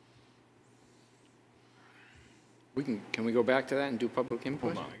 Can we go back to that and do public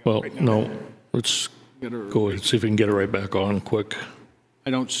input? Well, no, let's go ahead and see if we can get her right back on quick. I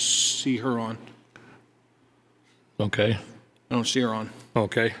don't see her on. Okay. I don't see her on.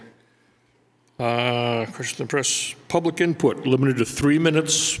 Okay. Question from the press. Public input limited to 3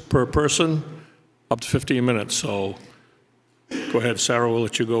 minutes per person, up to 15 minutes. So go ahead, Sarah, we'll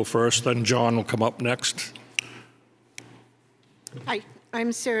let you go first. Then John will come up next. Hi,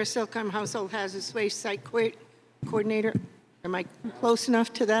 I'm Sarah Silk. I'm Household Hazardous Waste Site Coordinator. Am I close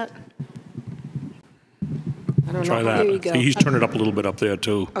enough to that? I don't Try know. that. Here you go. He's turned it up a little bit up there,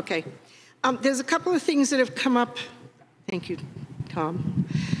 too. Okay. There's a couple of things that have come up. Thank you, Tom.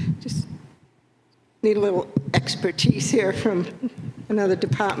 Just need a little expertise here from another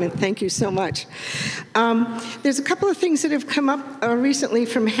department. Thank you so much. There's a couple of things that have come up recently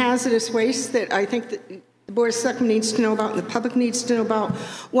from hazardous waste that I think that the Board of Selectmen needs to know about and the public needs to know about.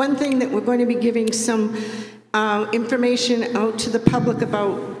 One thing that we're going to be giving some information out to the public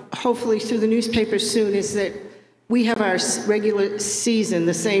about, hopefully through the newspaper soon, is that we have our regular season,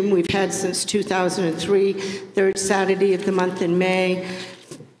 the same we've had since 2003, third Saturday of the month in May,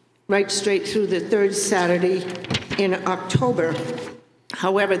 right straight through the third Saturday in October.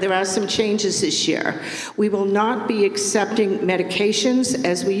 However, there are some changes this year. We will not be accepting medications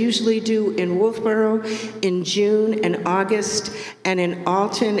as we usually do in Wolfeboro in June and August, and in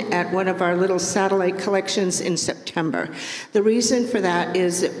Alton at one of our little satellite collections in September. The reason for that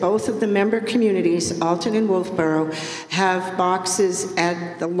is that both of the member communities, Alton and Wolfeboro, have boxes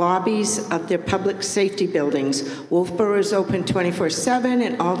at the lobbies of their public safety buildings. Wolfeboro is open 24/7,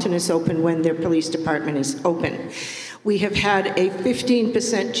 and Alton is open when their police department is open. We have had a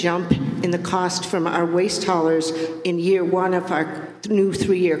 15% jump in the cost from our waste haulers in year one of our new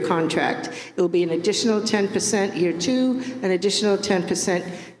 3-year contract. It will be an additional 10% year 2, an additional 10%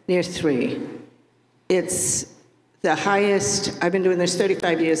 year 3. It's the highest, I've been doing this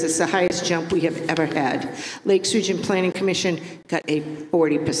 35 years, it's the highest jump we have ever had. Lakes Region Planning Commission got a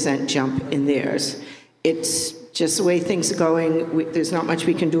 40% jump in theirs. It's just the way things are going. There's not much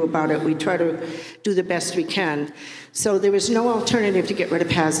we can do about it. We try to do the best we can. So there is no alternative to get rid of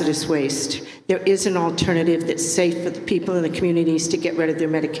hazardous waste. There is an alternative that's safe for the people in the communities to get rid of their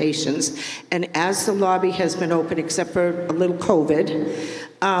medications. And as the lobby has been open, except for a little COVID,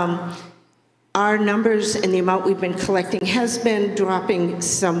 our numbers and the amount we've been collecting has been dropping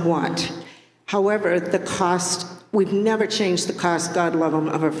somewhat. However, the cost, we've never changed the cost, God love them,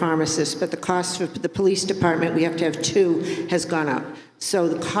 of our pharmacists, but the cost for the police department, we have to have 2, has gone up. So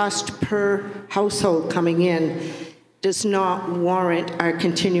the cost per household coming in does not warrant our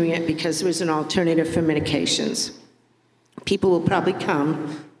continuing it because there is an alternative for medications. People will probably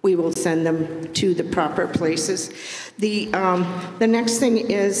come. We will send them to the proper places. The next thing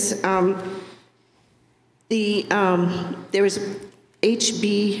is there is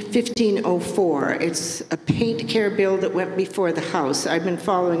HB 1504. It's a paint care bill that went before the House. I've been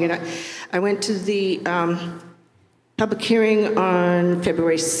following it. I went to the public hearing on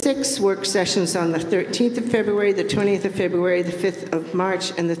February 6th, work sessions on the 13th of February, the 20th of February, the 5th of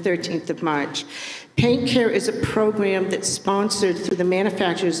March, and the 13th of March. Paint Care is a program that's sponsored through the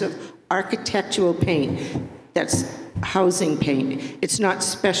manufacturers of architectural paint. That's housing paint. It's not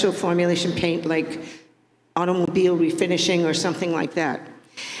special formulation paint like automobile refinishing or something like that.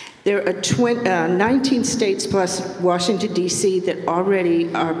 There are 19 states plus Washington, D.C. that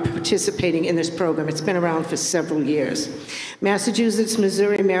already are participating in this program. It's been around for several years. Massachusetts,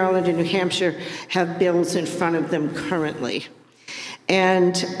 Missouri, Maryland, and New Hampshire have bills in front of them currently.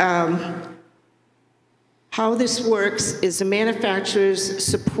 And how this works is the manufacturers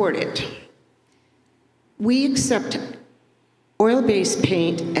support it. We accept oil-based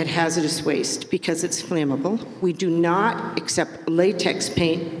paint at hazardous waste because it's flammable. We do not accept latex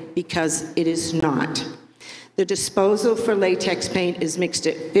paint because it is not. The disposal for latex paint is mixed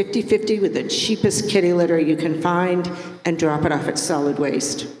at 50-50 with the cheapest kitty litter you can find and drop it off at solid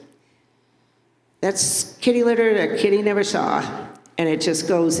waste. That's kitty litter that kitty never saw, and it just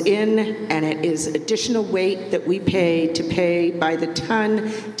goes in, and it is additional weight that we pay by the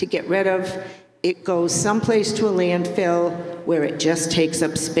ton to get rid of. It goes someplace to a landfill where it just takes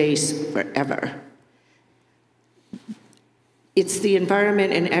up space forever. It's the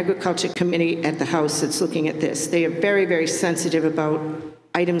Environment and Agriculture Committee at the House that's looking at this. They are very, very sensitive about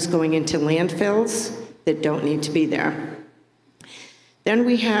items going into landfills that don't need to be there. Then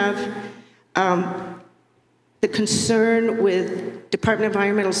we have the concern with Department of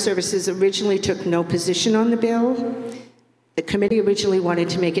Environmental Services originally took no position on the bill. The committee originally wanted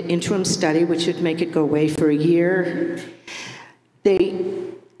to make an interim study, which would make it go away for a year. They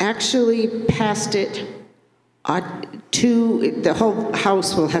actually passed it to, the whole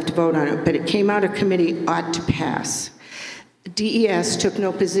House will have to vote on it, but it came out of committee ought to pass. DES took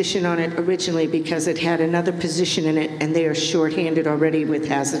no position on it originally because it had another position in it, and they are shorthanded already with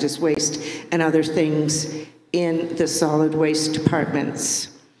hazardous waste and other things in the solid waste departments.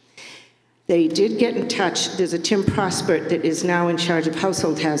 They did get in touch. There's a Tim Prospert that is now in charge of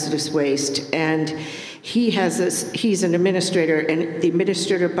household hazardous waste, and he's an administrator, and the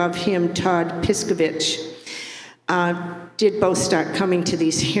administrator above him, Todd Piskovich, did both start coming to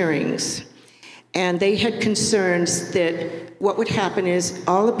these hearings. And they had concerns that what would happen is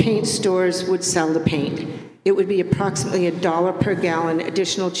all the paint stores would sell the paint. It would be approximately $1 per gallon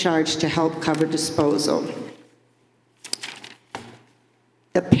additional charge to help cover disposal.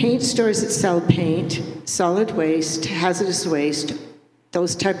 The paint stores that sell paint, solid waste, hazardous waste,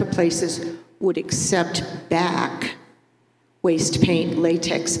 those type of places would accept back waste paint,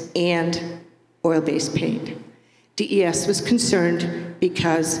 latex, and oil-based paint. DES was concerned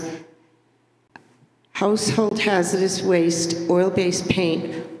because household hazardous waste, oil-based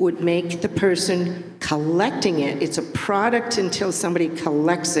paint would make the person collecting it, it's a product until somebody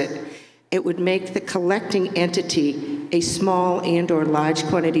collects it, it would make the collecting entity a small and/or large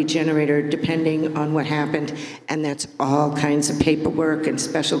quantity generator depending on what happened, and that's all kinds of paperwork and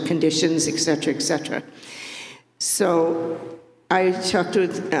special conditions, et cetera, et cetera. So I talked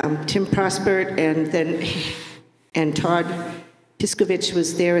with Tim Prospert, and Todd Piskovich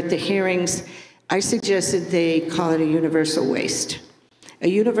was there at the hearings. I suggested they call it a universal waste. A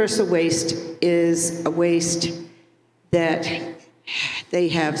universal waste is a waste that they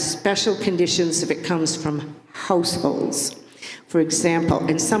have special conditions if it comes from households. For example,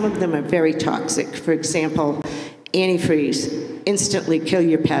 and some of them are very toxic. For example, antifreeze, instantly kill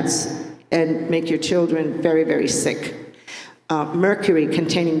your pets and make your children very, very sick.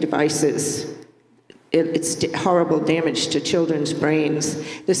 Mercury-containing devices, it's horrible damage to children's brains.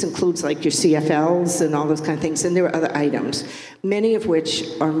 This includes like your CFLs and all those kind of things, and there are other items, many of which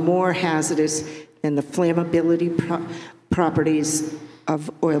are more hazardous than the flammability properties of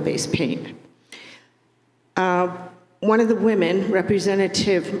oil-based paint. One of the women,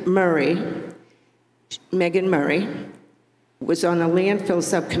 Representative Murray, Megan Murray, was on a landfill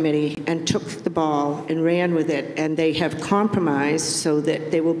subcommittee and took the ball and ran with it, and they have compromised so that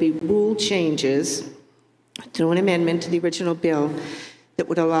there will be rule changes through an amendment to the original bill that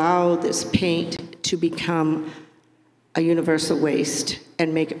would allow this paint to become a universal waste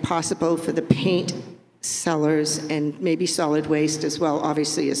and make it possible for the paint sellers and maybe solid waste as well,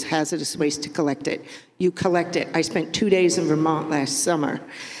 obviously, as hazardous waste to collect it. You collect it. I spent 2 days in Vermont last summer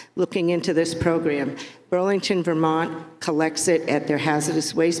looking into this program. Burlington, Vermont collects it at their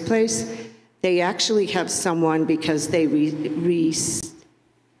hazardous waste place. They actually have someone, because they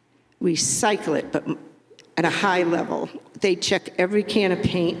recycle it, but at a high level. They check every can of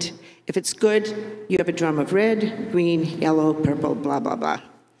paint. If it's good, you have a drum of red, green, yellow, purple, blah, blah, blah.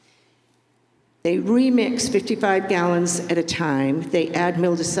 They remix 55 gallons at a time. They add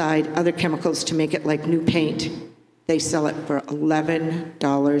mildewcide, other chemicals to make it like new paint. They sell it for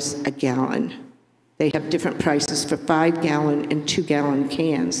 $11 a gallon. They have different prices for 5-gallon and 2-gallon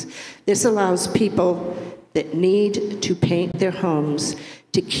cans. This allows people that need to paint their homes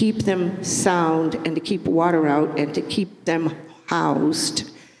to keep them sound and to keep water out and to keep them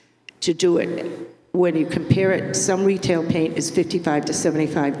housed to do it. When you compare it, some retail paint is $55 to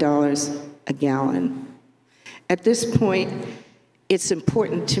 $75 a gallon. At this point, it's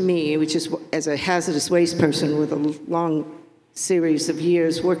important to me, which is as a hazardous waste person with a long series of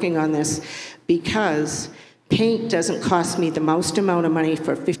years working on this, because paint doesn't cost me the most amount of money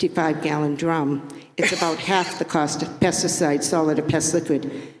for a 55-gallon drum. It's about half the cost of pesticide, solid or pest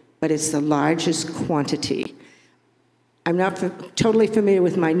liquid, but it's the largest quantity. I'm not totally familiar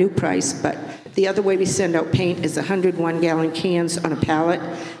with my new price, but the other way we send out paint is 101-gallon cans on a pallet.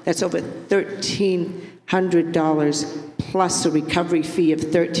 That's over $1,300 plus a recovery fee of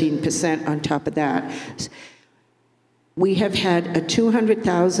 13% on top of that. We have had a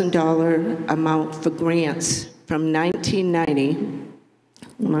 $200,000 amount for grants from 1990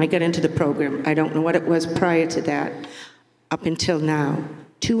 when I got into the program. I don't know what it was prior to that, up until now.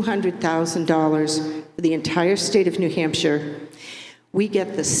 $200,000 for the entire state of New Hampshire. We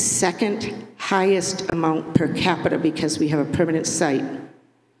get the second highest amount per capita because we have a permanent site,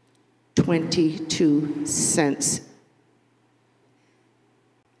 22 cents.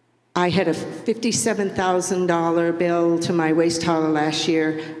 I had a $57,000 bill to my waste hauler last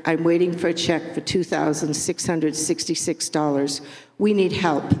year. I'm waiting for a check for $2,666. We need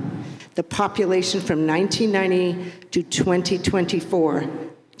help. The population from 1990 to 2024,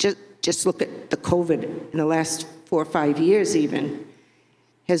 just look at the COVID in the last 4 or 5 years even,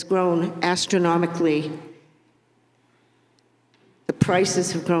 has grown astronomically. The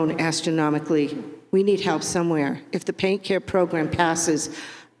prices have grown astronomically. We need help somewhere. If the paint care program passes,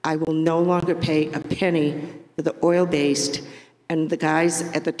 I will no longer pay a penny for the oil-based, and the guys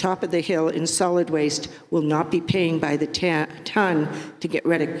at the top of the hill in solid waste will not be paying by the ton to get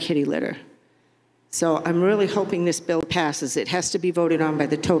rid of kitty litter. So I'm really hoping this bill passes. It has to be voted on by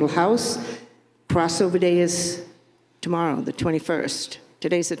the total House. Crossover day is tomorrow, the 21st.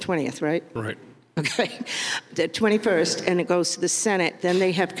 Today's the 20th, right? Right. Okay, the 21st, and it goes to the Senate. Then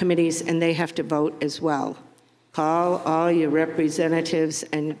they have committees, and they have to vote as well. Call all your representatives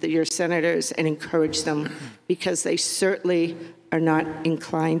and your senators and encourage them, because they certainly are not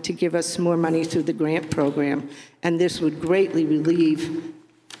inclined to give us more money through the grant program. And this would greatly relieve,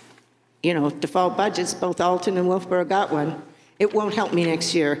 you know, default budgets. Both Alton and Wolfeboro got one. It won't help me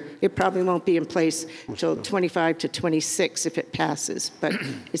next year. It probably won't be in place until 25 to 26 if it passes. But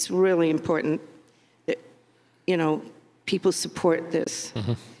it's really important that, you know, people support this.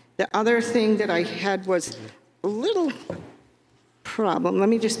 Mm-hmm. The other thing that I had was a little problem. Let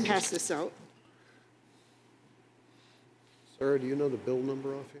me just pass this out. Sarah, do you know the bill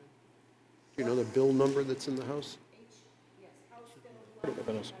number offhand? Do you know the bill number that's in the House? Yes, House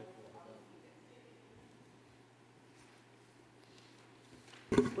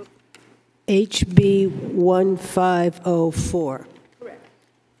bill. HB 1504. Correct.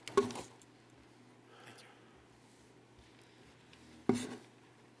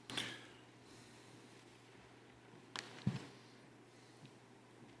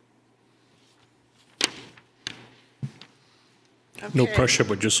 No pressure,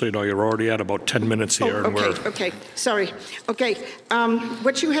 but just so you know, you're already at about 10 minutes here. And Okay, sorry. Okay,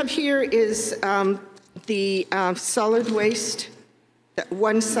 what you have here is the solid waste,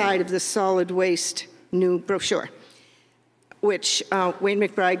 one side of the solid waste new brochure, which Wayne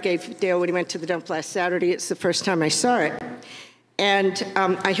McBride gave Dale when he went to the dump last Saturday. It's the first time I saw it. And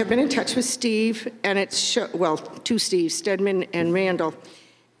I have been in touch with Steve, and it's, well, two Steves, Stedman and Randall.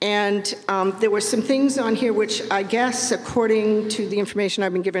 And there were some things on here which I guess, according to the information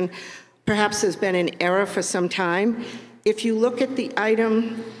I've been given, perhaps has been an error for some time. If you look at the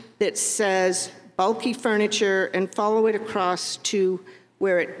item that says bulky furniture and follow it across to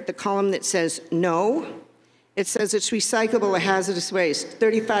where the column that says no, it says it's recyclable or hazardous waste.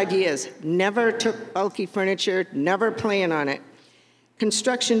 35 years, never took bulky furniture, never plan on it.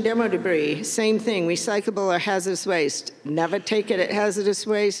 Construction demo debris, same thing, recyclable or hazardous waste. Never take it at hazardous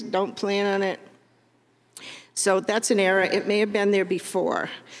waste, don't plan on it. So that's an error. It may have been there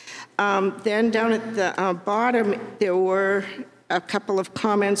before. Then down at the bottom, there were a couple of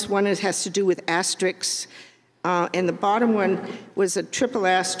comments. One has to do with asterisks. And the bottom one was a triple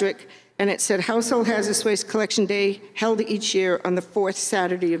asterisk, And it said, Household Hazardous Waste Collection Day held each year on the 4th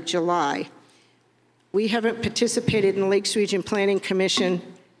Saturday of July. We haven't participated in the Lakes Region Planning Commission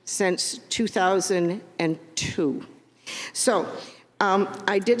since 2002. So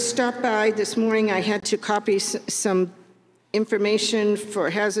I did stop by this morning. I had to copy some information for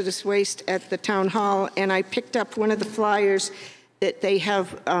hazardous waste at the town hall, and I picked up one of the flyers that they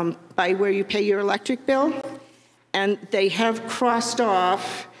have by where you pay your electric bill, and they have crossed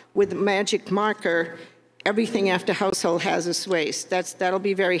off with a magic marker everything after household hazardous waste. That'll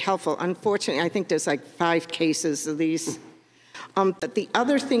be very helpful. Unfortunately, I think there's like 5 cases of these. But the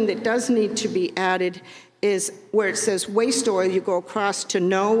other thing that does need to be added is where it says waste oil, you go across to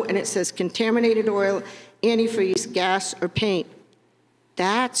no, and it says contaminated oil, antifreeze, gas, or paint.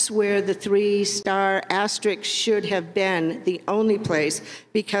 That's where the 3-star asterisk should have been, the only place,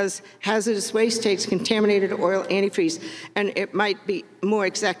 because hazardous waste takes contaminated oil, antifreeze, and it might be more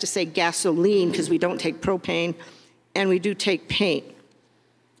exact to say gasoline, because we don't take propane, and we do take paint.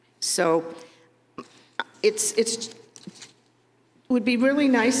 So it would be really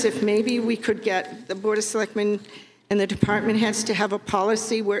nice if maybe we could get the Board of Selectmen and the department heads to have a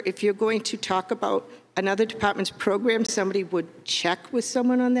policy where if you're going to talk about another department's program, somebody would check with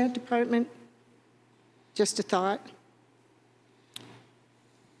someone on that department? Just a thought.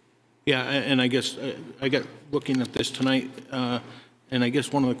 Yeah, and I guess I got looking at this tonight, and I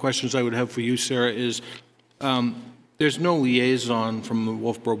guess one of the questions I would have for you, Sarah, is there's no liaison from the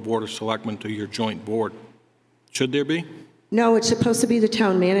Wolfeboro Board of Selectmen to your joint board. Should there be? No, it's supposed to be the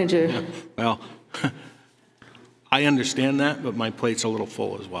town manager. Yeah, well, I understand that, but my plate's a little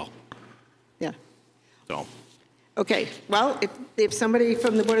full as well. Yeah. So. Okay, well, if somebody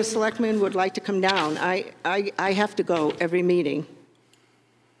from the Board of Selectmen would like to come down, I have to go every meeting.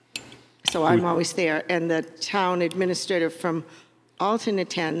 So I'm always there. And the town administrator from Alton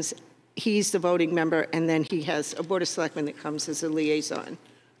attends. He's the voting member, and then he has a Board of Selectmen that comes as a liaison.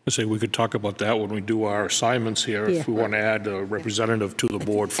 I say we could talk about that when we do our assignments here, if we want to add a representative to the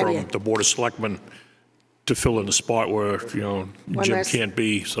board from the Board of Selectmen to fill in the spot where, you know, Jim can't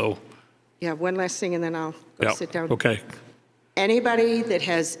be, so. Yeah, one last thing, and then I'll go sit down. Okay. Anybody that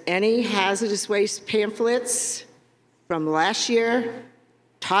has any hazardous waste pamphlets from last year,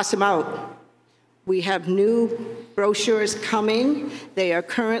 toss them out. We have new brochures coming. They are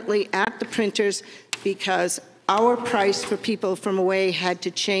currently at the printers because our price for people from away had to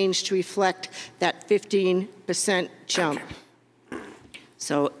change to reflect that 15% jump.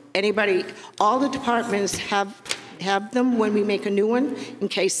 So anybody, all the departments have them when we make a new one in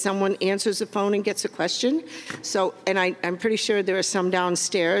case someone answers the phone and gets a question. So, and I'm pretty sure there are some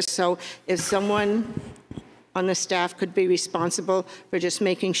downstairs. So if someone on the staff could be responsible for just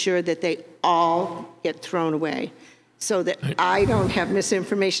making sure that they all get thrown away so that I don't have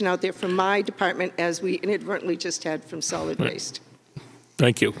misinformation out there from my department as we inadvertently just had from solid waste.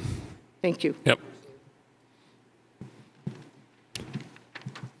 Thank you. Thank you. Yep.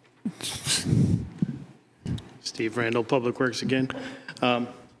 Steve Randall, Public Works again. I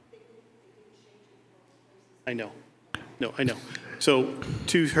know. No, I know. So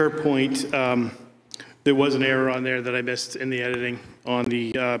to her point, there was an error on there that I missed in the editing on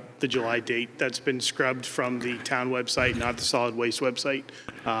the July date. That's been scrubbed from the town website, not the solid waste website.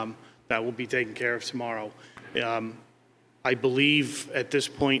 That will be taken care of tomorrow. I believe at this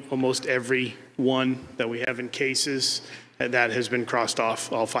point, almost every one that we have in cases, that has been crossed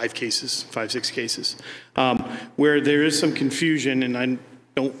off, all 5 cases, 6 cases. Where there is some confusion, and I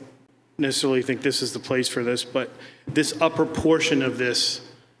don't necessarily think this is the place for this, but this upper portion of this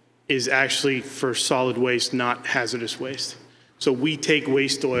is actually for solid waste, not hazardous waste. So we take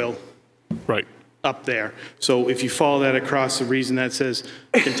waste oil up there. So if you follow that across, the reason that says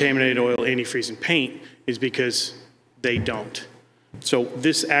contaminated oil, antifreeze, and paint is because they don't. So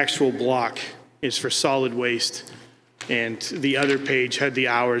this actual block is for solid waste, and the other page had the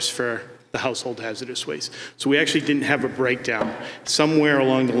hours for the household hazardous waste. So we actually didn't have a breakdown. Somewhere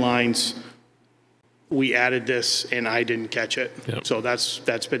along the lines, we added this and I didn't catch it. Yep. So that's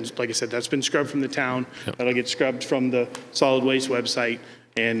been, like I said, that's been scrubbed from the town. Yep. That'll get scrubbed from the solid waste website,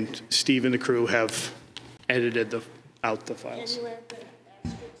 and Steve and the crew have edited out the files. Can you add the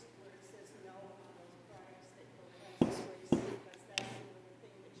asterisk where it says no on those products that go hazardous waste, because that's the only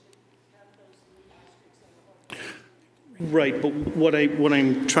thing that should have those 3 asterisks on the whole. Right, but what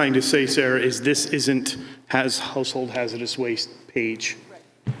I'm trying to say, Sarah, is this isn't household hazardous waste page.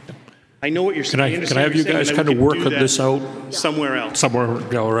 Right. I know what you're saying. Can I have you guys kind of work this out? Somewhere else. Somewhere,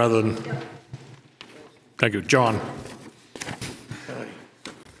 you know, rather than, thank you. John.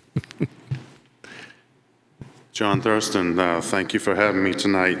 John Thurston, thank you for having me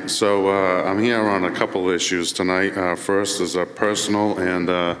tonight. So I'm here on a couple issues tonight. First is a personal, and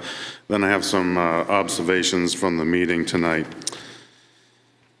then I have some observations from the meeting tonight.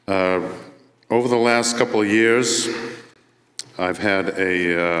 Over the last couple of years, I've had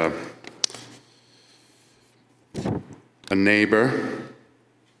a neighbor,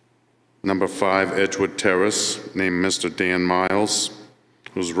 number 5 Edgewood Terrace, named Mr. Dan Miles,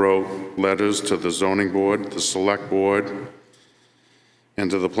 who wrote letters to the zoning board, the select board, and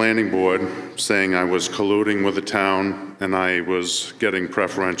to the planning board saying I was colluding with the town and I was getting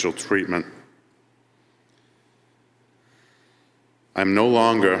preferential treatment. I'm no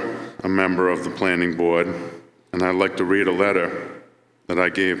longer a member of the planning board, and I'd like to read a letter that I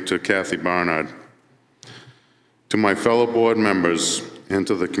gave to Kathy Barnard. To my fellow board members and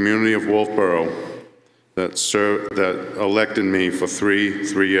to the community of Wolfeboro that elected me for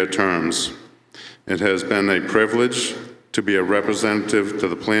three-year terms, it has been a privilege to be a representative to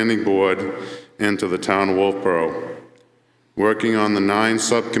the planning board and to the town of Wolfeboro. Working on the 9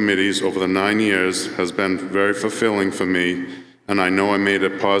 subcommittees over the 9 years has been very fulfilling for me, and I know I made a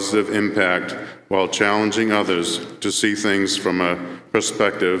positive impact while challenging others to see things from a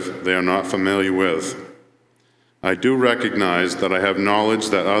perspective they are not familiar with. I do recognize that I have knowledge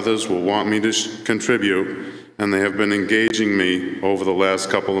that others will want me to contribute, and they have been engaging me over the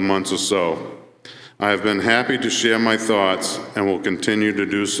last couple of months or so. I have been happy to share my thoughts and will continue to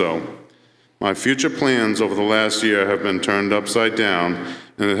do so. My future plans over the last year have been turned upside down,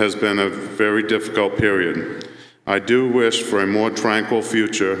 and it has been a very difficult period. I do wish for a more tranquil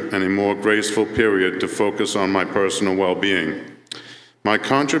future and a more graceful period to focus on my personal well-being. My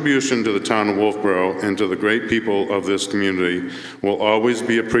contribution to the town of Wolfeboro and to the great people of this community will always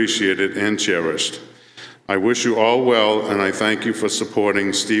be appreciated and cherished. I wish you all well, and I thank you for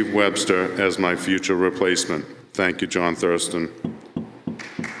supporting Steve Webster as my future replacement. Thank you, John Thurston.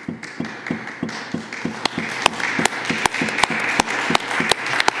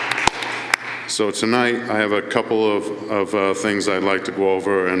 So tonight, I have a couple of things I'd like to go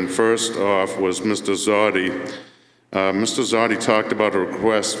over, and first off was Mr. Zoddy. Mr. Zoddy talked about a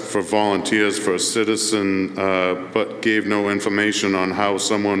request for volunteers for a citizen, but gave no information on how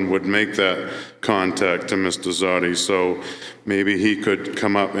someone would make that contact to Mr. Zoddy. So maybe he could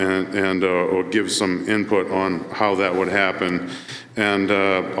come up and or give some input on how that would happen. And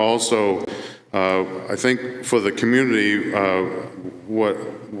also, I think for the community, what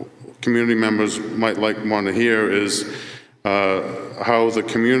community members might want to hear is how the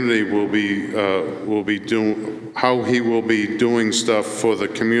community will be doing, how he will be doing stuff for the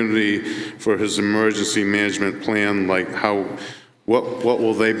community for his emergency management plan, like what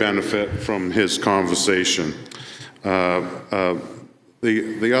will they benefit from his conversation. The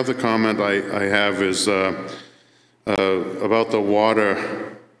other comment I have is about the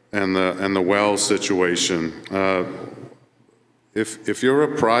water and the well situation. If you're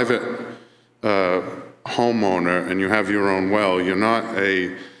a private homeowner and you have your own well, you're not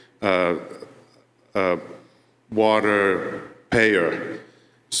a water payer.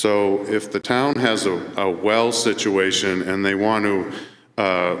 So if the town has a well situation and they want to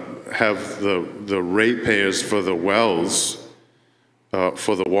have the ratepayers for the wells,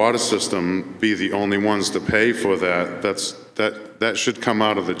 for the water system, be the only ones to pay for that, that should come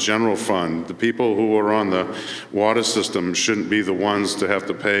out of the general fund. The people who are on the water system shouldn't be the ones to have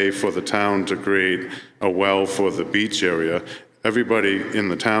to pay for the town to create a well for the beach area. Everybody in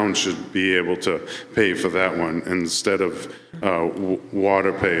the town should be able to pay for that one instead of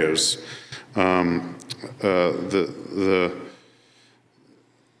water payers.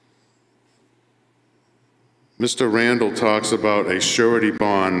 Mr. Randall talks about a surety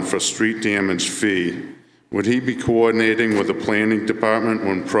bond for street damage fee. Would he be coordinating with the planning department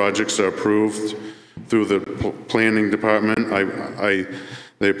when projects are approved through the planning department?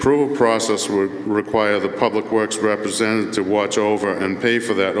 The approval process would require the Public Works representative to watch over and pay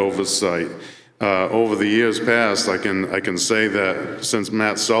for that oversight. Over the years past, I can say that since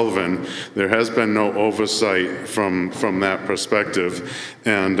Matt Sullivan, there has been no oversight from that perspective,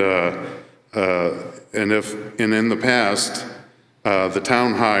 and in the past, the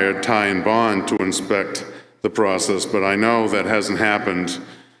town hired Ty and Bond to inspect the process, but I know that hasn't happened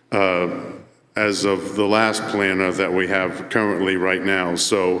as of the last planner that we have currently right now.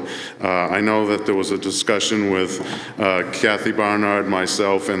 So I know that there was a discussion with Kathy Barnard,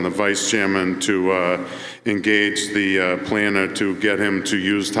 myself, and the vice chairman to engage the planner to get him to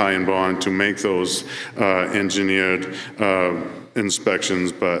use Ty and Bond to make those engineered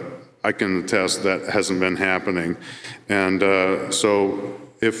inspections, but I can attest that hasn't been happening. And so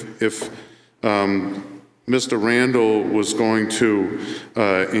if Mr. Randall was going to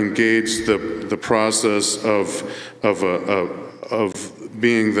engage the process of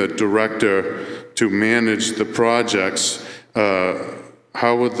being the director to manage the projects,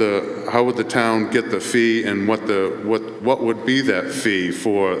 how would the town get the fee, and what would be that fee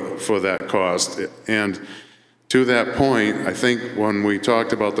for that cost? And to that point, I think when we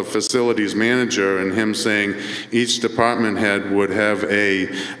talked about the facilities manager and him saying each department head would have a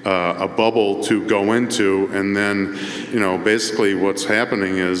bubble to go into, and then, you know, basically what's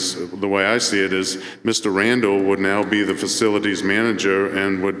happening is, the way I see it is, Mr. Randall would now be the facilities manager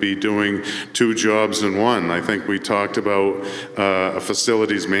and would be doing 2 jobs in one. I think we talked about a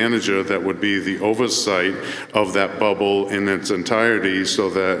facilities manager that would be the oversight of that bubble in its entirety, so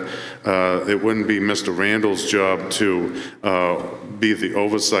that it wouldn't be Mr. Randall's job to be the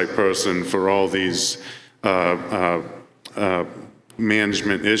oversight person for all these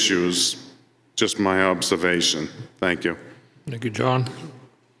management issues. Just my observation. Thank you. Thank you, John.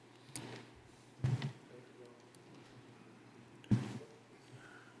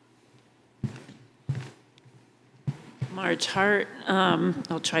 Marge Hart.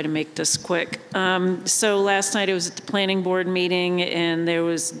 I'll try to make this quick. So last night I was at the planning board meeting, and there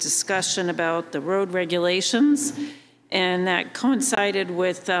was discussion about the road regulations, and that coincided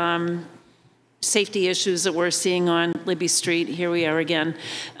with safety issues that we're seeing on Libby Street. Here we are again.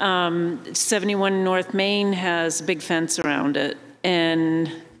 71 North Main has a big fence around it,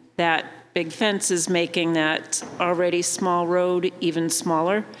 and that big fence is making that already small road even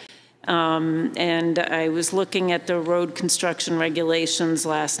smaller. And I was looking at the road construction regulations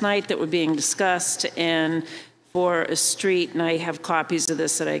last night that were being discussed, and for a street, and I have copies of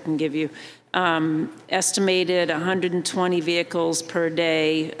this that I can give you, estimated 120 vehicles per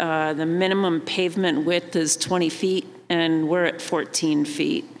day. The minimum pavement width is 20 feet, and we're at 14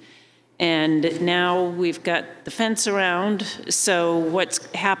 feet. And now we've got the fence around, so what's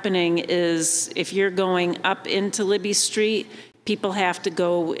happening is if you're going up into Libby Street, people have to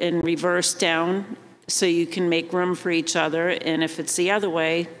go in reverse down so you can make room for each other, and if it's the other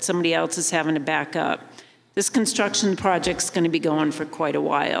way, somebody else is having to back up. This construction project's going to be going for quite a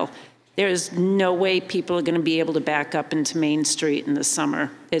while. There's no way people are going to be able to back up into Main Street in the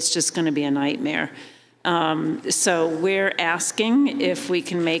summer. It's just going to be a nightmare. So we're asking if we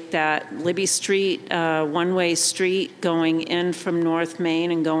can make that Libby Street one-way street going in from North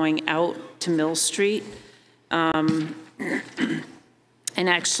Main and going out to Mill Street. And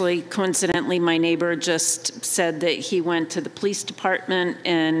actually, coincidentally, my neighbor just said that he went to the police department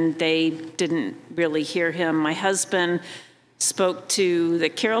and they didn't really hear him. My husband spoke to the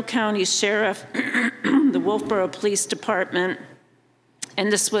Carroll County Sheriff, the Wolfeboro Police Department,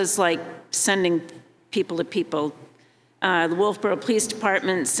 and this was like sending people to people. The Wolfeboro Police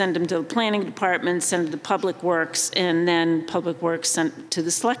Department sent them to the Planning Department, sent them to Public Works, and then Public Works sent to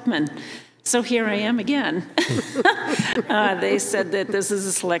the Selectmen. So here I am again. They said that this is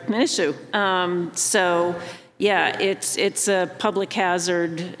a Selectmen issue. So yeah, it's a public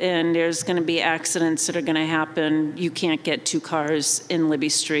hazard, and there's going to be accidents that are going to happen. You can't get 2 cars in Libby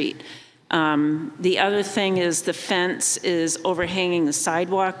Street. The other thing is the fence is overhanging the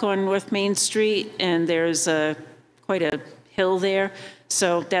sidewalk on North Main Street, and there's quite a hill there.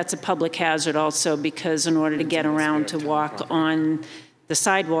 So that's a public hazard also, because in order to get around to walk on the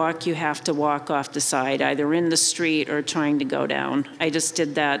sidewalk, you have to walk off the side, either in the street or trying to go down. I just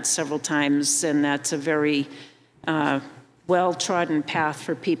did that several times, and that's a very well-trodden path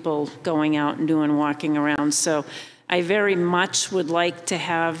for people going out and walking around. So I very much would like to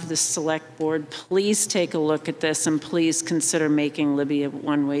have the Select Board please take a look at this, and please consider making Libby a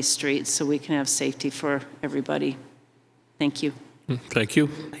one-way street so we can have safety for everybody. Thank you. Thank you.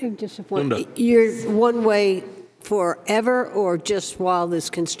 I just have Linda. You're one-way forever, or just while this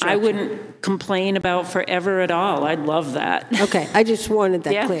construction? I wouldn't complain about forever at all. I'd love that. Okay, I just wanted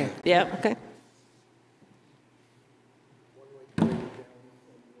that Yeah, clear. yeah. Okay.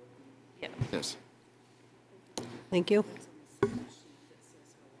 Yes. Thank you.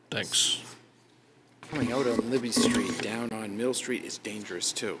 Thanks. Coming out on Libby Street, down on Mill Street is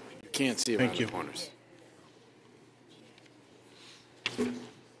dangerous too. You can't see around the corners.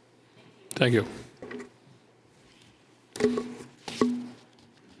 Thank you.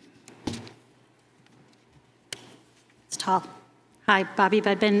 It's tall. Hi, Bobby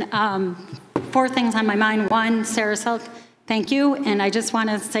Bedben. 4 things on my mind. 1, Sarah Silk, thank you. And I just want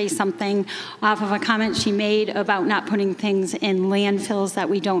to say something off of a comment she made about not putting things in landfills that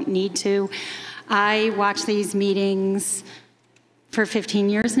we don't need to. I watch these meetings for 15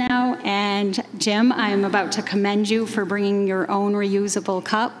 years now, and Jim, I'm about to commend you for bringing your own reusable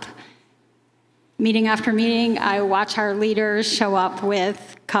cup. meeting after meeting, I watch our leaders show up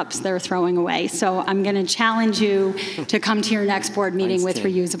with cups they're throwing away. So I'm going to challenge you to come to your next board meeting with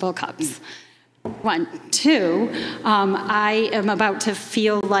reusable cups. 1. 2, I am about to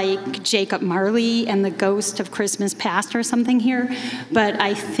feel like Jacob Marley and the ghost of Christmas past or something here, but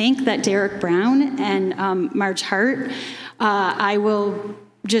I think that Derek Brown and Marge Hart, I will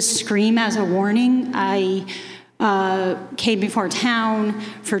just scream as a warning. I came before town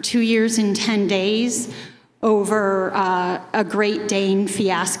for 2 years and 10 days over a Great Dane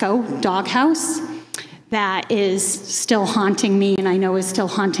fiasco doghouse that is still haunting me, and I know is still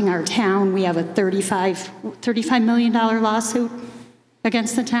haunting our town. We have a $35 million lawsuit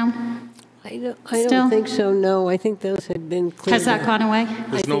against the town. I don't think so, no. I think those had been cleared. Has that gone away?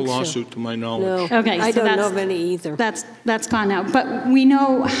 There's no lawsuit to my knowledge. No, Okay, I so don't know of any either. That's gone now. But we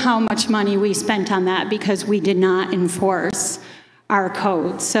know how much money we spent on that because we did not enforce our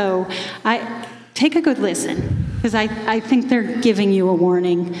code. So take a good listen, because I think they're giving you a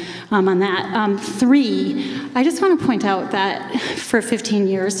warning on that. 3, I just want to point out that for 15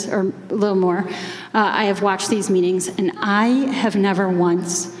 years or a little more, I have watched these meetings, and I have never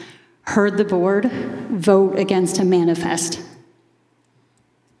once heard the board vote against a manifest.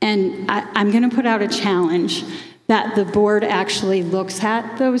 And I'm going to put out a challenge that the board actually looks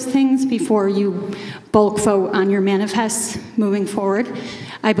at those things before you bulk vote on your manifests moving forward.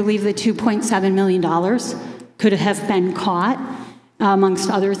 I believe the $2.7 million could have been caught, amongst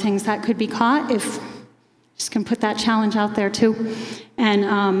other things that could be caught, if just can put that challenge out there too.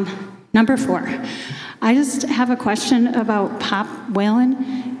 And number 4, I just have a question about Pop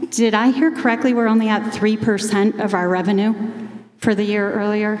Whalen. Did I hear correctly we're only at 3% of our revenue for the year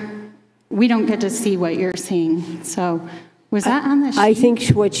earlier? We don't get to see what you're seeing, so was that on the sheet? I think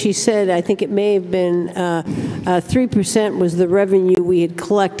what she said, I think it may have been 3% was the revenue we had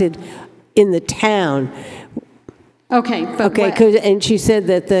collected in the town. Okay. But and she said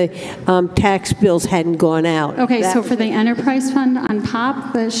that the tax bills hadn't gone out. Okay, so for the enterprise fund on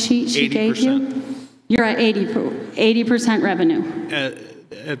POP, the sheet she gave you, you're at 80% revenue.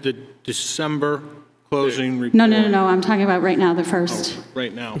 At the December closing report. No, I'm talking about right now, the first. Oh,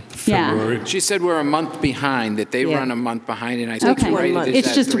 right now. Yeah. She said we're a month behind, that they run a month behind, and I think you're right.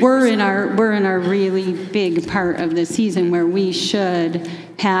 It's just we're in our really big part of the season where we should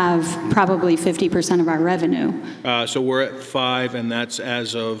have probably 50% of our revenue. So we're at 5, and that's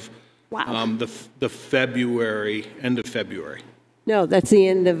as of the February, end of February. No, that's the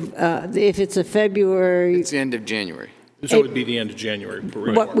end of, if it's a February. It's the end of January. So it would be the end of January.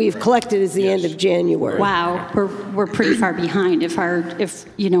 What we've collected is the end of January. Wow, we're pretty far behind. If our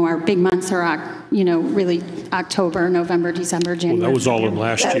big months are really October, November, December, January. Well, that was all in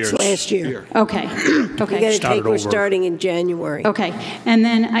last year. That's last year. Okay. We're starting in January. Okay, and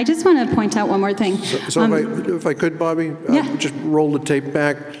then I just want to point out one more thing. So if I could, Bobby, just roll the tape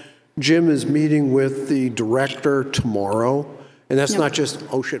back. Jim is meeting with the director tomorrow, and that's not just,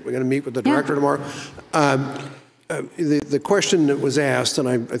 oh shit, we're going to meet with the director tomorrow. The question that was asked, and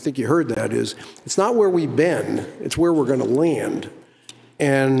I think you heard that, is it's not where we've been, it's where we're going to land.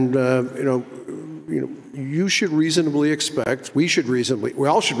 And you should reasonably expect, we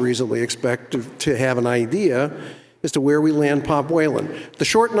all should reasonably expect to have an idea as to where we land Pop Whalen. The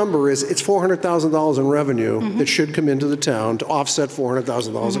short number is it's $400,000 in revenue that should come into the town to offset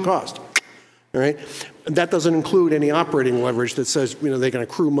 $400,000 of cost. All right? And that doesn't include any operating leverage that says they can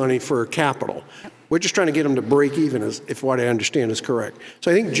accrue money for capital. We're just trying to get them to break even, if what I understand is correct.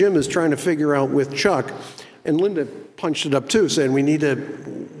 So I think Jim is trying to figure out with Chuck, and Linda punched it up too, saying we need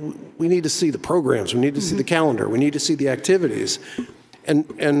to see the programs, we need to see the calendar, we need to see the activities, and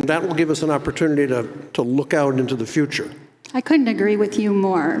that will give us an opportunity to look out into the future. I couldn't agree with you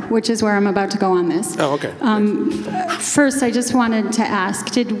more, which is where I'm about to go on this. Oh, okay. First, I just wanted to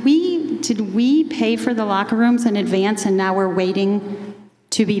ask, did we pay for the locker rooms in advance and now we're waiting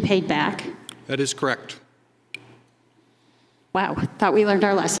to be paid back? That is correct. Wow, thought we learned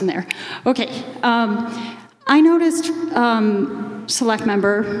our lesson there. Okay, I noticed, Select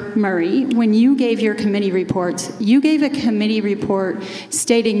Member Murray, when you gave your committee reports, you gave a committee report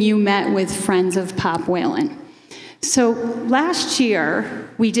stating you met with Friends of Pop Whalen. So last year,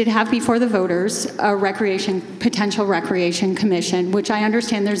 we did have before the voters a potential recreation commission, which I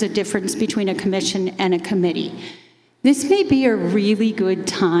understand there's a difference between a commission and a committee. This may be a really good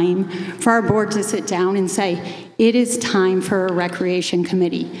time for our board to sit down and say, it is time for a recreation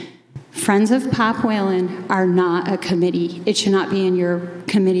committee. Friends of Pop Whalen are not a committee. It should not be in your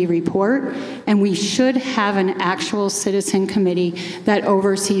committee report, and we should have an actual citizen committee that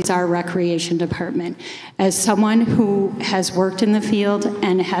oversees our recreation department. As someone who has worked in the field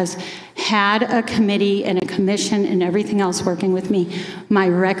and has had a committee and a commission and everything else working with me, my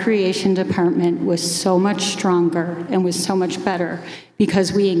recreation department was so much stronger and was so much better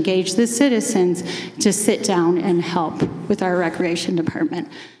because we engaged the citizens to sit down and help with our recreation department.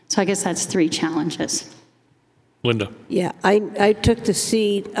 So I guess that's 3 challenges. Linda. Yeah, I took the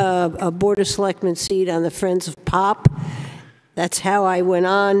seat, a Board of Selectmen seat on the Friends of Pop. That's how I went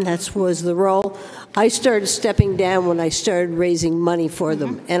on. That was the role. I started stepping down when I started raising money for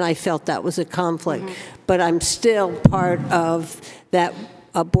them, and I felt that was a conflict. But I'm still part of that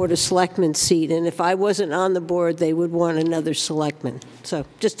Board of Selectmen seat, and if I wasn't on the board, they would want another selectman. So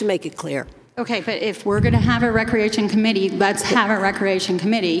just to make it clear. Okay, but if we're going to have a recreation committee, let's have a recreation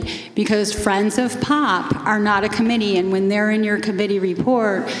committee, because Friends of Pop are not a committee, and when they're in your committee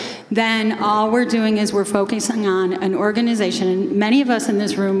report, then all we're doing is we're focusing on an organization, and many of us in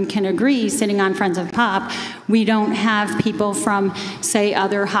this room can agree, sitting on Friends of Pop, we don't have people from, say,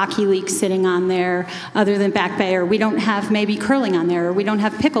 other hockey leagues sitting on there, other than Back Bay, or we don't have maybe curling on there, or we don't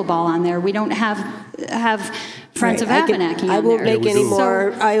have pickleball on there, we don't have Friends of Abenaki on there. I won't make any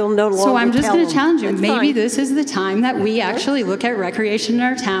more, I will no longer So I'm just going to them. challenge you. That's Maybe fine. this is the time that we actually look at recreation in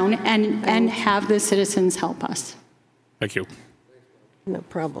our town and have the citizens help us. Thank you. No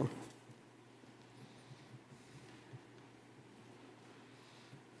problem.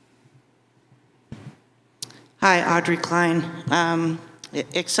 Hi, Audrey Klein.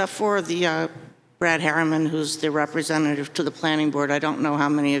 Except for the Brad Harriman, who's the representative to the planning board, I don't know how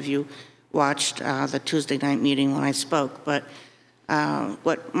many of you watched the Tuesday night meeting when I spoke, but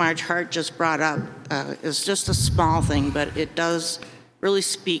what Marge Hart just brought up is just a small thing, but it does really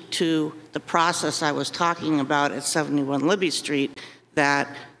speak to the process I was talking about at 71 Libby Street,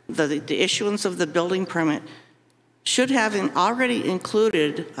 that the issuance of the building permit should have already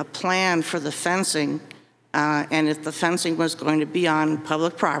included a plan for the fencing, and if the fencing was going to be on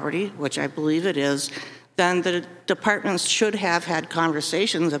public property, which I believe it is, then the departments should have had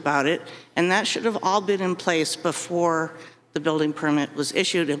conversations about it, and that should have all been in place before the building permit was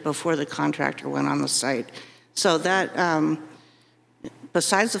issued and before the contractor went on the site. So that,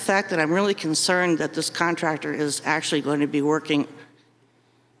 besides the fact that I'm really concerned that this contractor is actually going to be working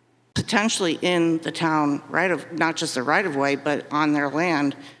potentially in the town, not just the right-of-way, but on their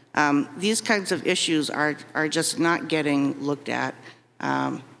land, these kinds of issues are just not getting looked at,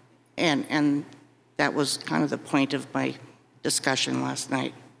 and that was kind of the point of my discussion last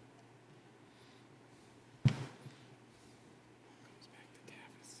night.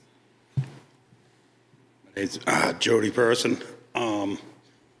 It's Jody Person. I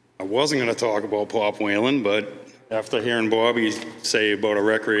wasn't going to talk about Pop Whalen, but after hearing Bobby say about a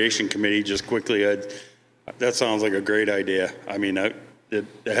recreation committee, just quickly, that sounds like a great idea. I mean, there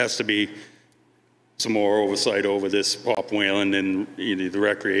has to be some more oversight over this Pop Whalen and the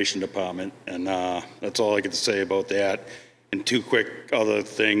recreation department, and that's all I get to say about that. And 2 quick other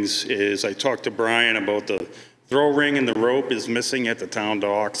things is I talked to Brian about the throw ring and the rope is missing at the town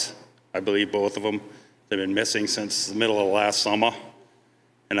docks. I believe both of them. They've been missing since the middle of last summer.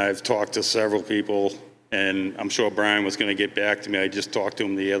 And I've talked to several people, and I'm sure Brian was going to get back to me. I just talked to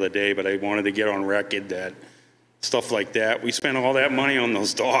him the other day, but I wanted to get on record that stuff like that, we spent all that money on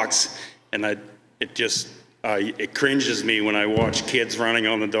those docks, and it cringes me when I watch kids running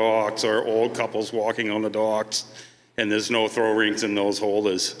on the docks or old couples walking on the docks, and there's no throw rings in those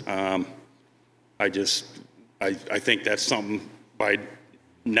holders. I think that's something by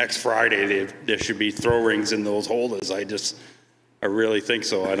next Friday, there should be throw rings in those holders. I really think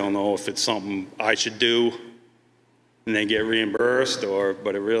so. I don't know if it's something I should do and then get reimbursed,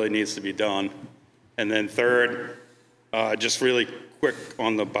 but it really needs to be done. And then third, just really quick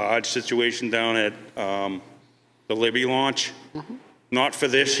on the barge situation down at the Libby launch. Not for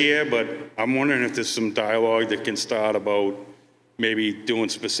this year, but I'm wondering if there's some dialogue that can start about maybe doing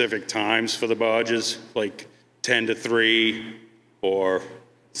specific times for the barges, like 10 to 3 or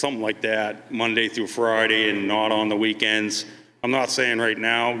something like that, Monday through Friday and not on the weekends. I'm not saying right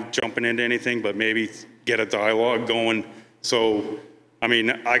now jumping into anything, but maybe get a dialogue going. So, I mean,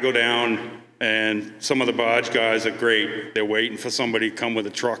 I go down and some of the barge guys are great. They're waiting for somebody to come with a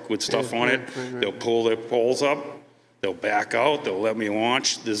truck with stuff on it. They'll pull their poles up. They'll back out. They'll let me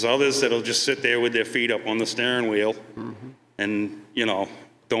launch. There's others that'll just sit there with their feet up on the steering wheel and, when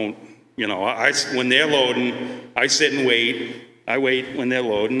they're loading, I sit and wait. I wait when they're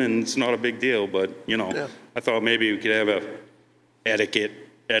loading, and it's not a big deal, but, I thought maybe we could have a etiquette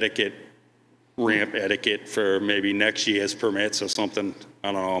etiquette, ramp etiquette for maybe next year's permits or something.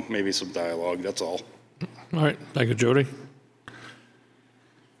 I don't know, maybe some dialogue, that's all. All right, thank you, Jody.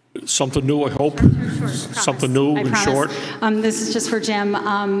 Something new, I hope? Something new and short? This is just for Jim.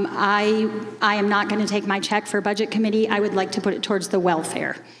 I am not going to take my check for Budget Committee. I would like to put it towards the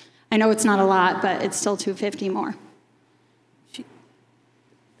welfare. I know it's not a lot, but it's still $250 more.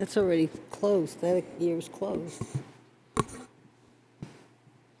 That's already closed. That year's closed.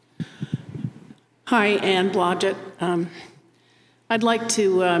 Hi, Ann Blodgett. I'd like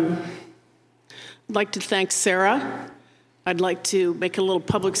to thank Sarah. I'd like to make a little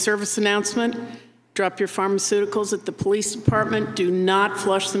public service announcement. Drop your pharmaceuticals at the police department. Do not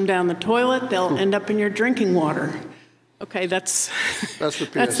flush them down the toilet. They'll end up in your drinking water. Okay, that's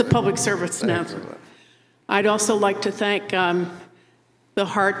the public service announcement. I'd also like to thank the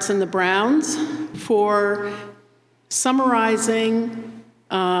Harts and the Browns for summarizing,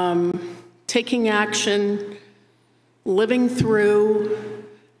 taking action, living through,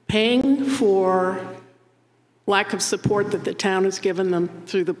 paying for lack of support that the town has given them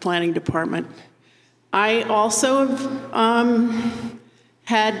through the planning department. I also have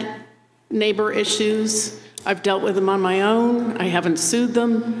had neighbor issues. I've dealt with them on my own. I haven't sued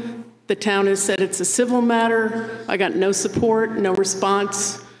them. The town has said it's a civil matter. I got no support, no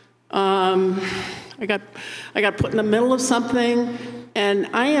response. I got put in the middle of something, and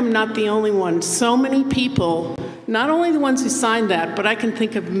I am not the only one. So many people, not only the ones who signed that, but I can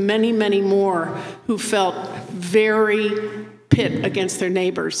think of many, many more who felt very pit against their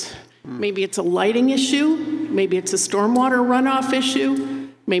neighbors. Maybe it's a lighting issue, maybe it's a stormwater runoff issue,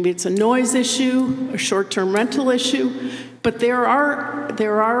 maybe it's a noise issue, a short-term rental issue, but there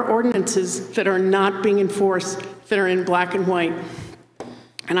are ordinances that are not being enforced that are in black and white.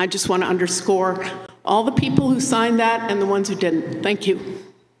 And I just want to underscore all the people who signed that and the ones who didn't. Thank you.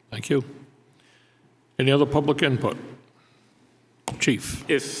 Thank you. Any other public input? Chief.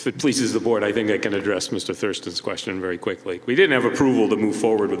 If it pleases the board, I think I can address Mr. Thurston's question very quickly. We didn't have approval to move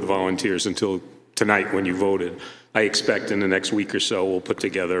forward with the volunteers until tonight when you voted. I expect in the next week or so we'll put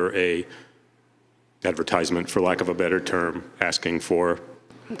together a advertisement, for lack of a better term, asking for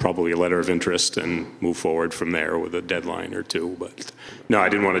probably a letter of interest and move forward from there with a deadline or two. But no, I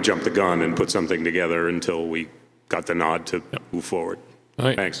didn't want to jump the gun and put something together until we got the nod to move forward. All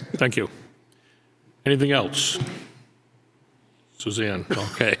right. Thanks. Thank you. Anything else? Suzanne,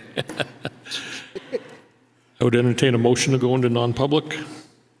 okay. I would entertain a motion to go into non-public.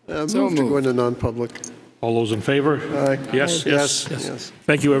 Move to go into non-public. All those in favor? Aye. Yes, yes, Yes.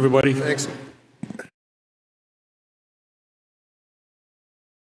 Thank you, everybody. Thanks.